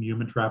trafficking,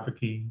 human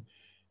trafficking,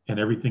 and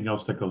everything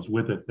else that goes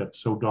with it that's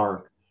so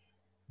dark,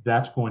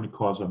 that's going to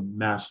cause a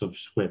massive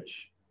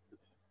switch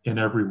in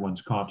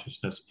everyone's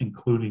consciousness,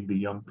 including the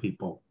young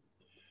people.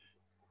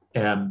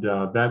 And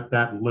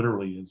that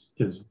literally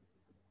is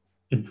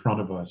in front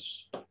of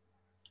us.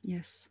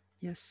 Yes.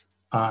 Yes.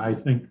 I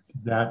Yes. think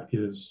that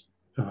is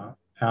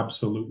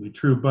absolutely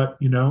true. But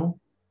you know,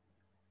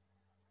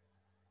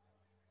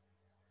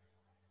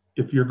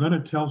 if you're going to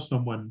tell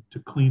someone to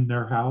clean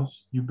their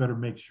house, you better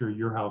make sure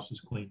your house is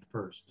cleaned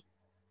first.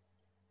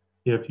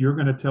 If you're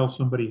going to tell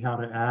somebody how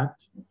to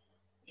act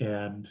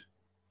and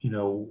you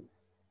know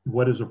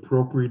what is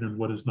appropriate and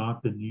what is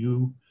not,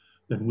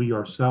 then we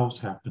ourselves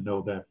have to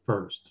know that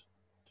first.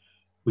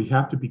 We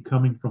have to be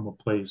coming from a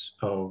place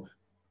of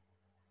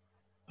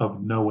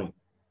knowing,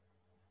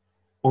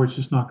 or it's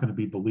just not going to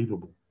be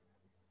believable.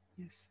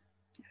 Yes.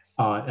 Yes.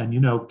 And you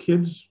know,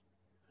 kids,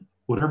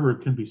 whatever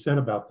can be said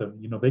about them,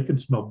 you know, they can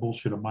smell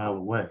bullshit a mile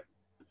away.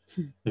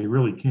 Hmm. They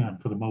really can,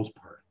 for the most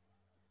part,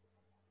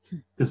 Hmm.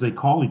 because they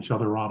call each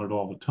other on it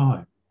all the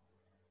time.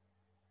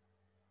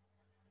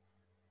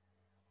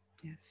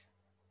 Yes.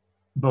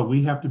 But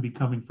we have to be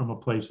coming from a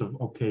place of,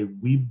 okay,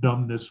 we've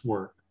done this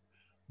work.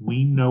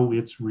 We know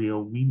it's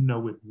real. We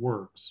know it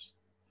works.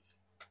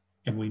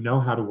 And we know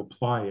how to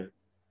apply it.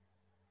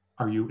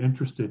 Are you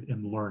interested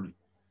in learning?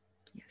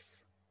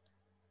 Yes.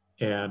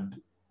 And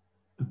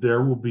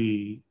there will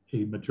be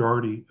a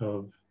majority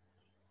of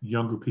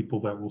younger people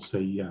that will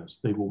say yes.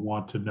 They will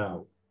want to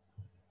know.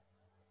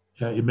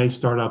 It may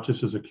start out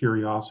just as a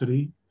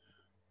curiosity,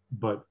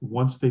 but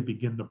once they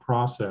begin the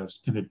process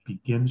and it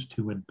begins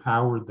to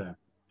empower them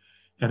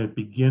and it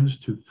begins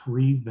to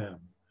free them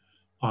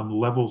on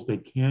levels they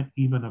can't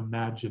even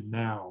imagine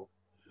now,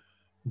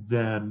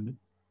 then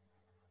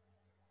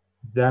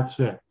that's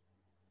it.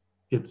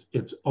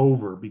 It's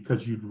over,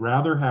 because you'd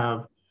rather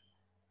have,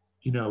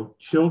 you know,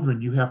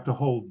 children you have to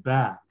hold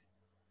back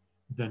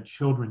than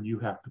children you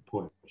have to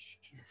push.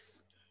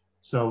 Yes.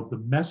 So the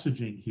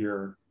messaging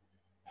here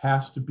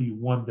has to be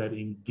one that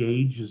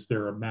engages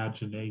their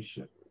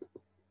imagination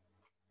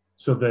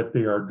so that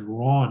they are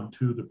drawn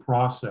to the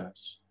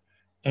process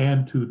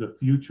and to the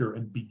future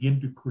and begin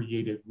to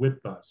create it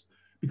with us.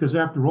 Because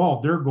after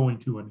all, they're going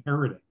to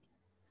inherit it.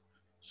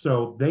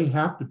 So they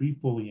have to be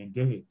fully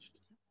engaged.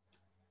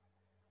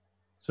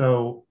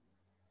 So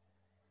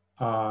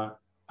uh,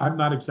 I'm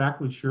not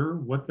exactly sure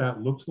what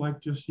that looks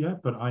like just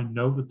yet, but I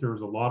know that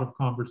there's a lot of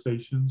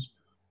conversations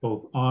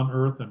both on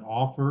Earth and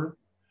off Earth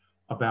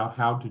about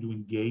how to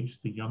engage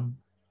the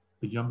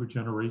younger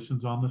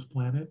generations on this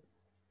planet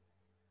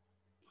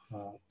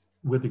uh,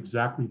 with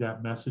exactly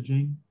that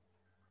messaging,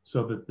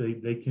 so that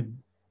they can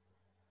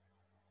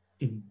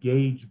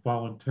engage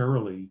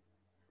voluntarily.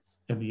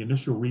 And the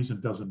initial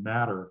reason doesn't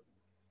matter,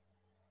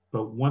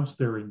 but once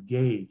they're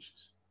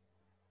engaged,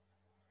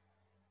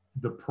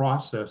 the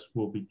process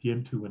will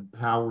begin to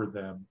empower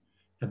them,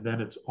 and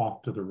then it's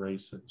off to the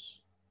races.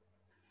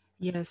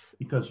 Yes.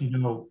 Because, you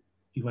know,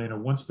 Elena,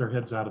 once their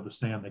head's out of the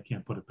sand, they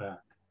can't put it back.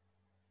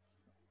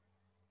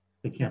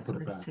 They can't That's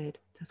put it what I back. said.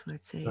 That's what I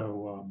said.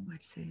 So, What I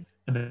said.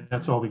 and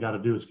that's all we got to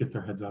do is get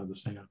their heads out of the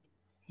sand.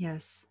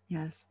 Yes.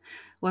 Yes.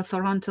 What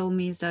Thoran told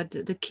me is that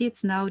the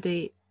kids now,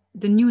 the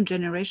new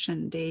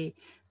generation, they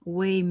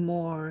way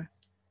more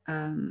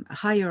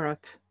higher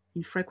up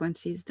in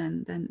frequencies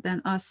than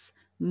us,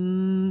 Yeah.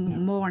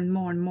 more and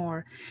more and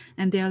more,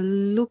 and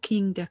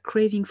they're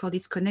craving for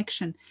this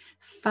connection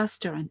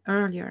faster and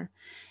earlier,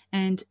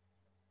 and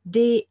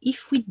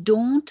if we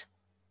don't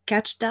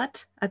catch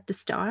that at the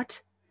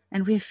start,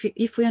 and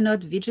if we are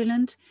not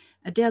vigilant,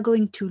 they are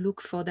going to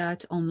look for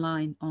that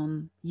online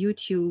on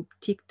YouTube,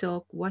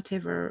 TikTok,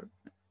 whatever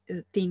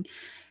thing,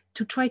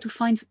 to try to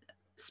find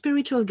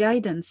spiritual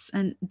guidance,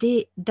 and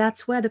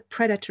that's where the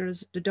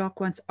predators, the dark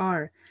ones,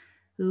 are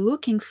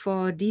looking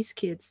for these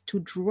kids to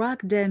drag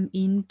them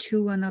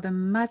into another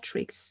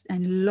matrix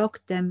and lock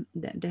them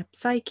their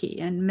psyche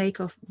and make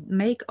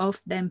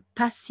of them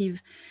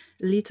passive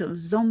little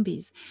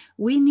zombies.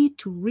 We need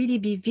to really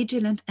be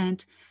vigilant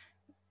and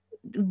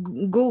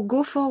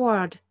go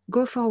forward,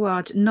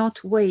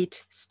 not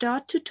wait.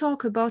 Start to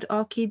talk about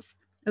our kids,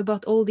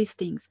 about all these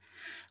things.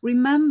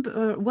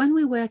 Remember, when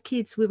we were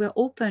kids, we were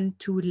open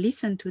to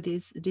listen to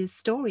these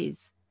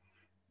stories,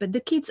 but the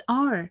kids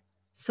are.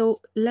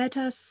 So let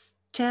us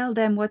tell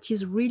them what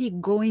is really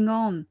going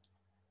on,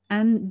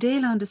 and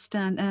they'll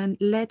understand, and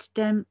let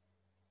them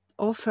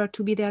offer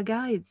to be their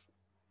guides,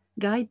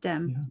 guide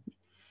them. Yeah.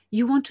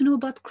 You want to know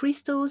about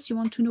crystals? You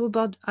want to know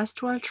about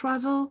astral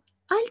travel?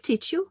 I'll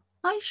teach you.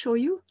 I'll show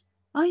you.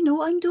 I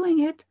know, I'm doing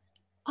it.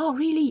 Oh,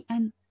 really?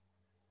 And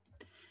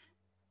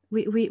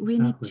we need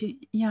Exactly.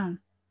 to, yeah.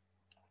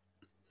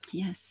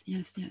 Yes,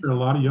 yes, There are a yes.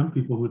 lot of young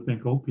people who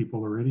think old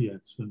people are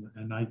idiots,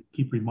 and I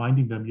keep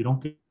reminding them, you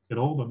don't get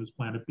old on this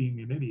planet being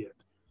an idiot.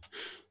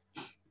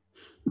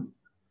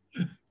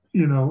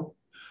 You know,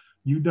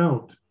 you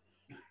don't.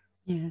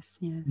 Yes,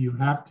 yes. You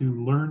have to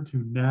learn to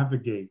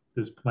navigate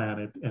this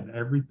planet and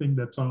everything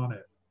that's on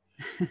it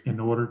in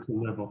order to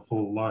live a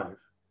full life.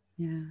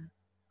 Yeah.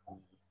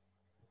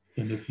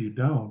 And if you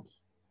don't,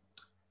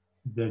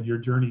 then your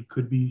journey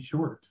could be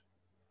short.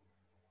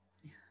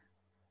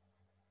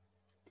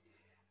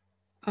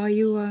 Are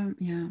you,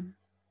 yeah.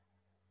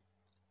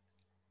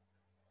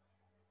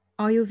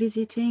 Are you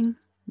visiting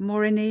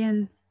Morene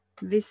and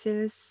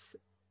Viserys?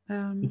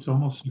 It's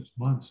almost 6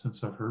 months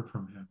since I've heard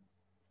from him.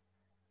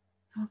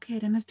 Okay,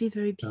 they must be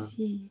very So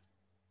busy.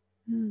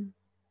 Hmm.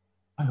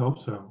 I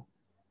hope so.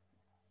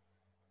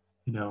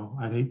 You know,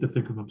 I'd hate to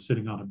think of him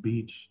sitting on a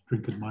beach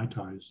drinking Mai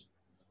Tais.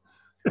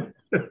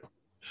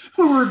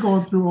 We're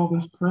going through all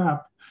this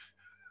crap.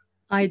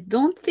 I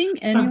don't think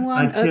I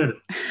anyone. kid.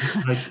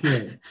 I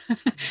kid. I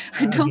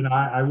I don't. mean,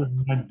 I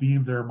wouldn't mind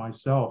being there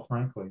myself,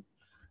 frankly.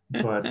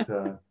 But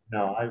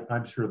no,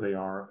 I'm sure they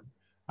are.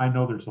 I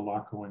know there's a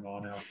lot going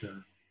on out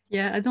there.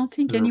 Yeah, I don't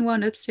think There,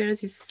 anyone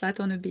upstairs is sat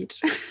on a beach.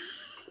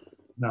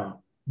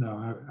 no,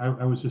 no,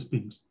 I was just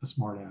being a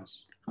smart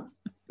ass.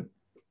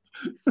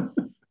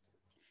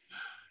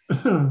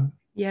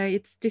 Yeah,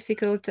 it's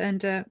difficult,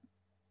 and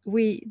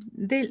we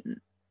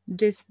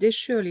they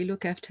surely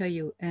look after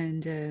you,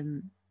 and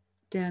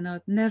they're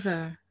not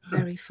never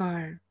very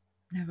far,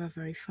 never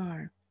very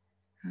far.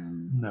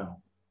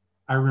 No,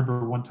 I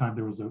remember one time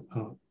there was a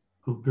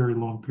very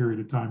long period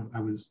of time.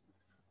 I was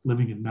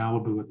living in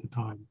Malibu at the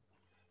time.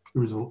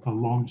 There was a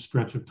long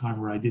stretch of time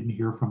where I didn't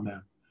hear from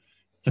them.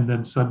 And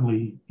then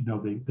suddenly, you know,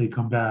 they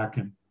come back,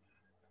 and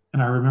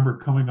I remember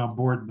coming on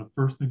board, and the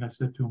first thing I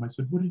said to him, I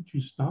said, "What, did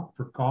you stop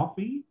for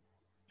coffee?"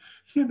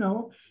 You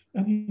know,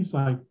 and he's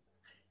like,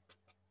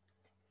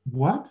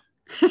 "What?"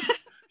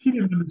 He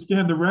didn't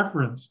understand the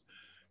reference.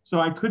 So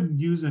I couldn't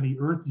use any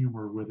earth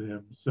humor with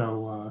him.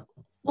 So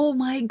Oh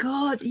my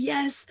God!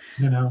 Yes,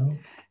 you know,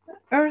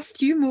 Earth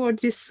humor.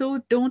 They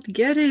so don't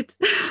get it.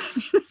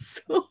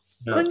 It's so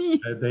no, funny.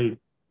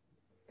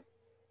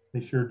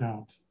 they sure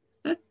don't.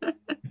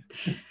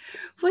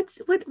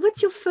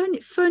 What's your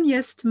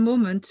funniest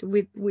moment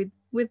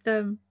with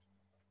them?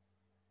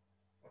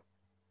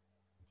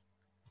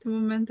 The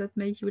moment that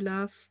made you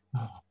laugh.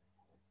 Oh,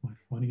 my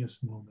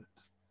funniest moment.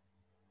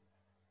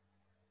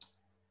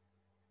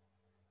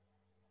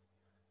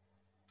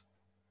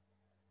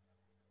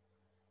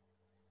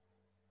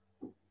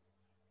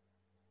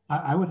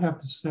 I would have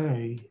to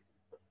say,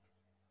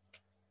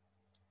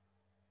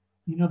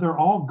 you know, they're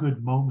all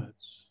good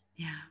moments,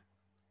 Yeah.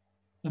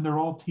 and they're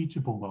all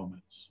teachable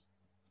moments.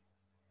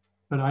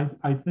 But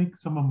I think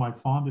some of my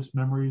fondest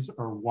memories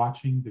are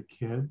watching the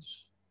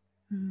kids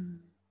Mm,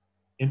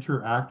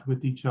 interact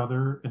with each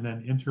other and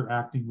then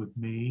interacting with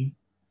me,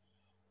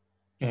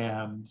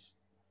 and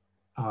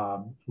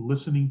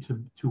listening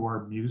to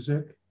our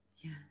music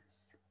yes.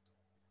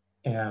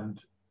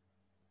 and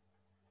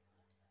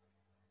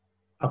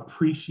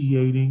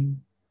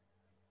appreciating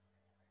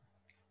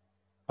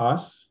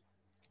us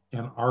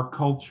and our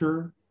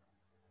culture.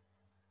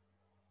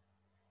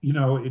 You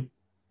know,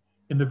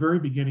 in the very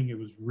beginning, it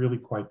was really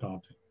quite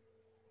daunting,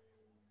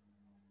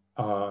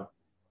 uh,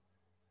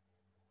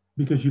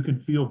 because you can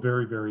feel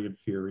very, very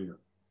inferior.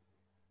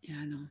 Yeah,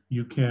 I know.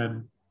 You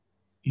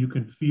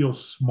can feel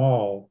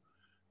small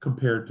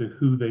compared to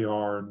who they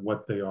are and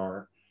what they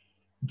are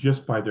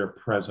just by their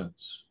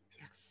presence.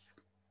 Yes.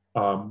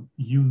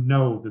 You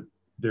know that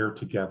they're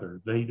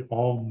together. They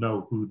all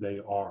know who they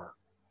are.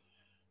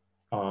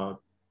 Uh,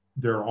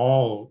 they're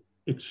all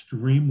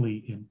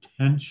extremely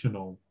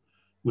intentional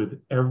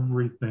with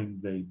everything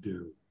they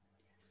do.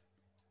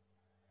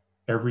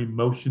 Every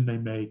motion they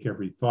make,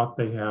 every thought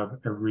they have,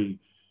 every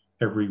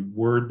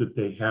word that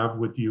they have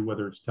with you,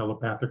 whether it's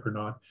telepathic or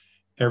not,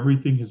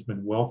 everything has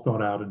been well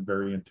thought out and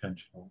very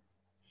intentional.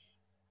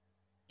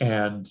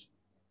 And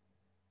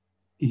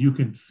you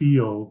can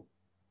feel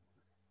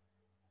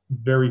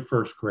very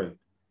first grade.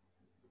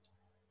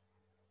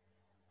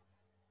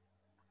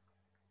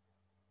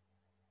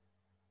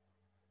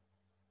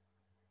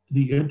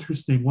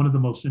 one of the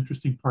most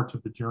interesting parts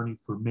of the journey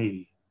for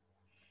me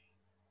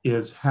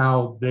is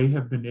how they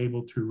have been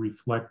able to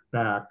reflect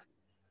back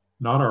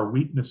not our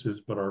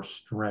weaknesses, but our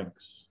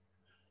strengths.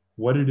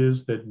 What it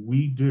is that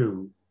we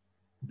do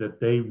that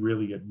they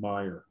really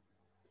admire,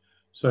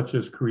 such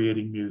as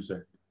creating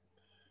music,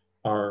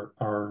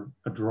 our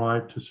a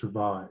drive to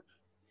survive,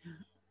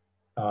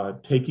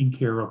 taking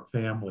care of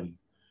family,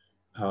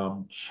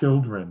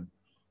 children,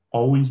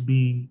 always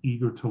being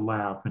eager to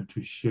laugh and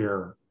to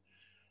share,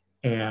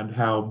 and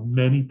how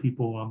many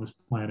people on this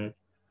planet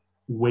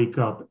wake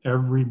up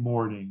every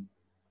morning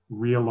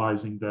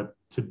realizing that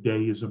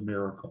today is a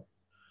miracle.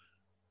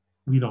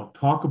 We don't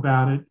talk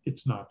about it,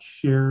 it's not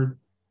shared,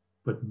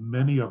 but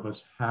many of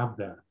us have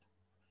that.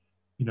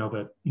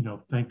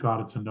 Thank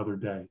God it's another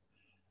day.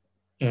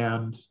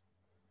 And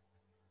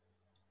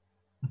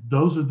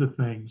those are the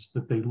things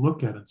that they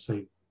look at and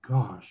say,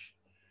 gosh,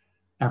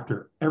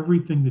 after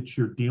everything that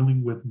you're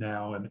dealing with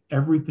now and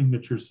everything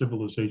that your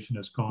civilization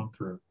has gone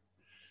through,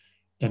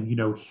 and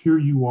here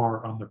you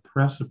are on the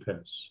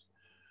precipice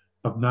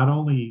of not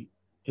only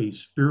a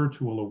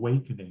spiritual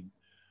awakening,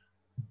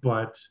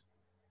 but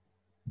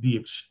the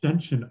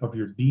extension of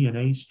your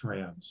DNA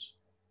strands.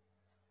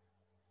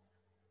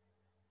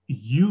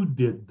 You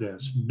did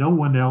this. No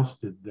one else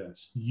did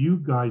this. You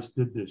guys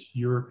did this.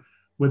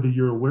 Whether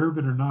you're aware of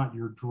it or not,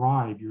 your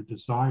drive, your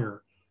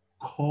desire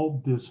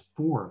called this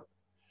forth.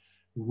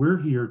 We're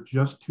here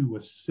just to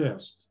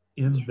assist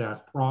in Yes.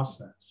 that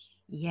process.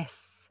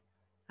 Yes.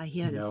 I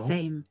hear you the know,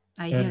 same.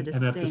 I hear and the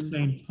and at the same.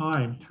 same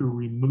time to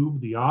remove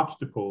the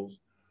obstacles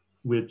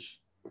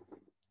which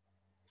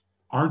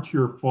aren't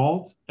your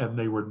fault and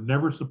they were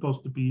never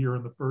supposed to be here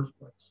in the first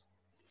place.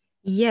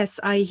 Yes,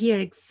 I hear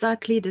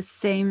exactly the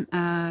same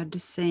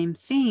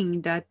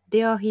thing, that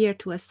they are here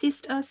to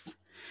assist us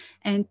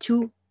and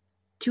to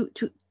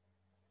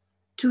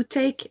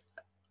take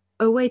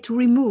away, to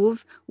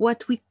remove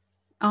what we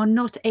are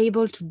not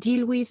able to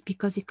deal with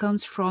because it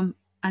comes from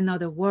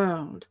another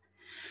world.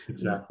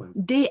 Exactly.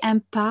 They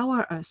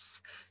empower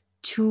us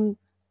to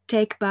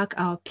take back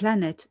our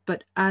planet,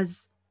 but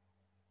as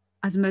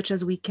much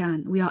as we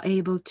can, we are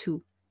able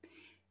to.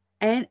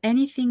 And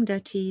anything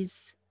that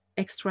is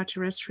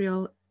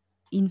extraterrestrial,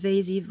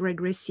 invasive,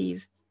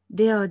 regressive,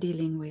 they are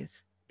dealing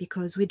with,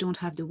 because we don't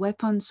have the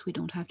weapons, we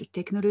don't have the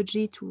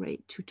technology to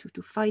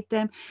fight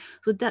them.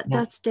 So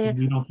that's their.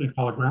 We don't think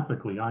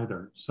holographically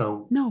either.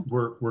 So No.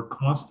 we're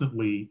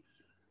constantly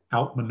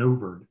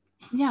outmaneuvered.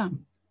 Yeah.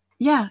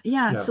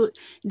 Yes. So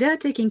they're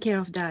taking care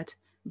of that.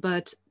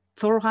 But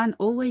Thorhan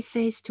always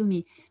says to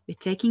me, we're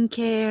taking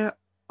care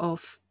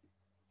of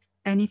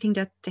anything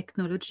that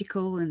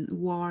technological and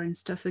war and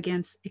stuff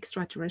against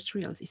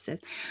extraterrestrials, he says.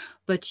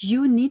 But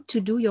you need to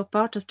do your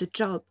part of the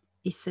job,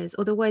 he says.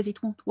 Otherwise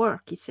it won't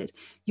work, he says.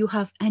 You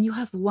have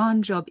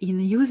one job. He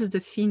uses the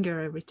finger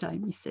every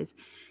time. He says,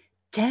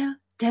 tell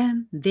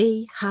them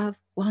they have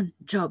one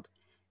job.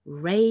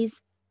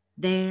 Raise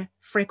their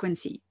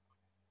frequency.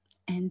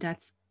 And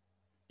that's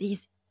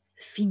his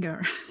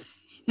finger.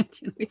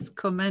 It's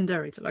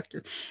commander. It's like,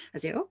 I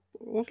say, oh,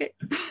 okay.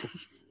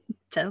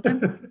 Tell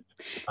them.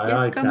 Aye, Yes,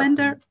 aye,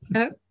 commander.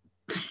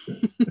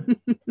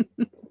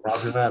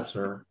 Roger that,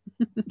 sir.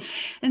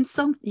 And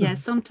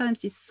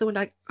sometimes it's so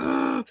like,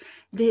 oh,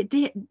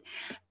 they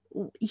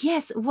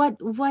yes, what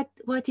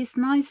is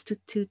nice to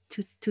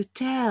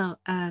tell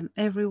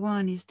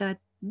everyone is that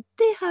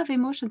they have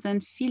emotions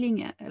and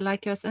feeling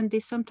like us, and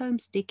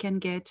sometimes they can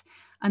get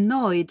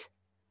annoyed,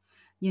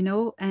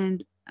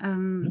 and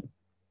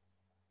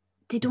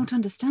they don't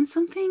understand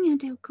something, and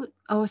they could,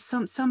 or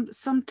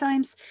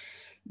sometimes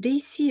they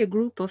see a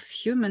group of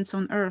humans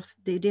on Earth.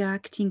 They are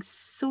acting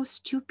so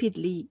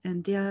stupidly,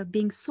 and they are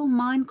being so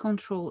mind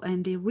controlled,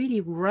 and they really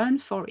run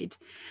for it.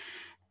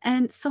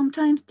 And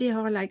sometimes they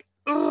are like,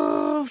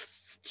 oh,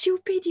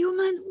 stupid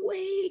human,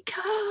 wake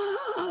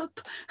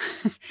up.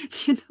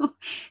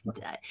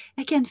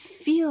 I can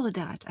feel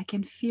that. I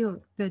can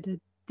feel that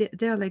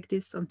they're like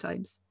this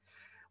sometimes.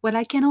 Well,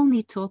 I can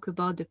only talk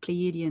about the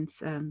Pleiadians,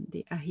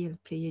 the Ahil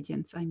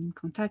Pleiadians I'm in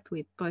contact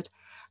with, but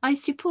I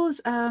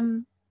suppose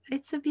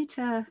it's a bit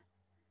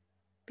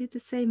the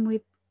same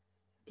with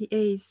the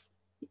A's.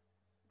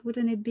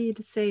 Wouldn't it be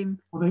the same?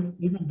 Well,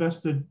 they've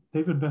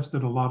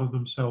invested a lot of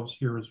themselves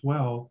here as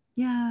well.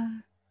 Yeah.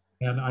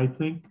 And I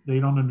think they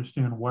don't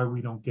understand why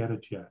we don't get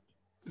it yet.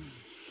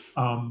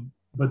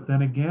 But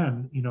then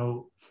again,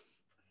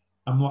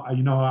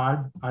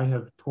 I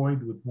have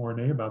toyed with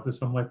Mornay about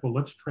this. I'm like, well,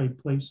 let's trade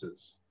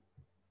places.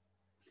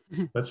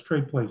 Let's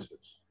trade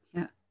places.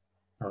 Yeah.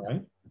 All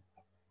right.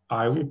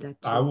 I said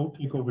that too. I will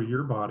take over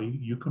your body.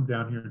 You come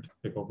down here and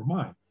take over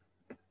mine.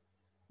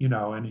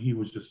 And he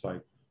was just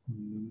like,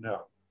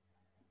 no.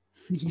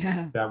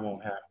 Yeah. That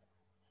won't happen.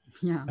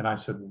 Yeah. And I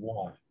said,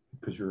 why?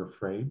 Because you're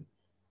afraid?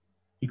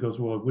 He goes,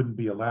 well, it wouldn't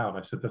be allowed.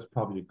 I said, that's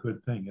probably a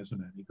good thing,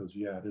 isn't it? He goes,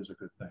 yeah, it is a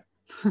good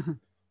thing.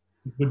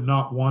 He would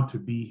not want to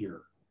be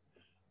here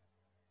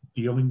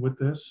dealing with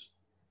this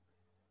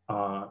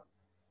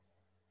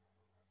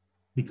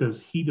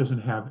because he doesn't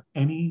have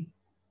any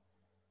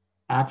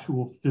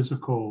actual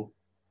physical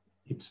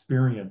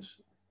experience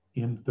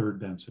in third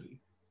density.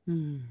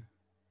 Mm.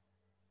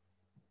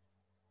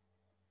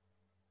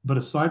 But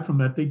aside from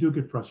that, they do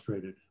get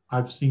frustrated.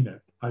 I've seen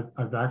it.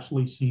 I've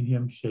actually seen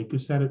him shake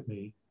his head at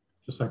me,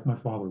 just like my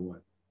father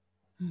would,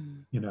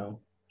 Mm. you know,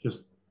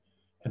 just,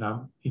 and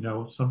I'm, you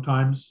know,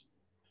 sometimes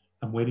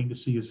I'm waiting to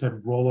see his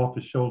head roll off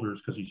his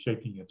shoulders because he's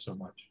shaking it so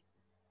much.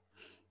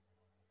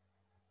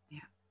 Yeah.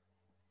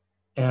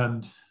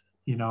 And,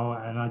 you know,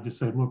 and I just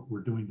say, look,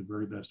 we're doing the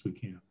very best we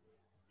can.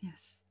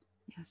 Yes.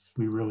 Yes.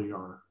 We really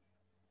are.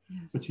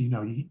 Yes. But, you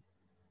know,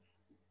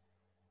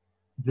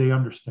 they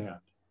understand.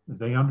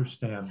 They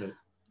understand that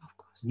Of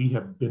course. we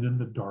have been in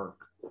the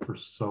dark for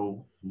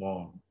so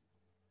long.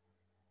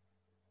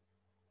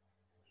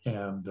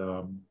 And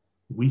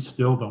we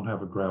still don't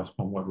have a grasp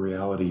on what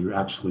reality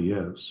actually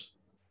is.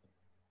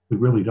 We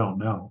really don't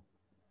know.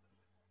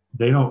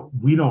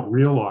 We don't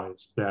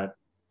realize that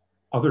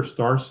other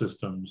star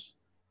systems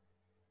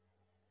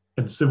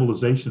and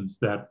civilizations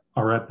that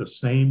are at the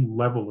same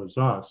level as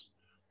us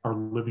are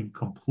living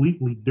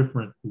completely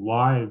different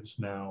lives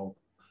now.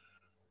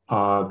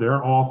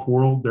 They're off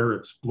world, they're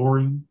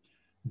exploring.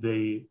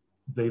 They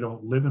they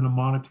don't live in a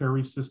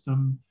monetary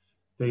system.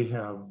 They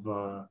have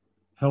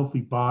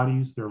healthy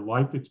bodies. Their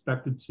life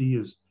expectancy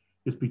is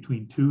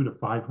between 2 to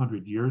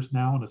 500 years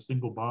now in a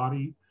single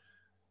body.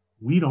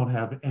 We don't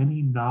have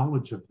any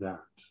knowledge of that.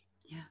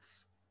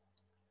 Yes.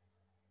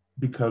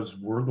 Because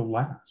we're the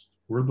last.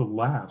 We're the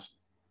last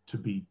to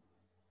be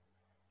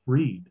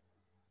freed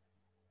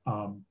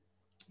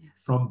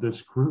Yes. from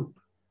this group.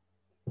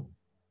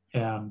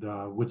 And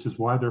which is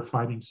why they're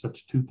fighting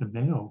such tooth and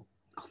nail.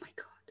 Oh my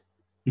God.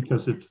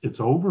 Because it's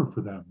over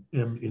for them.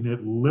 And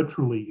it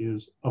literally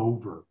is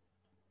over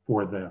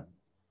for them.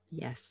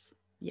 Yes.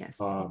 Yes.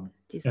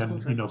 It is And,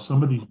 over. you know,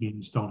 some of these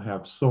beings don't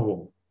have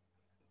soul.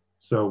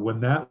 So when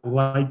that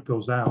light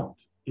goes out,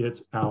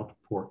 it's out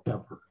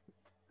forever.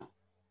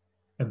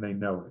 And they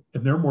know it.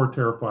 And they're more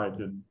terrified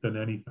than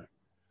anything.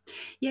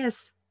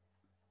 Yes.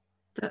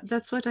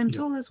 That's what I'm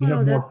told as they well.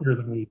 have more fear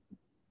than we do.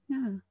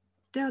 Yeah.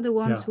 They're the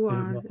ones who they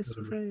have are more fear than we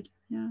do. afraid.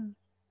 Yeah.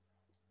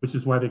 Which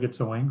is why they get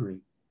so angry.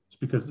 It's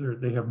because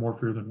they have more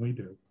fear than we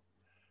do.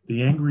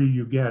 The angrier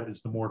you get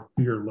is the more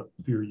fear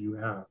you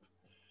have.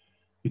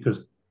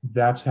 Because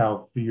that's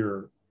how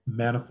fear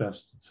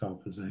manifests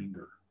itself as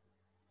anger.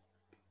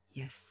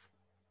 Yes.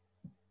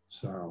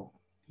 So,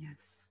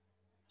 yes.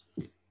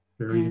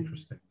 Very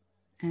interesting.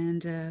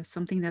 And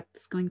something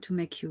that's going to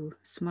make you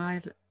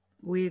smile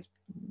with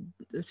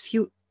a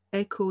few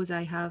echoes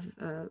I have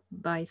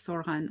by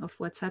Thorhan of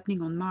what's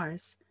happening on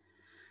Mars.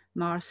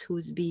 Mars,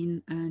 who's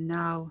been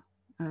now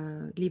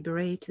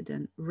liberated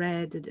and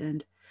read,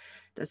 and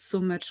there's so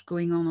much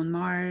going on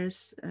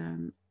Mars,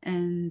 and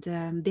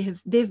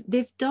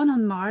they've done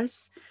on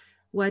Mars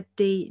what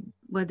the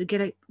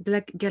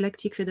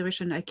Galactic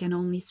Federation. I can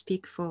only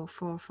speak for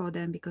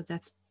them because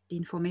that's the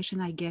information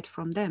I get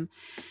from them.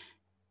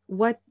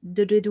 What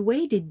the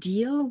way they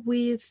deal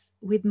with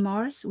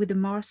Mars, with the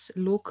Mars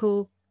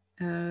local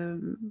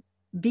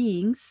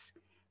beings,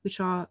 which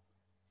are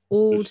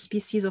old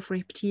species of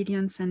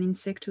reptilians and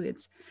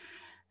insectoids,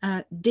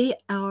 they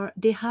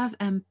have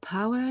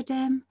empowered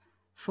them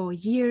for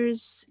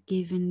years,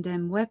 given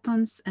them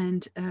weapons,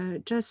 and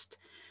just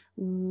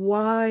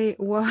wind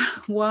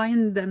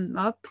them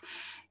up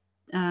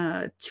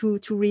to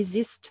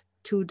resist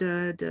to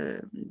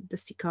the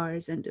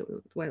Sicars and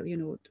well, you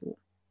know,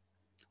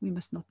 we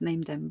must not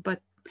name them,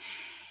 but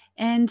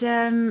and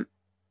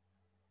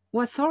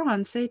what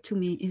Thorhan said to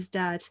me is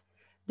that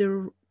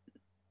the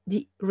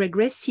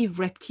regressive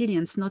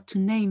reptilians, not to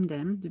name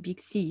them, the big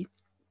C,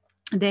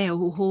 they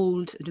who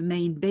hold the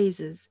main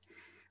bases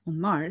on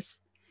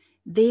Mars,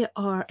 they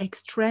are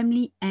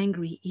extremely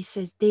angry. He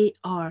says they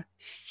are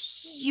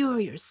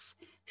furious.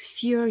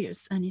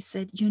 And he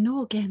said, you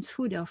know, against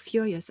who they are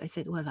furious? I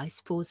said, well, I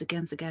suppose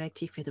against the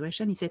Galactic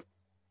Federation. He said,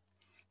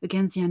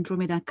 against the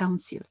Andromeda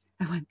Council.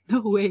 I went,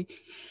 no way.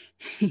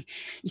 He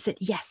said,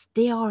 yes,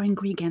 they are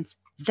angry against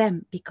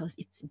them because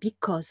it's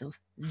because of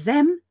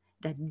them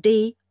that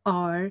they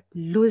are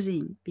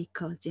losing,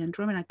 because the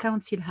Andromeda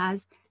Council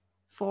has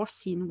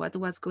foreseen what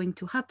was going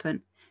to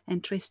happen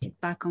and traced it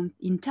back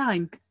in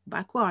time,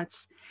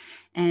 backwards,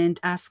 and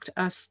asked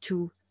us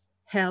to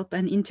help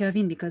and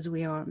intervene because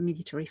we are a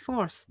military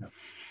force. Yeah.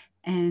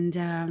 And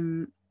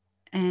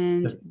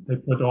they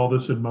put all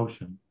this in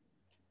motion.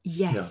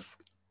 Yes.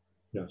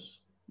 Yeah. Yes.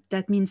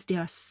 That means they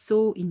are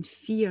so in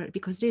fear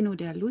because they know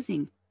they are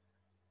losing.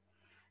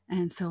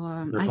 And so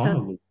I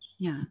thought, lose.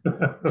 Yeah.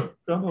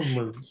 Gonna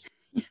lose.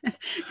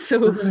 So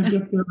they're gonna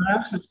get their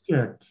asses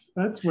kicked.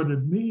 That's what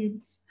it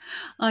means.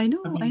 I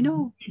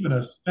know. Even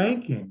a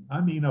spanking.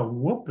 I mean, a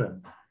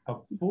whooping, a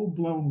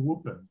full-blown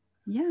whooping.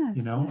 Yes.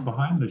 You know, yes.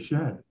 behind the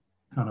shed,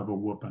 kind of a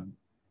whooping.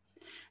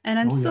 And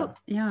I'm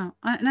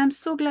and I'm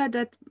so glad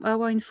that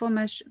our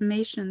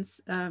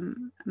informations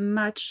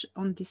match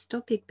on this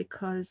topic,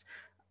 because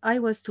I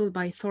was told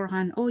by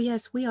Thorhan, oh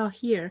yes, we are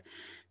here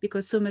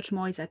because so much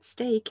more is at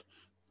stake.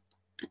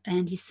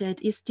 And he said,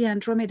 it's the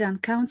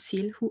Andromedan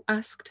Council who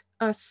asked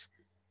us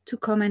to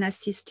come and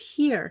assist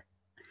here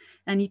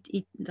And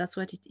that's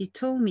what it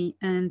told me.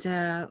 And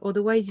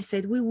otherwise, he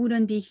said, we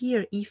wouldn't be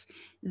here if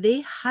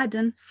they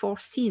hadn't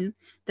foreseen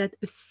that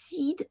a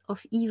seed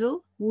of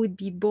evil would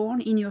be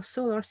born in your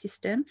solar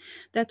system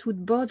that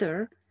would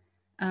bother,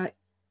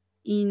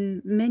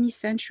 in many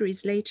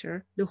centuries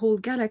later, the whole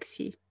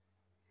galaxy.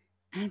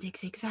 And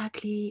it's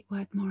exactly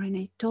what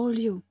Morene told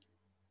you.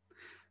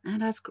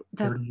 And that's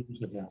 30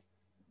 years ago.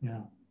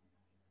 Yeah,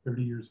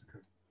 30 years ago.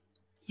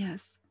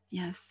 Yes,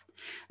 yes.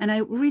 And I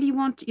really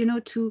want,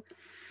 to,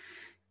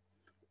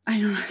 I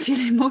don't know, I feel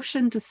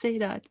emotion to say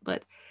that,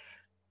 but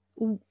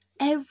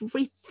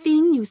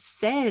everything you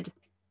said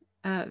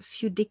a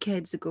few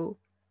decades ago,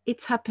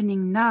 it's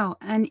happening now.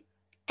 And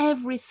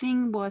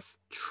everything was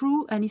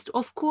true. And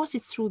of course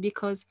it's true,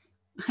 because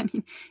I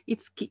mean,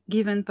 it's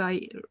given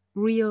by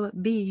real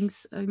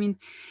beings. I mean,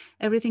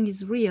 everything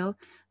is real,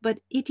 but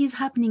it is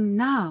happening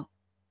now.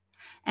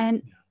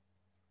 And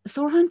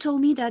Thorhan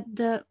told me that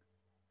the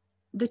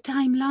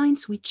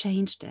timelines, we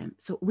changed them.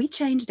 So we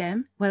changed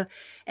them, well,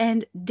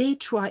 and they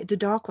try, the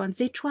dark ones,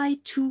 they try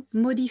to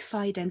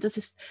modify them.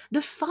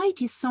 The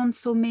fight is on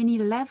so many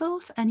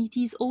levels, and it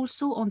is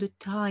also on the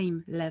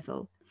time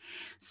level.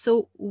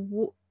 So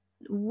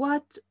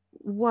what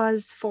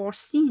was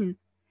foreseen,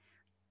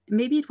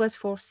 maybe it was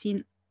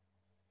foreseen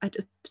at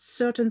a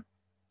certain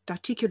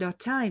particular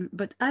time,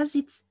 but as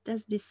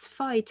this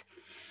fight,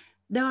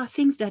 there are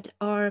things that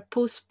are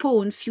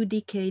postponed few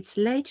decades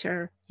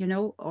later,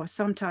 or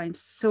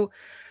sometimes. So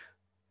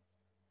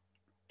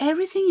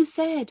everything you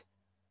said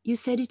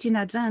it in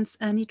advance,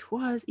 and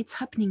it's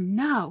happening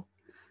now.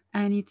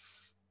 And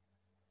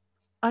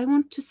I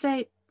want to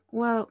say,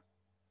 well,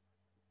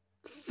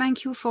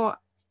 thank you for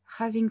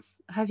having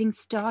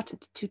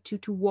started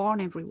to warn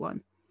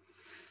everyone.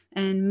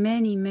 And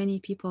many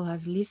people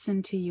have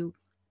listened to you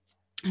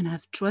and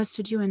have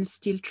trusted you and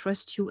still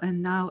trust you,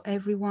 and now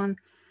everyone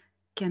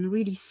can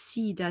really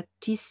see that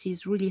this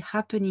is really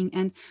happening.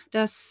 And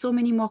there are so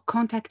many more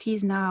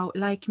contactees now,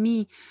 like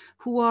me,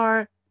 who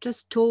are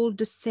just told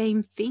the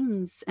same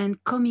things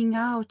and coming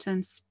out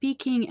and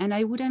speaking. And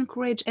I would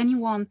encourage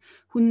anyone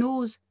who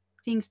knows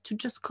things to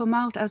just come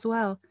out as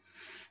well.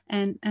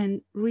 And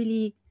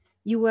really,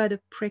 you were the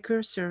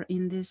precursor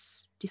in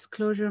this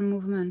disclosure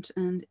movement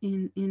and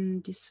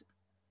in this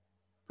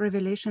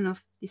revelation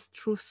of this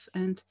truth.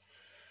 And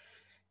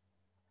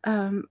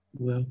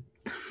well,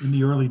 in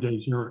the early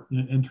days,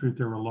 in truth,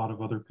 there were a lot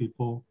of other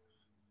people,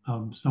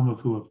 some of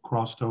who have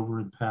crossed over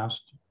and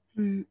passed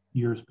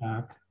years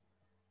back.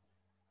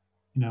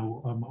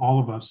 All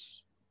of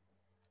us,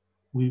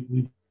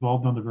 we've all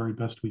done the very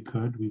best we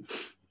could.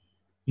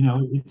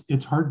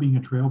 It's hard being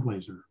a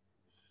trailblazer,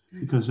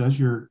 because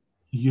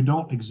you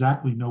don't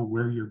exactly know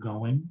where you're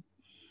going.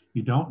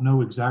 You don't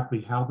know exactly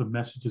how the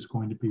message is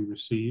going to be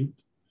received.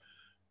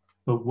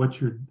 But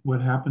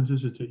what happens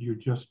is that you're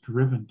just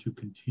driven to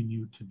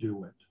continue to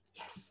do it.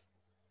 Yes.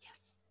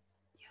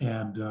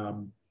 And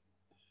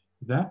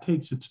that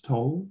takes its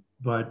toll.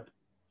 But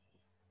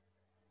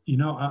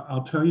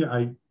I'll tell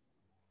you,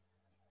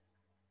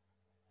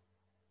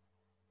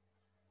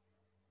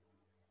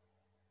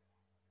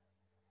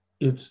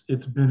 it's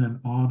been an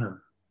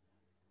honor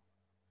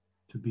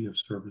to be of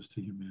service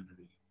to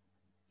humanity.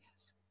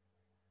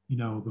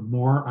 The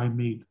more I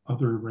meet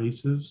other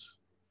races,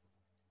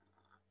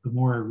 the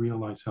more I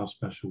realize how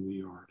special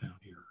we are down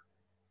here.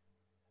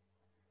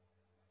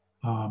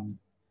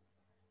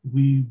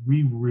 We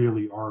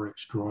really are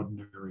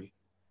extraordinary.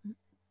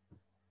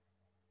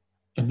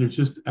 And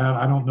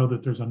I don't know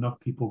that there's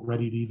enough people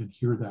ready to even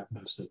hear that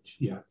message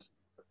yet.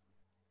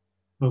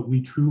 But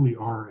we truly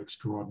are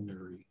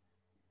extraordinary.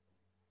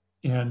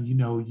 And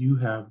you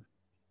have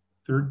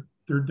third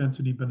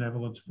density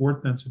benevolence,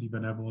 fourth density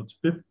benevolence,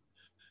 fifth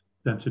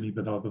density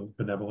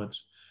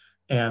benevolence,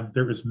 and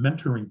there is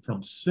mentoring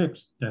from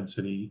sixth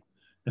density,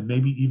 and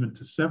maybe even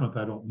to seventh.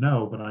 I don't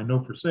know, but I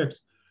know for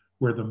sixth,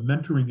 where the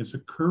mentoring is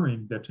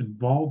occurring, that's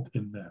involved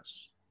in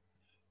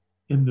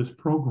this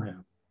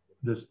program,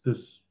 this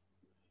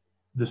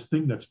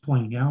thing that's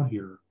playing out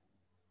here.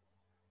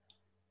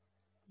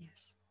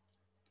 Yes.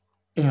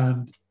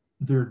 And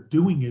they're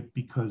doing it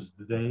because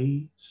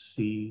they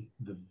see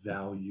the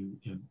value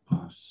in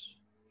us.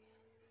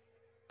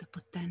 The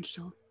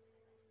potential.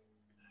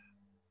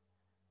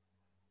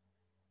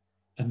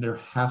 And there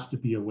has to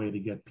be a way to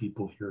get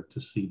people here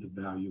to see the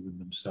value in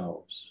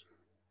themselves.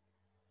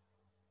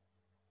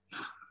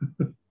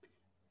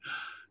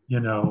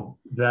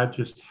 That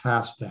just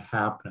has to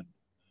happen.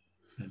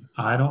 And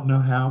I don't know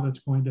how that's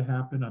going to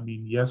happen. I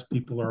mean, yes,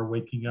 people are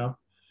waking up.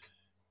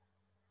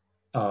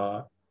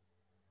 But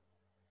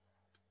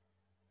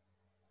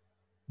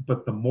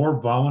the more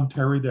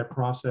voluntary that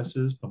process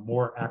is, the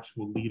more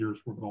actual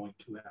leaders we're going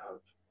to have.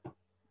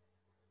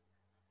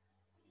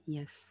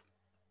 Yes.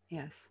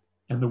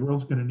 And the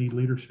world's going to need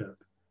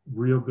leadership,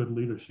 real good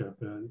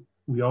leadership.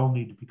 We all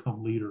need to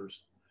become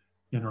leaders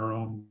in our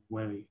own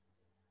way.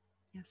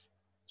 Yes.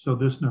 So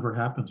this never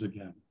happens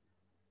again,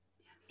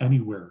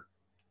 anywhere,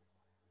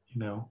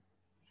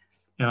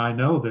 Yes. And I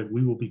know that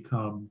we will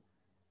become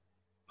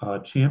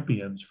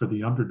champions for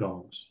the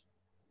underdogs.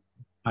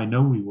 I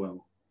know we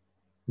will.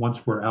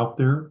 Once we're out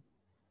there,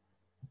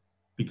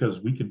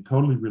 because we can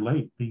totally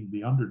relate being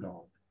the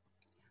underdog,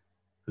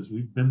 because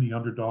we've been the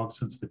underdog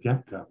since the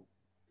get-go,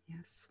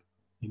 Yes.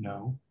 you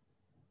know.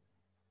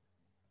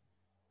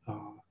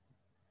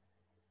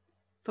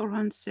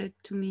 Thoran said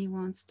to me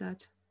once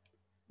that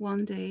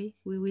one day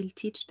we will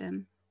teach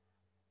them.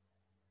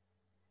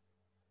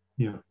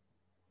 Yeah.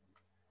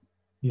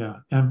 Yeah.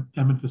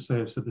 Emmett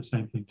Visaya said the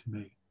same thing to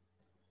me,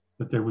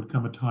 that there would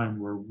come a time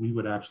where we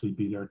would actually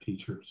be their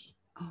teachers.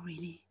 Oh,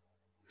 really?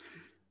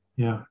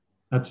 Yeah.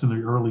 That's in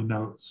the early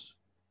notes.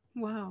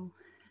 Wow.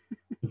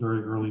 The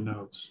very early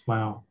notes.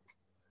 Wow.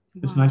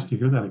 It's Wow. nice to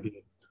hear that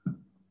again.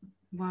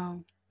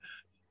 Wow.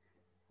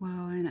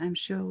 Wow. And I'm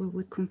sure we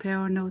would compare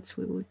our notes.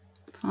 We would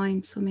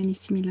find so many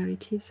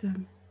similarities.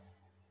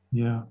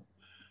 Yeah.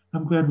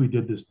 I'm glad we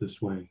did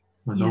this way,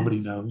 where nobody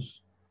Yes.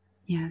 knows.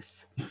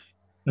 Yes.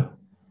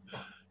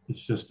 It's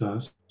just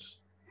us.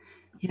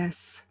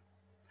 Yes.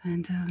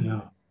 And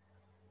Yeah.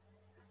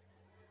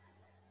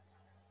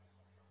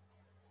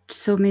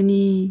 so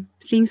many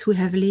things we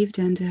have lived,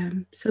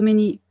 and so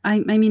many. I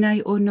mean,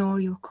 I honor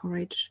your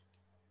courage,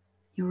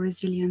 your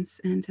resilience,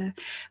 and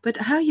but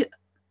how you,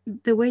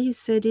 the way you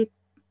said it,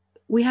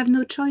 we have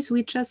no choice.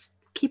 We just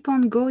keep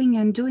on going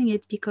and doing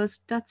it because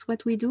that's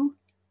what we do.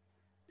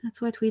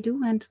 That's what we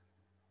do, and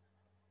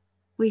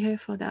we're here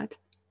for that.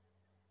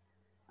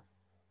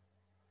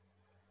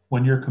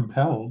 When you're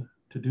compelled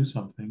to do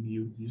something,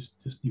 you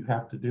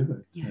have to do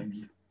it. Yes. And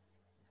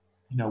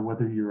you know,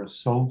 whether you're a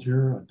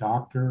soldier, a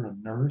doctor, a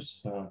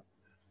nurse,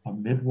 a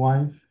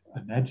midwife,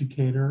 an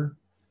educator,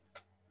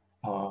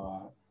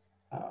 a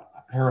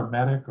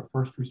paramedic, a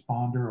first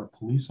responder, a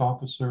police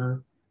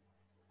officer,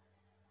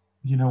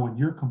 you know, when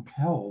you're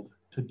compelled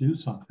to do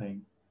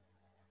something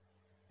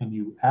and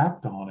you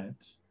act on it,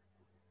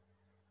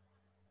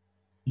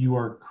 you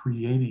are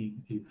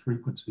creating a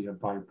frequency, a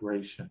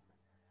vibration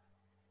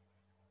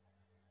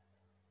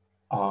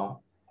uh,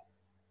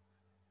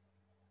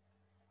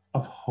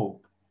 of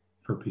hope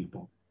for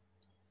people.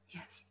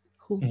 Yes.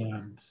 Hope.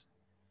 And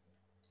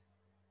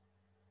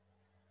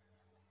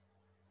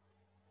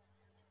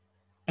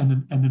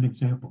an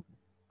example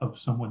of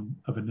someone,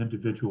 of an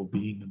individual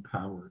being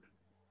empowered.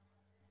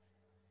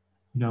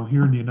 You know,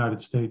 here in the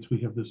United States, we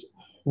have this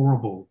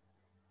horrible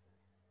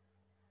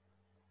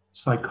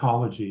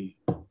psychology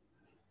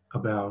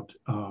about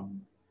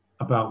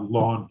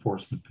law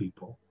enforcement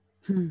people,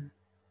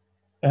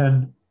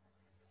 and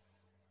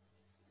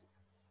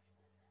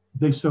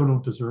they so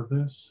don't deserve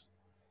this.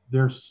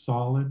 They're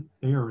solid.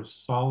 They are as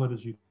solid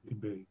as you can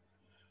be.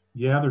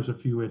 Yeah, there's a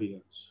few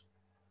idiots,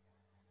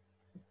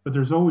 but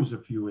there's always a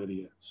few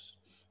idiots.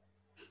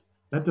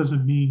 That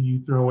doesn't mean you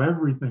throw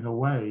everything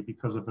away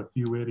because of a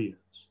few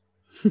idiots.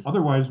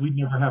 Otherwise, we'd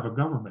never have a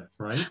government,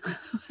 right?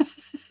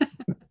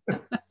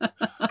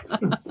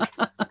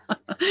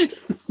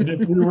 And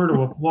if we were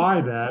to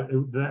apply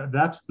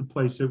that's the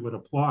place it would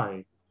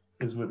apply,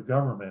 is with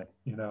government,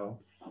 you know,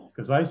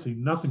 because I see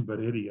nothing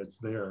but idiots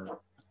there.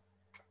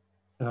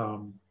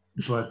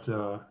 But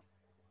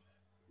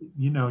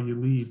you know, you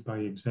lead by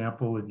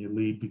example, and you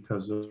lead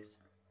because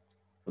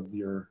of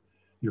your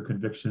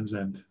convictions.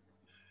 And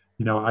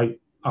you know,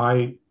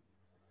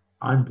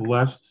 I'm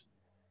blessed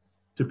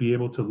to be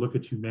able to look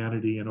at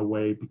humanity in a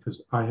way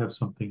because I have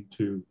something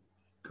to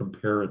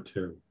compare it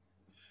to.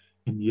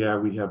 And yeah,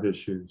 we have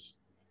issues.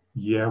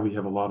 Yeah, we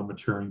have a lot of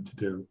maturing to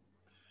do.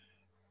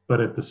 But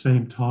at the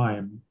same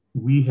time,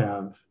 we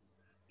have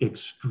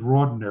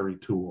extraordinary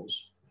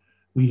tools.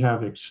 We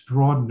have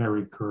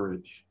extraordinary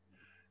courage.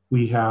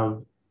 We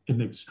have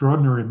an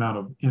extraordinary amount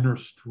of inner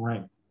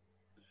strength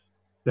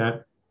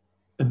that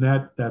and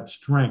that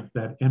strength,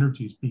 that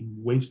energy is being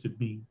wasted,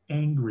 being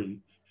angry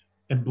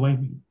and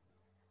blaming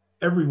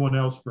everyone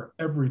else for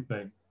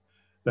everything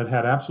that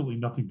had absolutely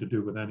nothing to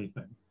do with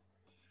anything.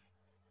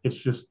 It's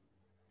just,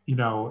 you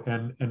know,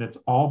 and it's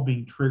all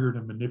being triggered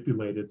and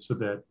manipulated so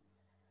that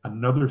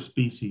another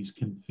species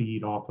can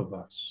feed off of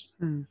us.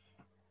 And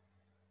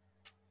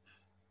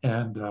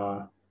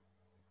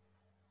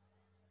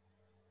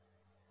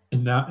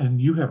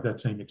and you have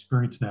that same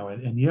experience now.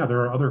 And yeah,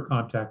 there are other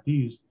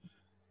contactees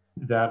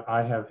that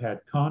I have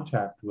had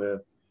contact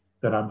with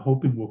that I'm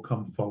hoping will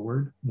come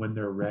forward when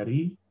they're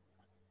ready.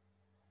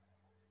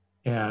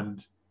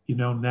 And you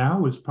know,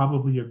 now is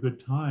probably a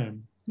good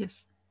time,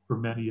 yes, for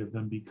many of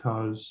them,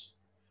 because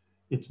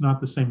it's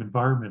not the same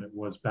environment it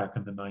was back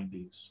in the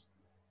 90s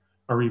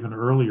or even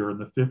earlier in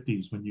the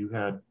 50s, when you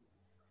had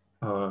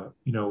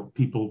you know,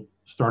 people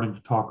starting to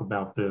talk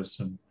about this.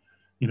 And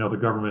you know, the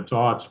government's,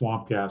 oh, it's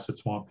swamp gas,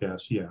 it's swamp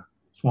gas. Yeah,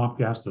 swamp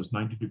gas does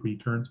 90-degree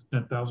turns at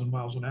 10,000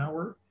 miles an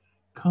hour.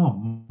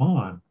 Come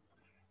on.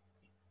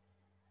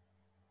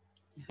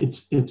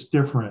 yes. It's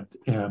different.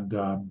 And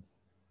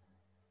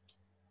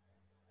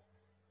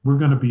we're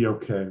going to be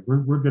okay.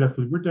 We're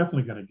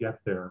definitely going to get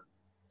there.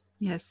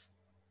 Yes.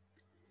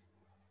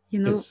 You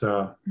know, It's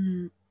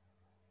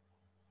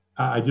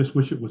I just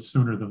wish it was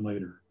sooner than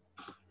later,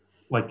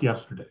 like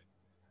yesterday.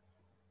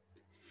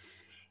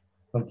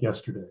 Like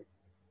yesterday.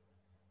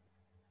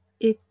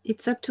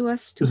 it's up to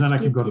us to Because then I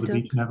can speed go to it the up.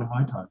 beach and have a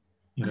Mai Tai,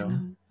 you I know?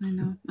 know, I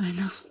know, I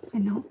know, I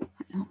know,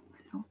 I know,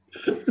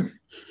 I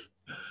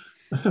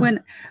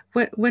know.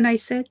 When I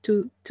said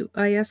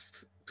I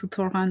asked to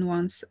Torhan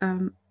once,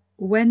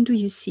 when do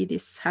you see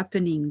this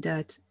happening,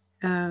 that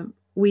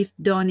we've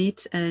done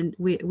it and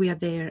we are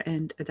there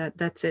and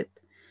that's it?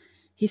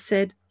 He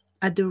said,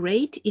 at the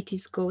rate it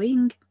is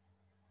going,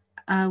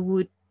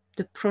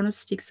 the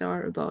pronostics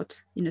are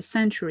about in a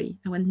century.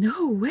 I went,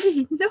 no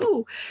way,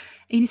 no.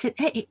 And he said,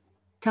 hey,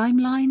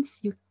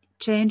 timelines, you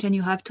change and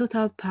you have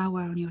total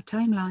power on your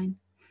timeline.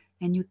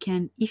 And you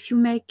can, if you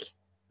make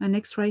an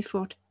extra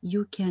effort,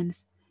 you can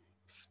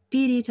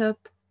speed it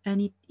up,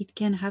 and it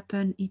can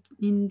happen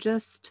in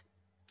just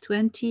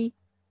 20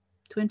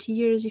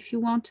 years if you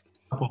want.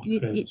 Couple of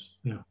decades,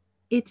 yeah.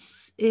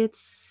 It's up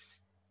to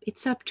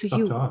It's up to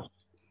you. us.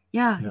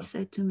 Yeah, he Yeah.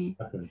 said to me.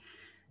 Okay.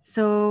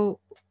 So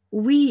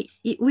we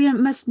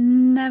must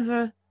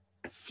never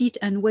sit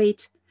and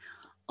wait.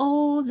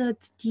 All the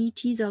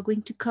deities are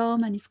going to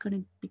come and it's going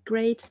to be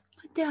great.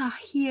 But they are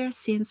here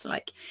since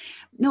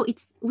no,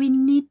 we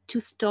need to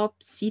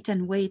stop, sit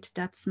and wait.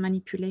 That's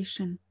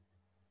manipulation.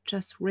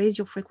 Just raise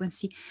your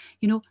frequency.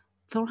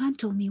 Thorhan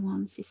told me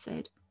once, he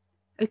said,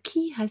 a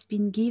key has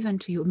been given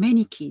to you,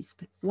 many keys,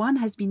 but one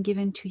has been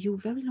given to you a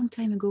very long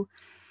time ago.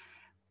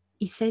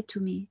 He said to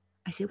me,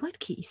 I said, what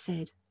key? He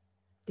said,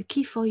 the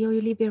key for your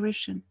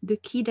liberation, the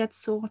key that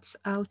sorts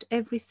out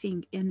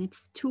everything, and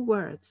it's 2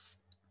 words.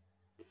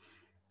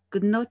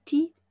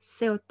 Gnoti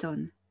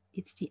seoton.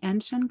 It's the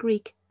ancient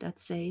Greek that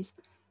says,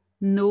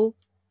 know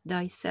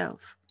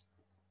thyself.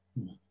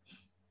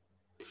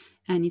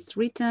 And it's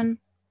written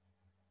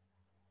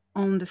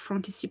on the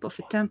frontispiece of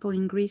a temple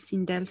in Greece,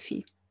 in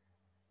Delphi.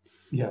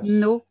 Yes.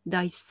 Know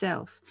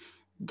thyself.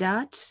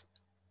 That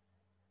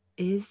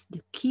is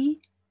the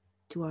key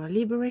to our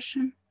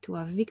liberation, to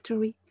our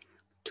victory,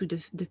 to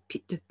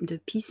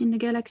the peace in the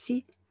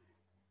galaxy.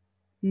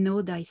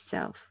 Know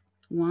thyself.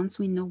 Once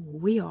we know who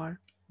we are,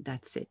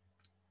 that's it.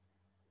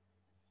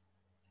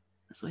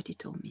 That's what he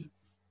told me.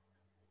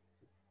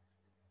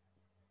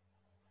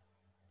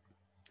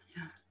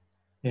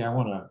 Yeah, I'm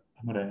going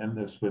to end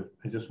this with,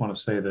 I just want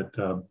to say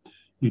that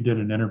you did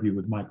an interview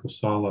with Michael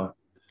Sala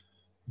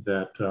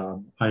that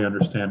I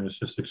understand was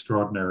just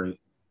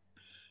extraordinary.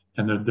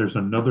 And then there's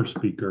another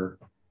speaker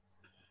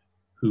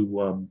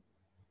who,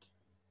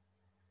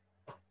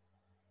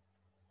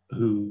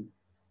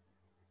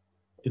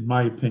 in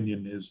my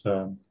opinion, is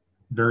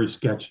very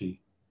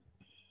sketchy,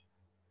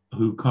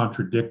 who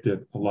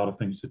contradicted a lot of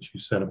things that you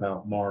said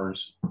about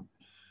Mars.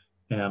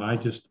 And I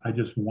just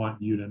want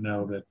you to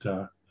know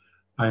that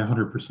I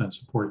 100%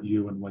 support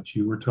you and what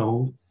you were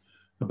told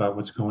about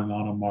what's going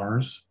on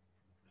Mars.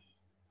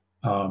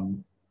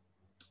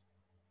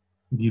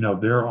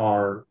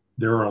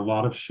 There are a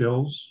lot of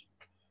shills.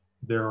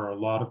 There are a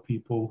lot of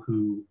people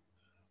who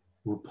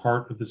were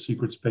part of the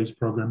secret space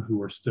program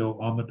who are still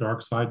on the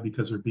dark side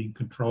because they're being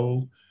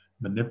controlled,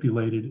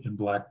 manipulated, and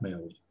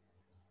blackmailed.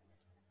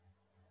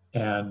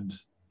 And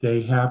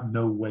they have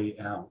no way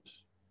out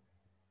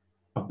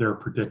of their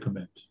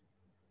predicament.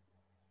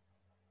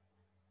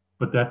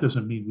 But that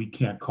doesn't mean we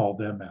can't call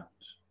them out.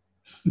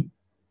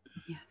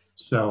 Yes.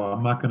 So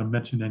I'm not going to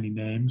mention any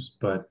names,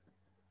 but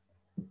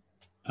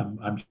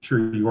I'm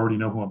sure you already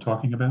know who I'm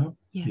talking about.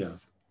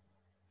 Yes.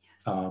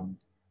 Yeah. Yes.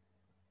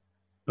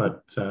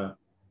 But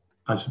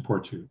I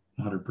support you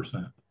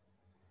 100%.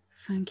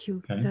 Thank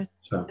you. Okay.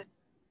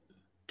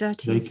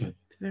 That is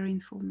very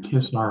informative.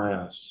 Kiss our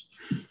ass.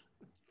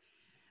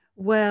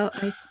 Well,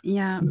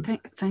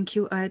 thank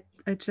you. I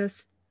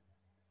just,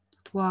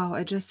 wow,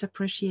 I just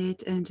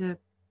appreciate. And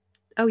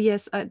oh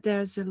yes,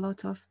 there's a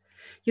lot of,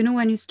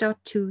 when you start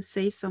to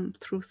say some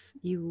truth,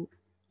 you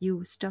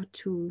start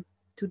to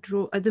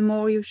draw. The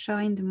more you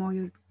shine, the more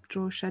you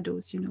draw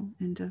shadows.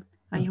 And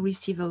I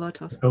receive a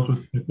lot of.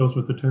 It goes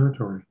with the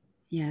territory.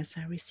 Yes,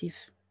 I receive.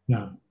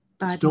 Yeah.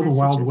 Bad still messages.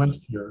 The Wild West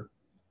here.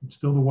 It's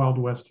still the Wild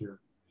West here.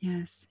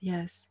 Yes.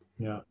 Yes.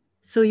 Yeah.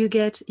 So you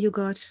got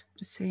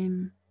the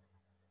same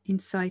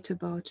insight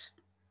about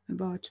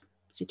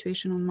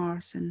situation on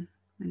Mars and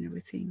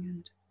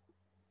everything,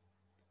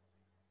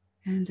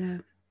 and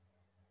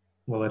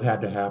well, it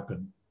had to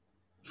happen.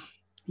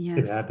 Yes,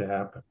 it had to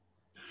happen.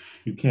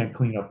 You can't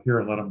clean up here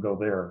and let them go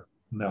there.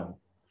 No.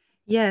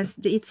 Yes,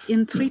 it's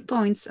in 3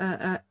 points.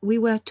 We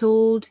were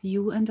told,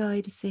 you and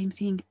I, the same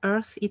thing.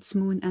 Earth, its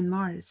moon, and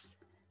Mars,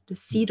 the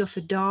seed of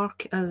a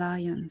dark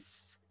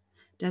alliance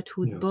that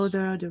would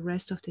bother the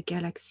rest of the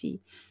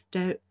galaxy.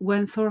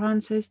 When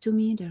Thorhan says to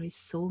me, there is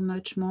so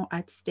much more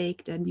at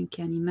stake than you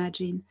can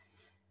imagine,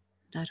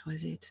 that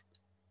was it.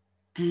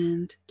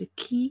 And the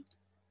key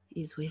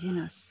is within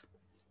us.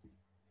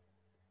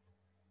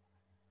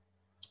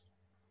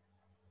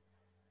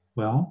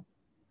 Well,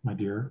 my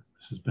dear,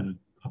 this has been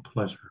a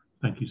pleasure.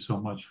 Thank you so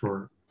much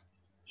for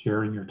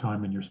sharing your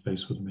time and your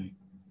space with me.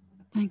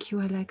 Thank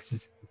you,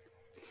 Alex.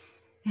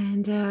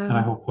 And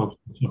I hope folks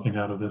get something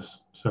out of this.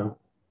 So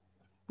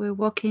we're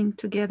walking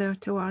together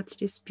towards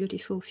this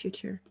beautiful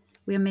future.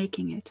 We're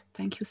making it.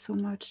 Thank you so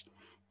much.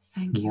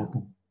 Thank you. You're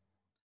welcome.